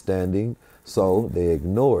understanding, so they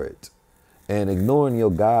ignore it. And ignoring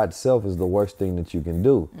your God self is the worst thing that you can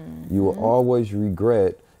do. You will always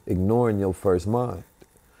regret ignoring your first mind.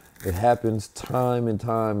 It happens time and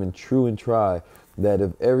time and true and try that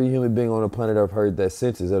if every human being on the planet Earth heard that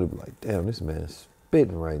sentence, they'd be like, damn, this man is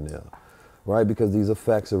spitting right now, right? Because these are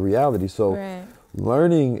facts of reality. So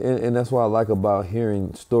learning, and that's what I like about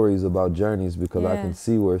hearing stories about journeys, because I can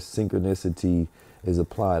see where synchronicity is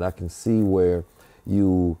applied. I can see where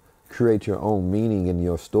you create your own meaning in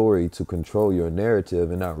your story to control your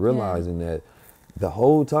narrative and not realizing that the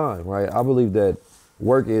whole time, right? I believe that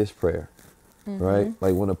work is prayer. Right?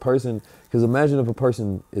 Like when a person, because imagine if a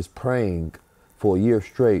person is praying for a year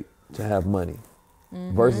straight to have money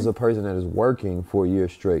versus a person that is working for a year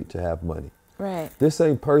straight to have money. Right. This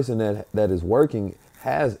same person that is working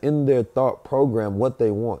has in their thought program what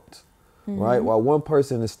they want. Right? While one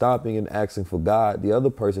person is stopping and asking for God, the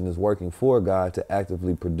other person is working for God to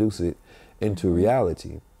actively produce it into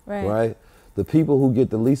reality. Right? The people who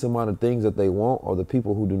get the least amount of things that they want are the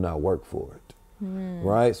people who do not work for it.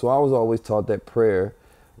 Right? So I was always taught that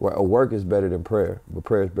work is better than prayer, but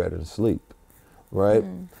prayer is better than sleep. Right?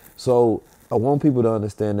 So I want people to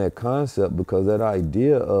understand that concept, because that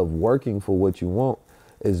idea of working for what you want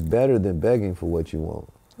is better than begging for what you want.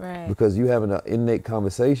 Right. Because you have an innate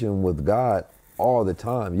conversation with God all the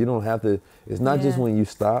time. You don't have to, it's not just when you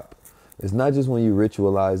stop. It's not just when you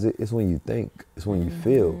ritualize it. It's when you think. It's when you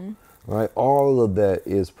feel. Right? All of that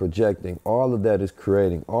is projecting. All of that is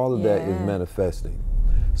creating. All of that is manifesting.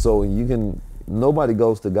 So nobody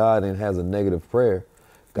goes to God and has a negative prayer.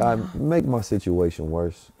 God, make my situation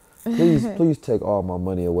worse. Please take all my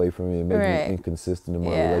money away from me and make me inconsistent in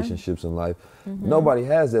my relationships in life. Nobody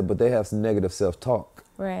has that, but they have some negative self-talk.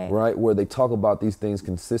 Right? Where they talk about these things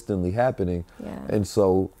consistently happening. And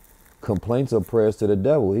so complaints are prayers to the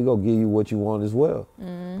devil. He gonna give you what you want as well.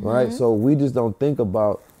 Right? So we just don't think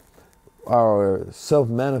about our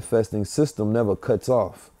self-manifesting system never cuts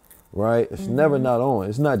off, right? It's never not on.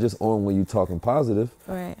 It's not just on when you're talking positive.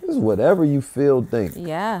 It's whatever you feel, think.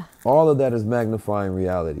 All of that is magnifying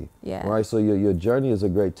reality. Right? So your journey is a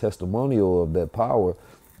great testimonial of that power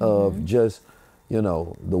of just,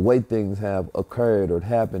 the way things have occurred or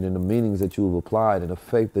happened, and the meanings that you've applied and the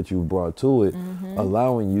faith that you've brought to it,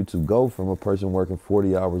 allowing you to go from a person working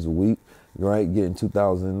 40 hours a week, right, getting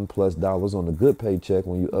 $2,000+ on a good paycheck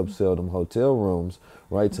when you upsell them hotel rooms,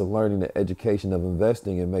 right, to learning the education of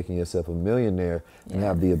investing and making yourself a millionaire and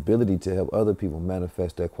have the ability to help other people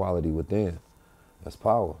manifest that quality within. That's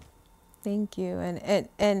power. Thank you.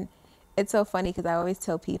 And it's so funny because I always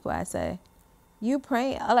tell people, I say, you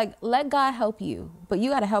pray, like, let God help you, but you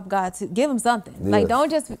got to help God to give him something. Like, don't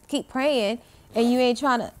just keep praying and you ain't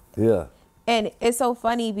trying to. And it's so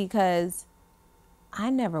funny because I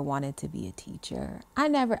never wanted to be a teacher. I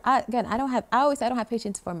always say I don't have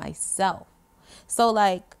patience for myself. So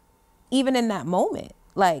like, even in that moment,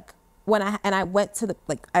 like when I went to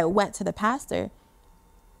the pastor,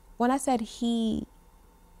 when I said he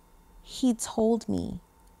told me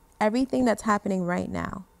everything that's happening right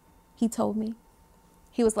now, he told me,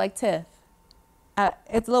 he was like, Tiff,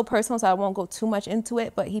 it's a little personal, so I won't go too much into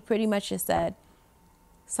it, but he pretty much just said,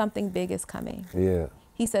 something big is coming.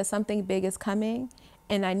 He said, something big is coming,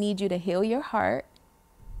 and I need you to heal your heart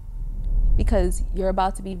because you're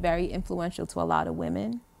about to be very influential to a lot of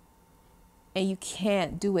women, and you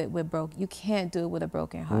can't do it with a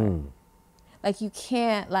broken heart. Like, you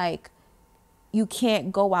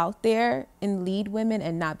can't go out there and lead women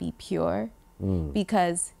and not be pure,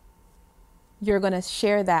 because you're going to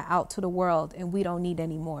share that out to the world, and we don't need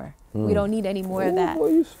any more. We don't need any more of that.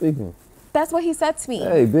 What are you speaking? That's what he said to me.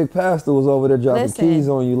 Hey, Big Pastor was over there dropping keys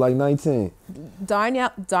on you like 19.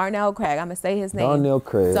 Darnell Craig. I'm gonna say his name. Darnell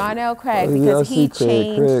Craig. Darnell Craig, because he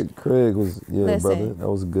changed. Craig was brother. That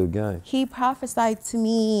was a good game. He prophesied to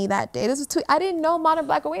me that day. This was I didn't know Modern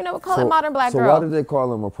Black Girl. We never call it Modern Black Girl. So why did they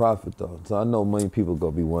call him a prophet though? So I know many people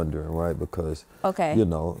gonna be wondering, right? Because you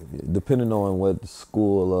know, depending on what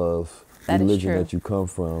school of religion that you come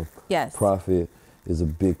from, prophet is a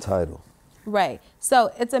big title. Right.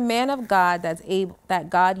 So it's a man of God that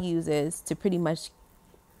God uses to pretty much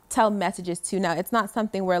tell messages to. Now, it's not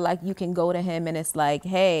something where like you can go to him and it's like,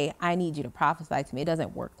 hey, I need you to prophesy to me. It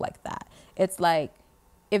doesn't work like that. It's like,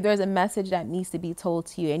 if there's a message that needs to be told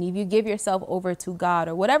to you, and if you give yourself over to God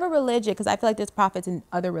or whatever religion, because I feel like there's prophets in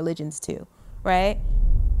other religions too, right?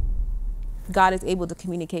 God is able to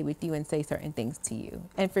communicate with you and say certain things to you.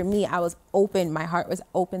 And for me, I was open. My heart was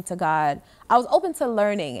open to God. I was open to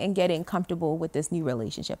learning and getting comfortable with this new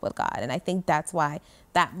relationship with God. And I think that's why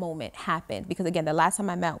that moment happened. Because again, the last time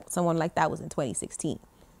I met someone like that was in 2016.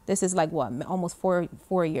 This is like what, almost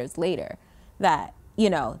four years later that, you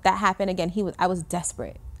know, that happened again. I was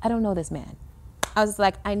desperate. I don't know this man. I was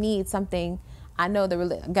like, I need something. I know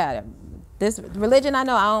this religion, I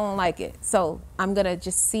know I don't like it. So I'm going to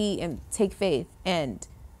just see and take faith. And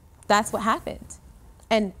that's what happened.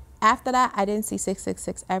 And after that, I didn't see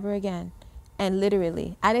 666 ever again. And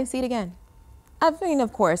literally, I didn't see it again. I mean,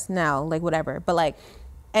 of course, now, like whatever. But like,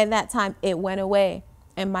 at that time, it went away.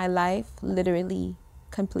 And my life literally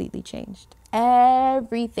completely changed.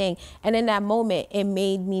 Everything. And in that moment, it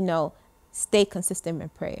made me know, stay consistent in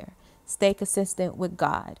prayer. Stay consistent with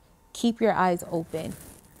God. Keep your eyes open.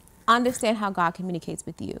 Understand how God communicates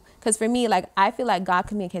with you. Because for me, like, I feel like God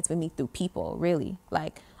communicates with me through people, really.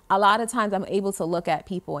 Like, a lot of times I'm able to look at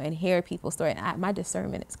people and hear people's story. And my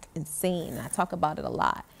discernment is insane. I talk about it a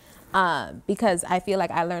lot. Because I feel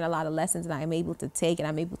like I learn a lot of lessons and I'm able to take and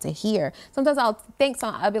I'm able to hear. Sometimes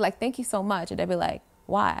I'll be like, thank you so much. And they'll be like,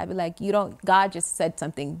 why? I'd be like, God just said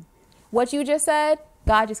something. What you just said,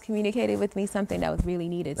 God just communicated with me something that was really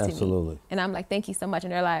needed to me. And I'm like, thank you so much.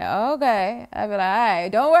 And they're like, okay. I'd be like, all right,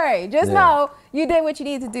 don't worry. Just know you did what you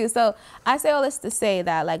need to do. So I say all this to say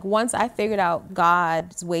that, like, once I figured out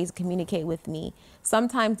God's ways to communicate with me,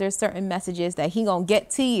 sometimes there's certain messages that he gonna get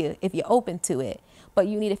to you if you're open to it. But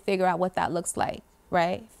you need to figure out what that looks like,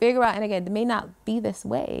 right? Figure out, and again, it may not be this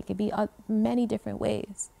way. It could be many different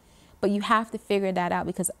ways. But you have to figure that out,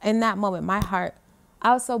 because in that moment, my heart,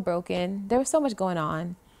 I was so broken. There was so much going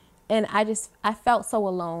on. And I felt so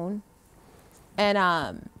alone.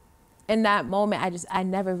 And in that moment,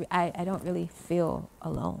 I don't really feel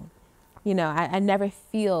alone. You know, I never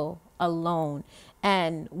feel alone.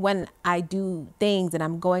 And when I do things and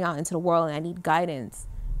I'm going out into the world and I need guidance,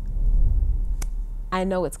 I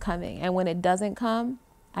know it's coming. And when it doesn't come,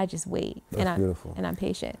 I just wait. That's beautiful. And I'm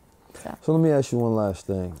patient. So let me ask you one last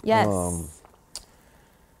thing. Yes.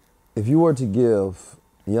 If you were to give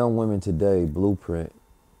young women today blueprint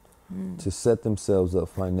to set themselves up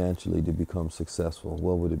financially to become successful,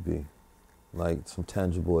 what would it be? Like some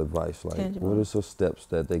tangible advice. Like what are some steps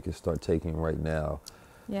that they can start taking right now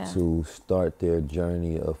to start their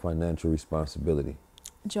journey of financial responsibility?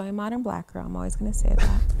 Join Modern Black Girl. I'm always going to say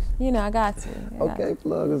that. You know, I got to. Okay,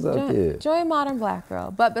 plug us up here. Join Modern Black Girl.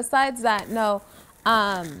 But besides that, no,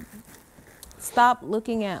 stop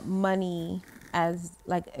looking at money as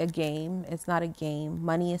like a game. It's not a game.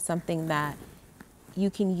 Money is something that you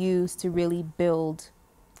can use to really build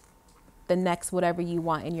the next whatever you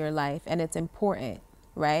want in your life. And it's important,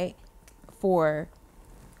 right? For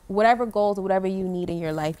whatever goals or whatever you need in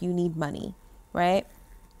your life, you need money, right?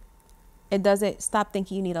 It doesn't stop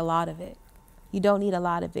thinking you need a lot of it. You don't need a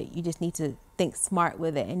lot of it. You just need to think smart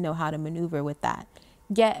with it and know how to maneuver with that.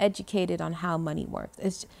 Get educated on how money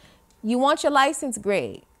works. You want your license?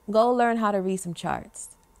 Great. Go learn how to read some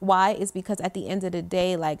charts. Why? Is because at the end of the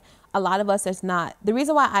day, like a lot of us, there's not, the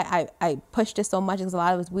reason why I push this so much is a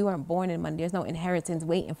lot of us, we weren't born in money. There's no inheritance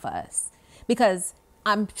waiting for us. Because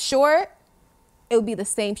I'm sure it would be the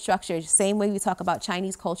same structure, same way we talk about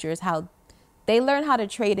Chinese cultures, how they learn how to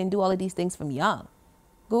trade and do all of these things from young.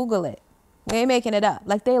 Google it. We ain't making it up.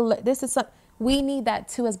 Like we need that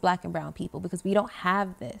too as Black and brown people, because we don't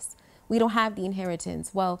have this. We don't have the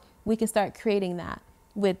inheritance. Well, we can start creating that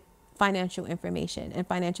with financial information and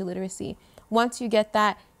financial literacy. Once you get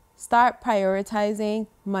that, start prioritizing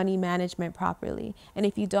money management properly. And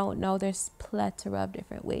if you don't know, there's plethora of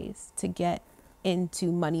different ways to get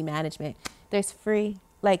into money management. There's free,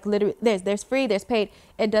 like literally, there's free, there's paid.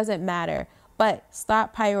 It doesn't matter. But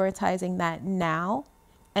start prioritizing that now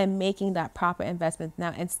and making that proper investment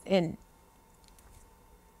now. And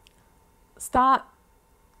stop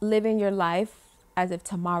living your life as if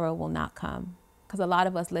tomorrow will not come. Because a lot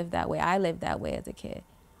of us live that way. I lived that way as a kid.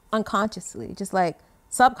 Unconsciously, just like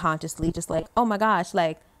subconsciously, just like, oh my gosh,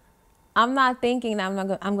 like I'm not thinking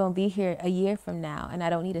that I'm going to be here a year from now and I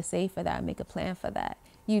don't need to save for that and make a plan for that.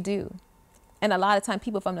 You do. And a lot of time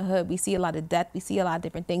people from the hood, we see a lot of death. We see a lot of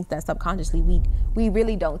different things that subconsciously we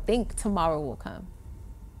really don't think tomorrow will come.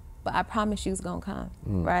 But I promise you it's going to come,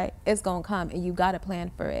 right? It's going to come and you got to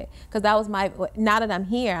plan for it. Because that was now that I'm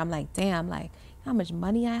here, I'm like, damn, like how much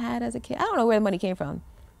money I had as a kid. I don't know where the money came from.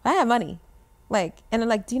 But I had money. Like, and I'm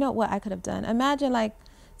like, do you know what I could have done? Imagine like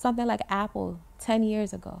something like Apple 10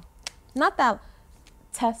 years ago. Not that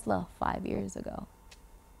Tesla 5 years ago.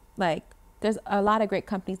 Like, there's a lot of great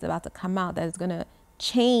companies about to come out that is going to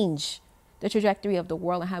change the trajectory of the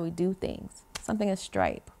world and how we do things. Something is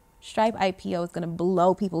Stripe. Stripe IPO is going to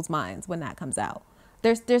blow people's minds when that comes out.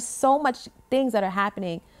 There's so much things that are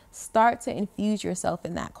happening. Start to infuse yourself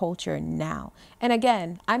in that culture now. And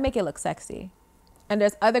again, I make it look sexy. And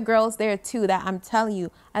there's other girls there too that I'm telling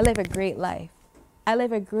you, I live a great life. I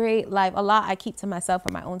live a great life. A lot I keep to myself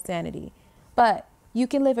for my own sanity. But you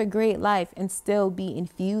can live a great life and still be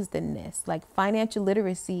infused in this. Like financial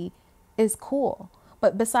literacy is cool.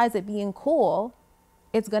 But besides it being cool,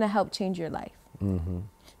 it's going to help change your life. Mm-hmm.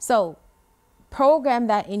 So program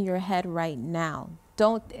that in your head right now.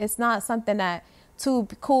 It's not something that two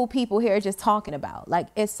cool people here are just talking about. Like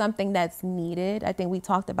it's something that's needed. I think we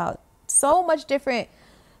talked about so much different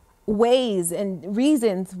ways and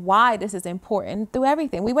reasons why this is important through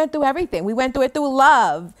everything. We went through everything. We went through it through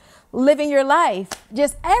love, living your life,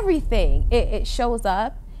 just everything. It shows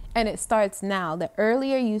up and it starts now. The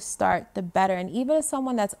earlier you start, the better. And even as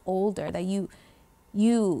someone that's older, that you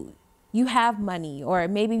have money, or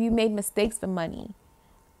maybe you made mistakes for money,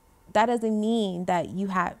 that doesn't mean that you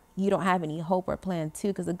don't have any hope or plan too.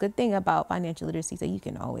 Because the good thing about financial literacy is that you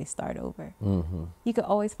can always start over. Mm-hmm. You can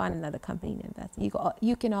always find another company to invest in.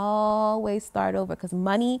 You can always start over, because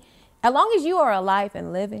money, as long as you are alive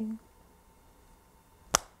and living,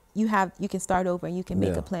 you can start over and you can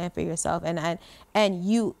make a plan for yourself, and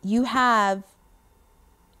you have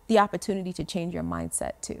the opportunity to change your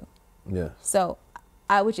mindset too. Yeah. So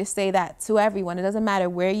I would just say that to everyone. It doesn't matter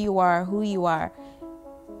where you are, who you are.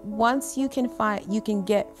 Once you can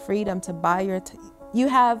get freedom to buy you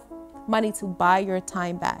have money to buy your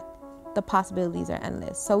time back. The possibilities are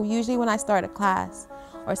endless. So usually when I start a class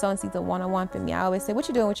or someone sees a one-on-one for me, I always say, what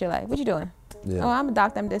you doing with your life? What you doing? Yeah. Oh, I'm a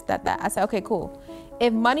doctor, I'm this, that. I say, okay, cool.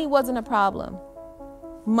 If money wasn't a problem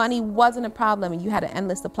and you had an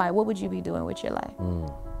endless supply, what would you be doing with your life?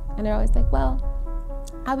 And they're always like, well,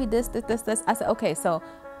 I'll be this. I said, okay, so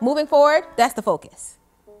moving forward, that's the focus.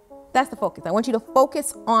 That's the focus. I want you to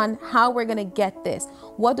focus on how we're going to get this.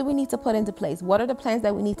 What do we need to put into place? What are the plans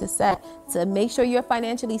that we need to set to make sure you're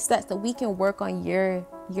financially set so we can work on your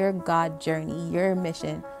God journey, your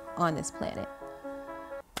mission on this planet?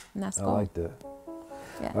 And that's cool. I like that.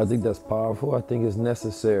 Yes. I think that's powerful. I think it's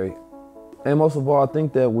necessary. And most of all, I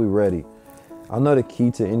think that we're ready. I know the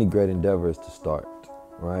key to any great endeavor is to start,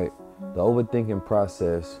 right? Mm-hmm. The overthinking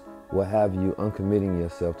process will have you uncommitting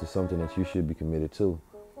yourself to something that you should be committed to.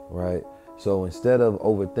 Right. So instead of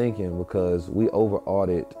overthinking, because we over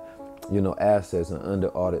audit, assets and under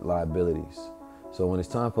audit liabilities. So when it's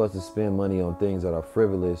time for us to spend money on things that are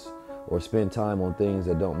frivolous or spend time on things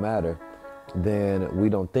that don't matter, then we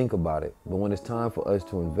don't think about it. But when it's time for us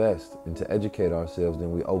to invest and to educate ourselves,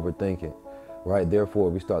 then we overthink it. Right. Therefore,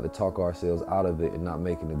 we start to talk ourselves out of it and not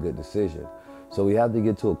making a good decision. So we have to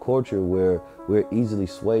get to a culture where we're easily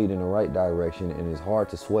swayed in the right direction, and it's hard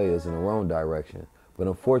to sway us in the wrong direction. But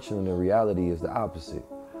unfortunately, the reality is the opposite.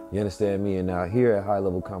 You understand me? And now here at High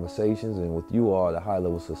Level Conversations and with you all, the High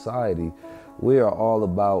Level Society, we are all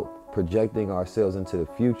about projecting ourselves into the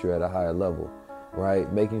future at a higher level,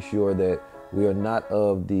 right? Making sure that we are not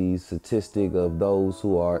of the statistic of those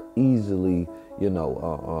who are easily,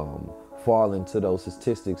 fall into those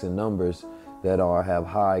statistics and numbers that have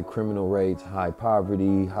high criminal rates, high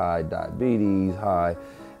poverty, high diabetes, high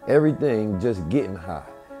everything just getting high.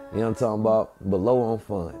 You know what I'm talking about? But low on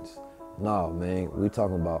funds. No, man, we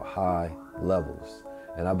talking about high levels.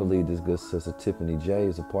 And I believe this good sister Tiffany J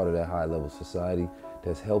is a part of that high level society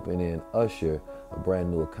that's helping and usher a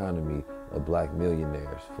brand new economy of black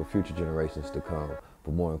millionaires for future generations to come.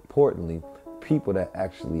 But more importantly, people that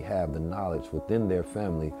actually have the knowledge within their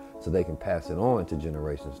family so they can pass it on to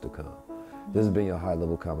generations to come. This has been your High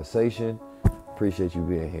Level Conversation. Appreciate you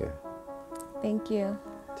being here. Thank you.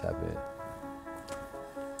 Tap in.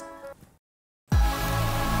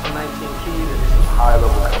 19 keys and this is High Level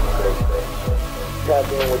Conversation. Tap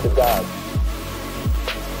in with the God.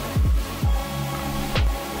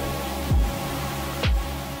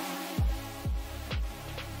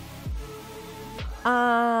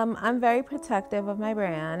 I'm very protective of my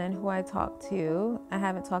brand and who I talk to. I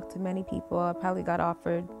haven't talked to many people. I probably got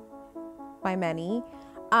offered by many.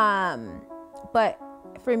 But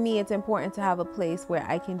for me, it's important to have a place where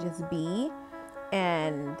I can just be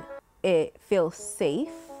and it feels safe.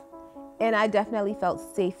 And I definitely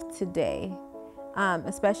felt safe today,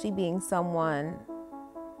 especially being someone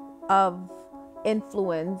of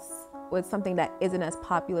influence with something that isn't as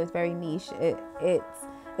popular. It's very niche.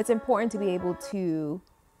 It's important to be able to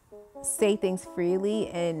say things freely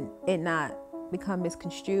and it not become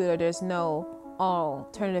misconstrued, or there's no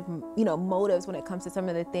alternative, motives when it comes to some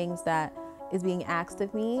of the things that is being asked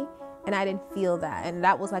of me. And I didn't feel that. And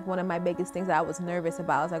that was like one of my biggest things that I was nervous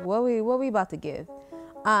about. I was like, what are we about to give?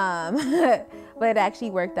 But it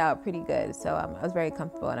actually worked out pretty good. So I was very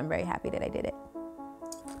comfortable and I'm very happy that I did it.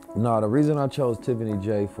 No, the reason I chose Tiffany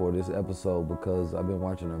J for this episode because I've been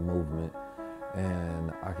watching her movement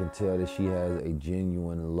and I can tell that she has a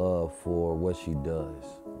genuine love for what she does,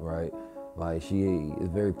 right? Like she is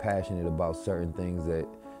very passionate about certain things that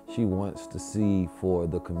she wants to see for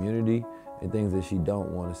the community and things that she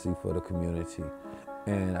don't want to see for the community.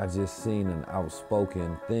 And I just seen an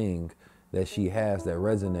outspoken thing that she has that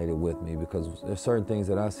resonated with me because there's certain things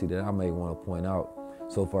that I see that I may want to point out.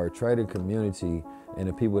 So for her trading community and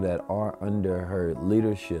the people that are under her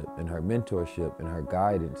leadership and her mentorship and her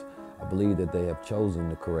guidance, I believe that they have chosen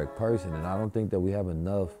the correct person. And I don't think that we have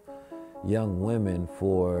enough young women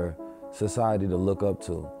for society to look up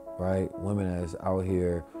to, right? Women that's out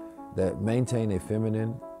here that maintain their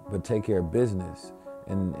feminine, but take care of business.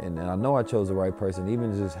 And I know I chose the right person,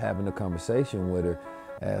 even just having a conversation with her,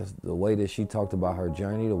 as the way that she talked about her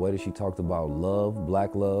journey, the way that she talked about love,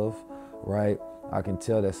 black love, right? I can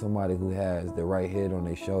tell that somebody who has the right head on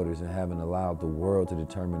their shoulders and haven't allowed the world to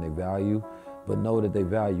determine their value, but know that they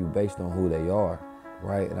value based on who they are,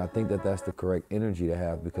 right? And I think that that's the correct energy to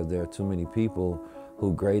have because there are too many people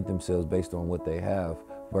who grade themselves based on what they have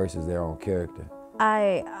versus their own character.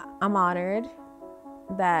 I'm honored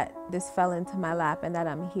that this fell into my lap and that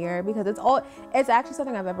I'm here because it's actually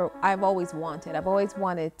something I've always wanted. I've always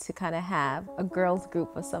wanted to kind of have a girls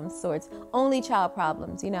group of some sorts, only child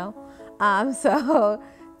problems, so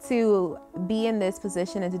to be in this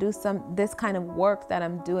position and to do this kind of work that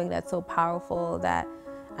I'm doing that's so powerful that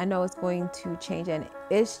I know it's going to change and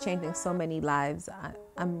is changing so many lives.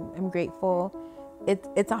 I'm grateful.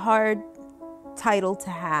 It's a hard title to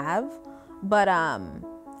have, but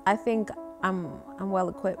I think I'm well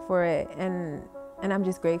equipped for it, and I'm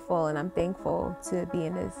just grateful and I'm thankful to be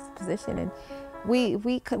in this position. And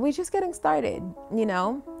we're just getting started.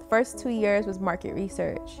 First 2 years was market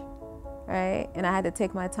research, right? And I had to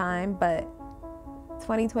take my time, but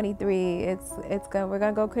 2023, we're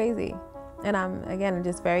gonna go crazy. And I'm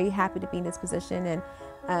just very happy to be in this position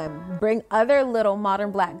and bring other little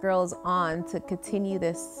modern black girls on to continue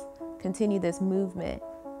this movement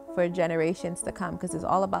for generations to come, because it's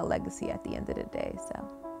all about legacy at the end of the day. So,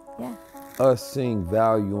 yeah. Us seeing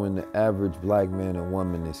value in the average black man and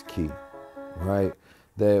woman is key, right?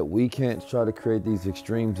 That we can't try to create these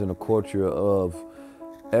extremes in a culture of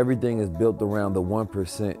everything is built around the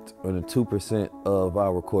 1% or the 2% of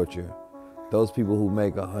our culture. Those people who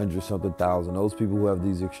make 100-something thousand, those people who have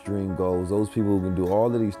these extreme goals, those people who can do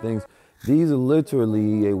all of these things, these are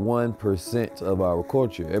literally a 1% of our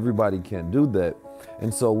culture. Everybody can't do that.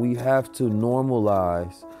 And so we have to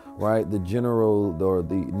normalize, right,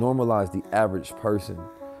 normalize the average person,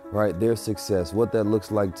 right, their success, what that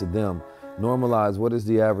looks like to them. Normalize what is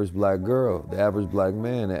the average black girl, the average black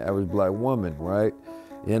man, the average black woman, right?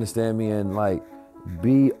 You understand me? And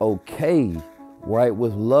be okay, right,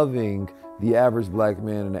 with loving the average black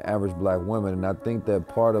man and the average black woman. And I think that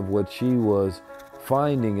part of what she was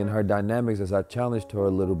finding in her dynamics as I challenged her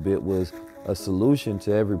a little bit was a solution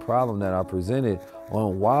to every problem that I presented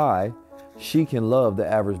on why she can love the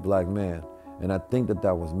average black man. And I think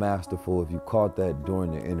that was masterful if you caught that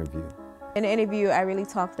during the interview. In the interview, I really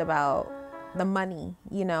talked about the money,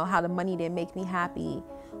 how the money didn't make me happy.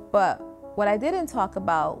 But what I didn't talk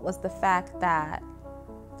about was the fact that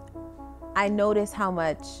I noticed how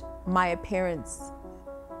much my appearance,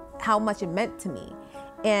 how much it meant to me.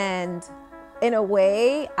 And in a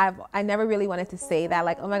way, I never really wanted to say that,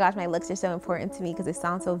 like, oh my gosh, my looks are so important to me, because it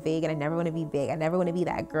sounds so vague and I never want to be vague. I never want to be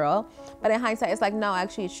that girl. But in hindsight, it's like, no,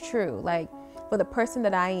 actually it's true. Like, for the person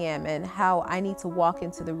that I am and how I need to walk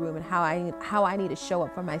into the room and how I need to show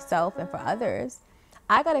up for myself and for others,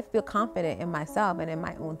 I got to feel confident in myself and in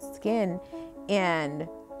my own skin. And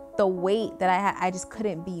the weight that I had, I just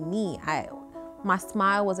couldn't be me. My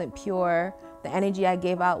smile wasn't pure. The energy I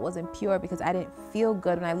gave out wasn't pure because I didn't feel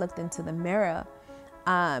good when I looked into the mirror.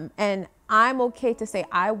 And I'm okay to say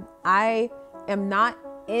I am not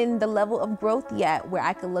in the level of growth yet where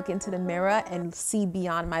I could look into the mirror and see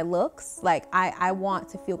beyond my looks. Like I want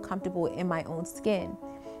to feel comfortable in my own skin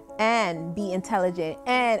and be intelligent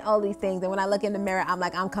and all these things. And when I look in the mirror, I'm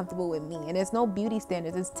like, I'm comfortable with me. And there's no beauty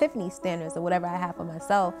standards. It's Tiffany standards or whatever I have for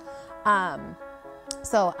myself.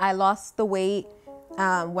 So I lost the weight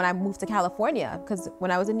when I moved to California, because when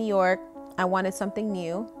I was in New York, I wanted something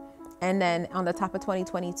new. And then on the top of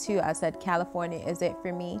 2022, I said, California is it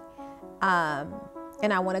for me.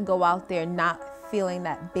 And I want to go out there not feeling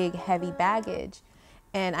that big, heavy baggage.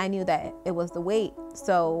 And I knew that it was the weight.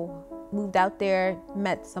 So moved out there,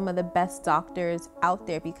 met some of the best doctors out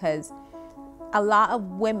there, because a lot of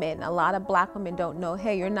women, a lot of Black women don't know,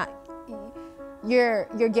 hey, you're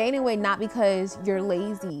gaining weight not because you're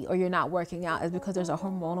lazy or you're not working out, it's because there's a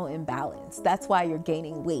hormonal imbalance. That's why you're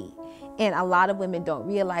gaining weight. And a lot of women don't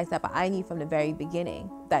realize that, but I knew from the very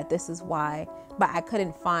beginning that this is why, but I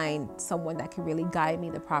couldn't find someone that could really guide me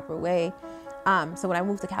the proper way. So when I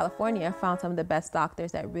moved to California, I found some of the best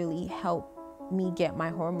doctors that really helped me get my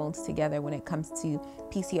hormones together when it comes to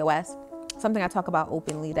PCOS, something I talk about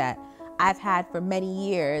openly that I've had for many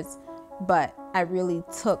years, but I really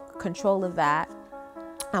took control of that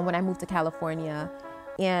when I moved to California.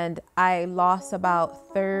 And I lost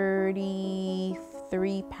about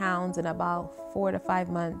 33 pounds in about 4 to 5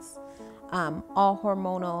 months, all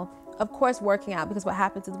hormonal. Of course, working out, because what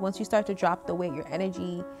happens is once you start to drop the weight, your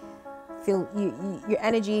energy your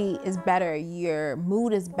energy is better, your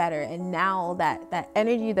mood is better. And now that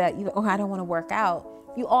energy that you, oh, I don't want to work out,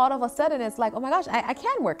 you all of a sudden it's like, oh my gosh, I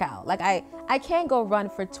can work out. Like I can go run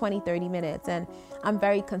for 20, 30 minutes. And I'm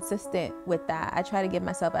very consistent with that. I try to give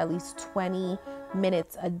myself at least 20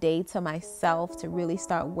 minutes a day to myself to really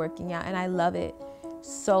start working out. And I love it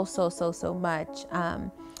so much.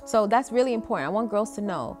 So that's really important. I want girls to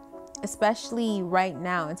know, especially right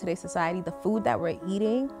now in today's society, the food that we're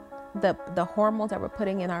eating, the hormones that we're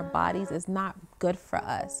putting in our bodies is not good for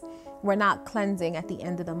us. We're not cleansing at the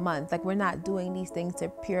end of the month. Like, we're not doing these things to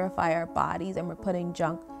purify our bodies, and we're putting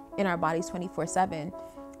junk in our bodies 24/7.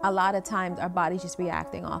 A lot of times our body's just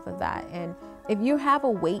reacting off of that. And if you have a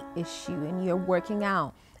weight issue and you're working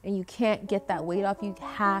out and you can't get that weight off, you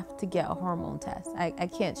have to get a hormone test. I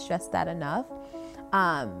can't stress that enough.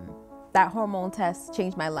 That hormone test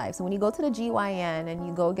changed my life. So when you go to the GYN and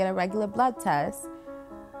you go get a regular blood test,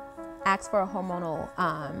 ask for a hormonal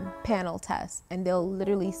panel test, and they'll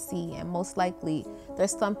literally see, and most likely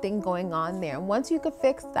there's something going on there. And once you can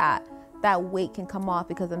fix that, that weight can come off,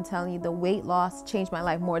 because I'm telling you, the weight loss changed my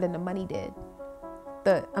life more than the money did.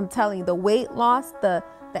 I'm telling you, the weight loss, the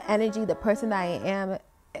energy, the person that I am,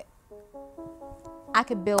 I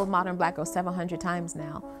could build Modern Black Girl 700 times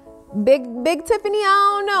now. Big Tiffany,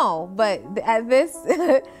 I don't know, but at this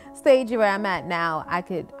stage where I'm at now, I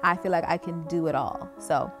feel like I can do it all.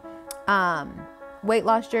 So weight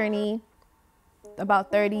loss journey,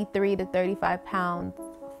 about 33 to 35 pounds,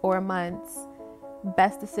 4 months.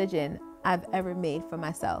 Best decision I've ever made for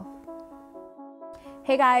myself.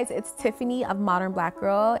 Hey guys, it's Tiffany of Modern Black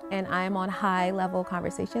Girl, and I am on High Level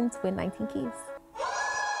Conversations with 19 Keys.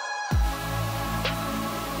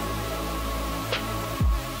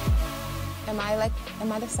 Am I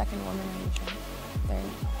the second woman on the show? Third?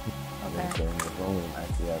 Okay. I'm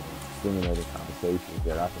actually having stimulated conversations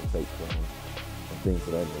that I can take from and things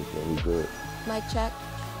of that nature. Really good. Mic check.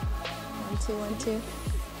 1, 2, 1, 2.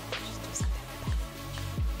 Just do something.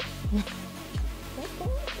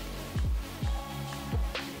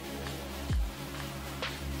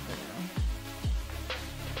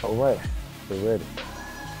 All right, we're ready.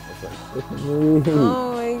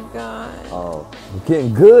 Oh my God. Oh, you're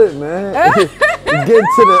getting good, man. You're getting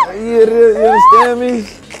to the, you understand me?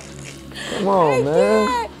 Come on,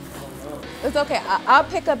 man. It's okay. I'll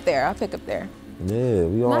pick up there. Yeah,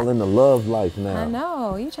 we all in the love life now. I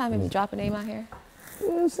know. You trying to make me drop a name out here? You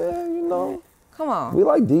know what I'm saying? You know. Come on. We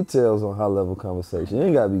like details on High Level Conversation. It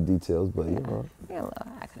ain't got to be details, but you know.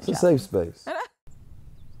 It's a safe space.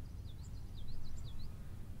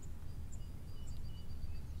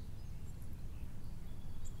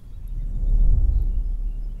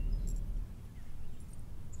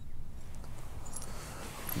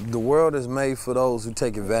 The world is made for those who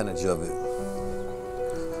take advantage of it.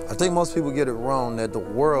 I think most people get it wrong that the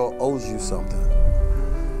world owes you something.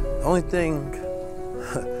 The only thing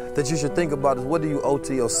that you should think about is, what do you owe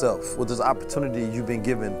to yourself with this opportunity you've been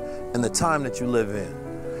given and the time that you live in?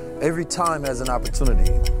 Every time has an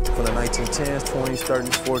opportunity. From the 1910s, 20s,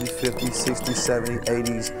 30s, 40s, 50s, 60s, 70s,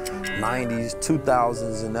 80s, 90s,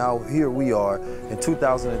 2000s, and now here we are in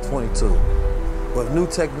 2022 with new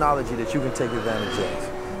technology that you can take advantage of.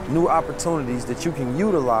 new opportunities that you can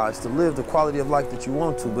utilize to live the quality of life that you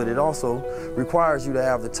want to, but it also requires you to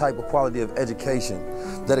have the type of quality of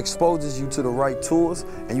education that exposes you to the right tools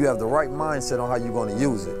and you have the right mindset on how you're going to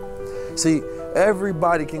use it. See,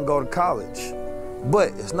 everybody can go to college, but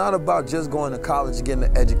it's not about just going to college and getting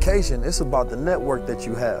an education. It's about the network that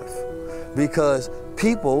you have, because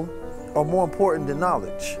people are more important than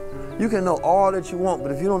knowledge. You can know all that you want,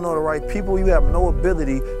 but if you don't know the right people, you have no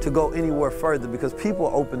ability to go anywhere further, because people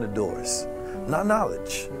open the doors, not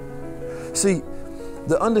knowledge. See,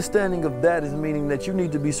 the understanding of that is meaning that you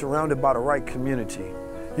need to be surrounded by the right community.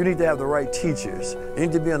 You need to have the right teachers. You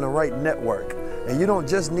need to be on the right network. And you don't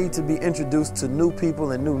just need to be introduced to new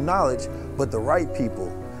people and new knowledge, but the right people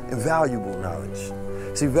and valuable knowledge.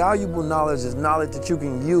 See, valuable knowledge is knowledge that you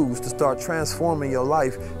can use to start transforming your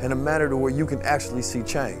life in a manner to where you can actually see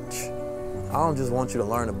change. I don't just want you to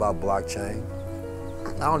learn about blockchain.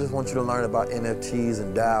 I don't just want you to learn about NFTs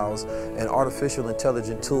and DAOs and artificial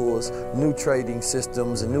intelligent tools, new trading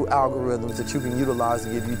systems and new algorithms that you can utilize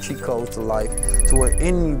to give you cheat codes to life, to where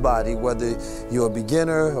anybody, whether you're a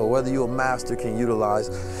beginner or whether you're a master, can utilize.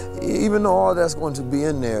 Even though all that's going to be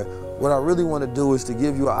in there, what I really want to do is to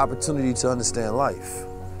give you an opportunity to understand life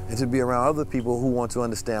and to be around other people who want to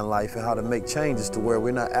understand life and how to make changes to where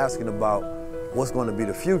we're not asking about what's going to be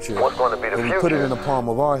the future. What's going to be the future? We put it in the palm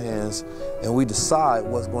of our hands and we decide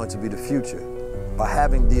what's going to be the future by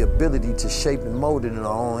having the ability to shape and mold it in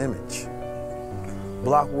our own image.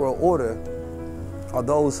 Block world order are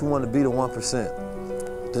those who want to be the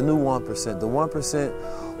 1%, the new 1%, the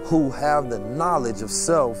 1% who have the knowledge of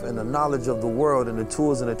self and the knowledge of the world and the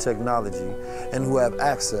tools and the technology, and who have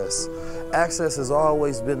access. Access has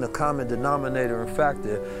always been the common denominator and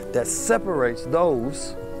factor that separates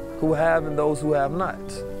those who have and those who have not.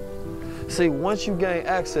 See, once you gain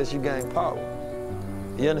access, you gain power.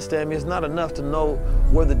 You understand me? It's not enough to know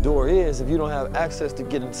where the door is if you don't have access to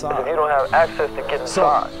get inside. If you don't have access to get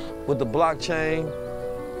inside. So, with the blockchain,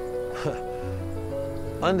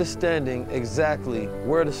 understanding exactly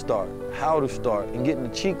where to start, how to start, and getting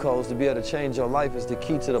the cheat codes to be able to change your life is the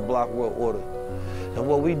key to the block world order. And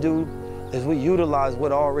what we do is we utilize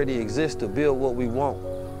what already exists to build what we want,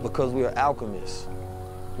 because we are alchemists,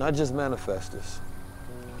 not just manifestors.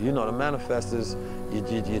 You know, the manifestors,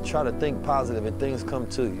 you try to think positive and things come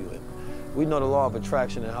to you. And we know the law of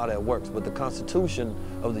attraction and how that works, but the constitution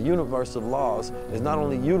of the universe of laws is not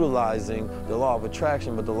only utilizing the law of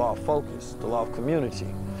attraction, but the law of focus, the law of community.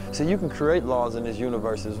 So you can create laws in this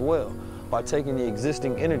universe as well by taking the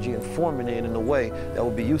existing energy and forming it in a way that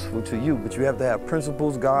will be useful to you. But you have to have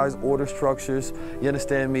principles, guides, order, structures, you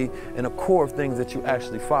understand me, and a core of things that you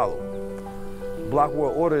actually follow. Block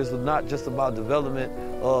world order is not just about development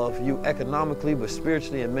of you economically, but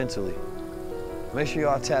spiritually and mentally. Make sure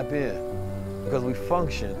y'all tap in, because we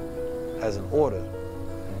function as an order.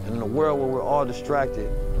 And in a world where we're all distracted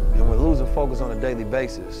and we're losing focus on a daily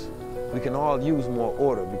basis, we can all use more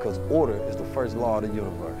order, because order is the first law of the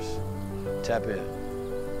universe. Tap in.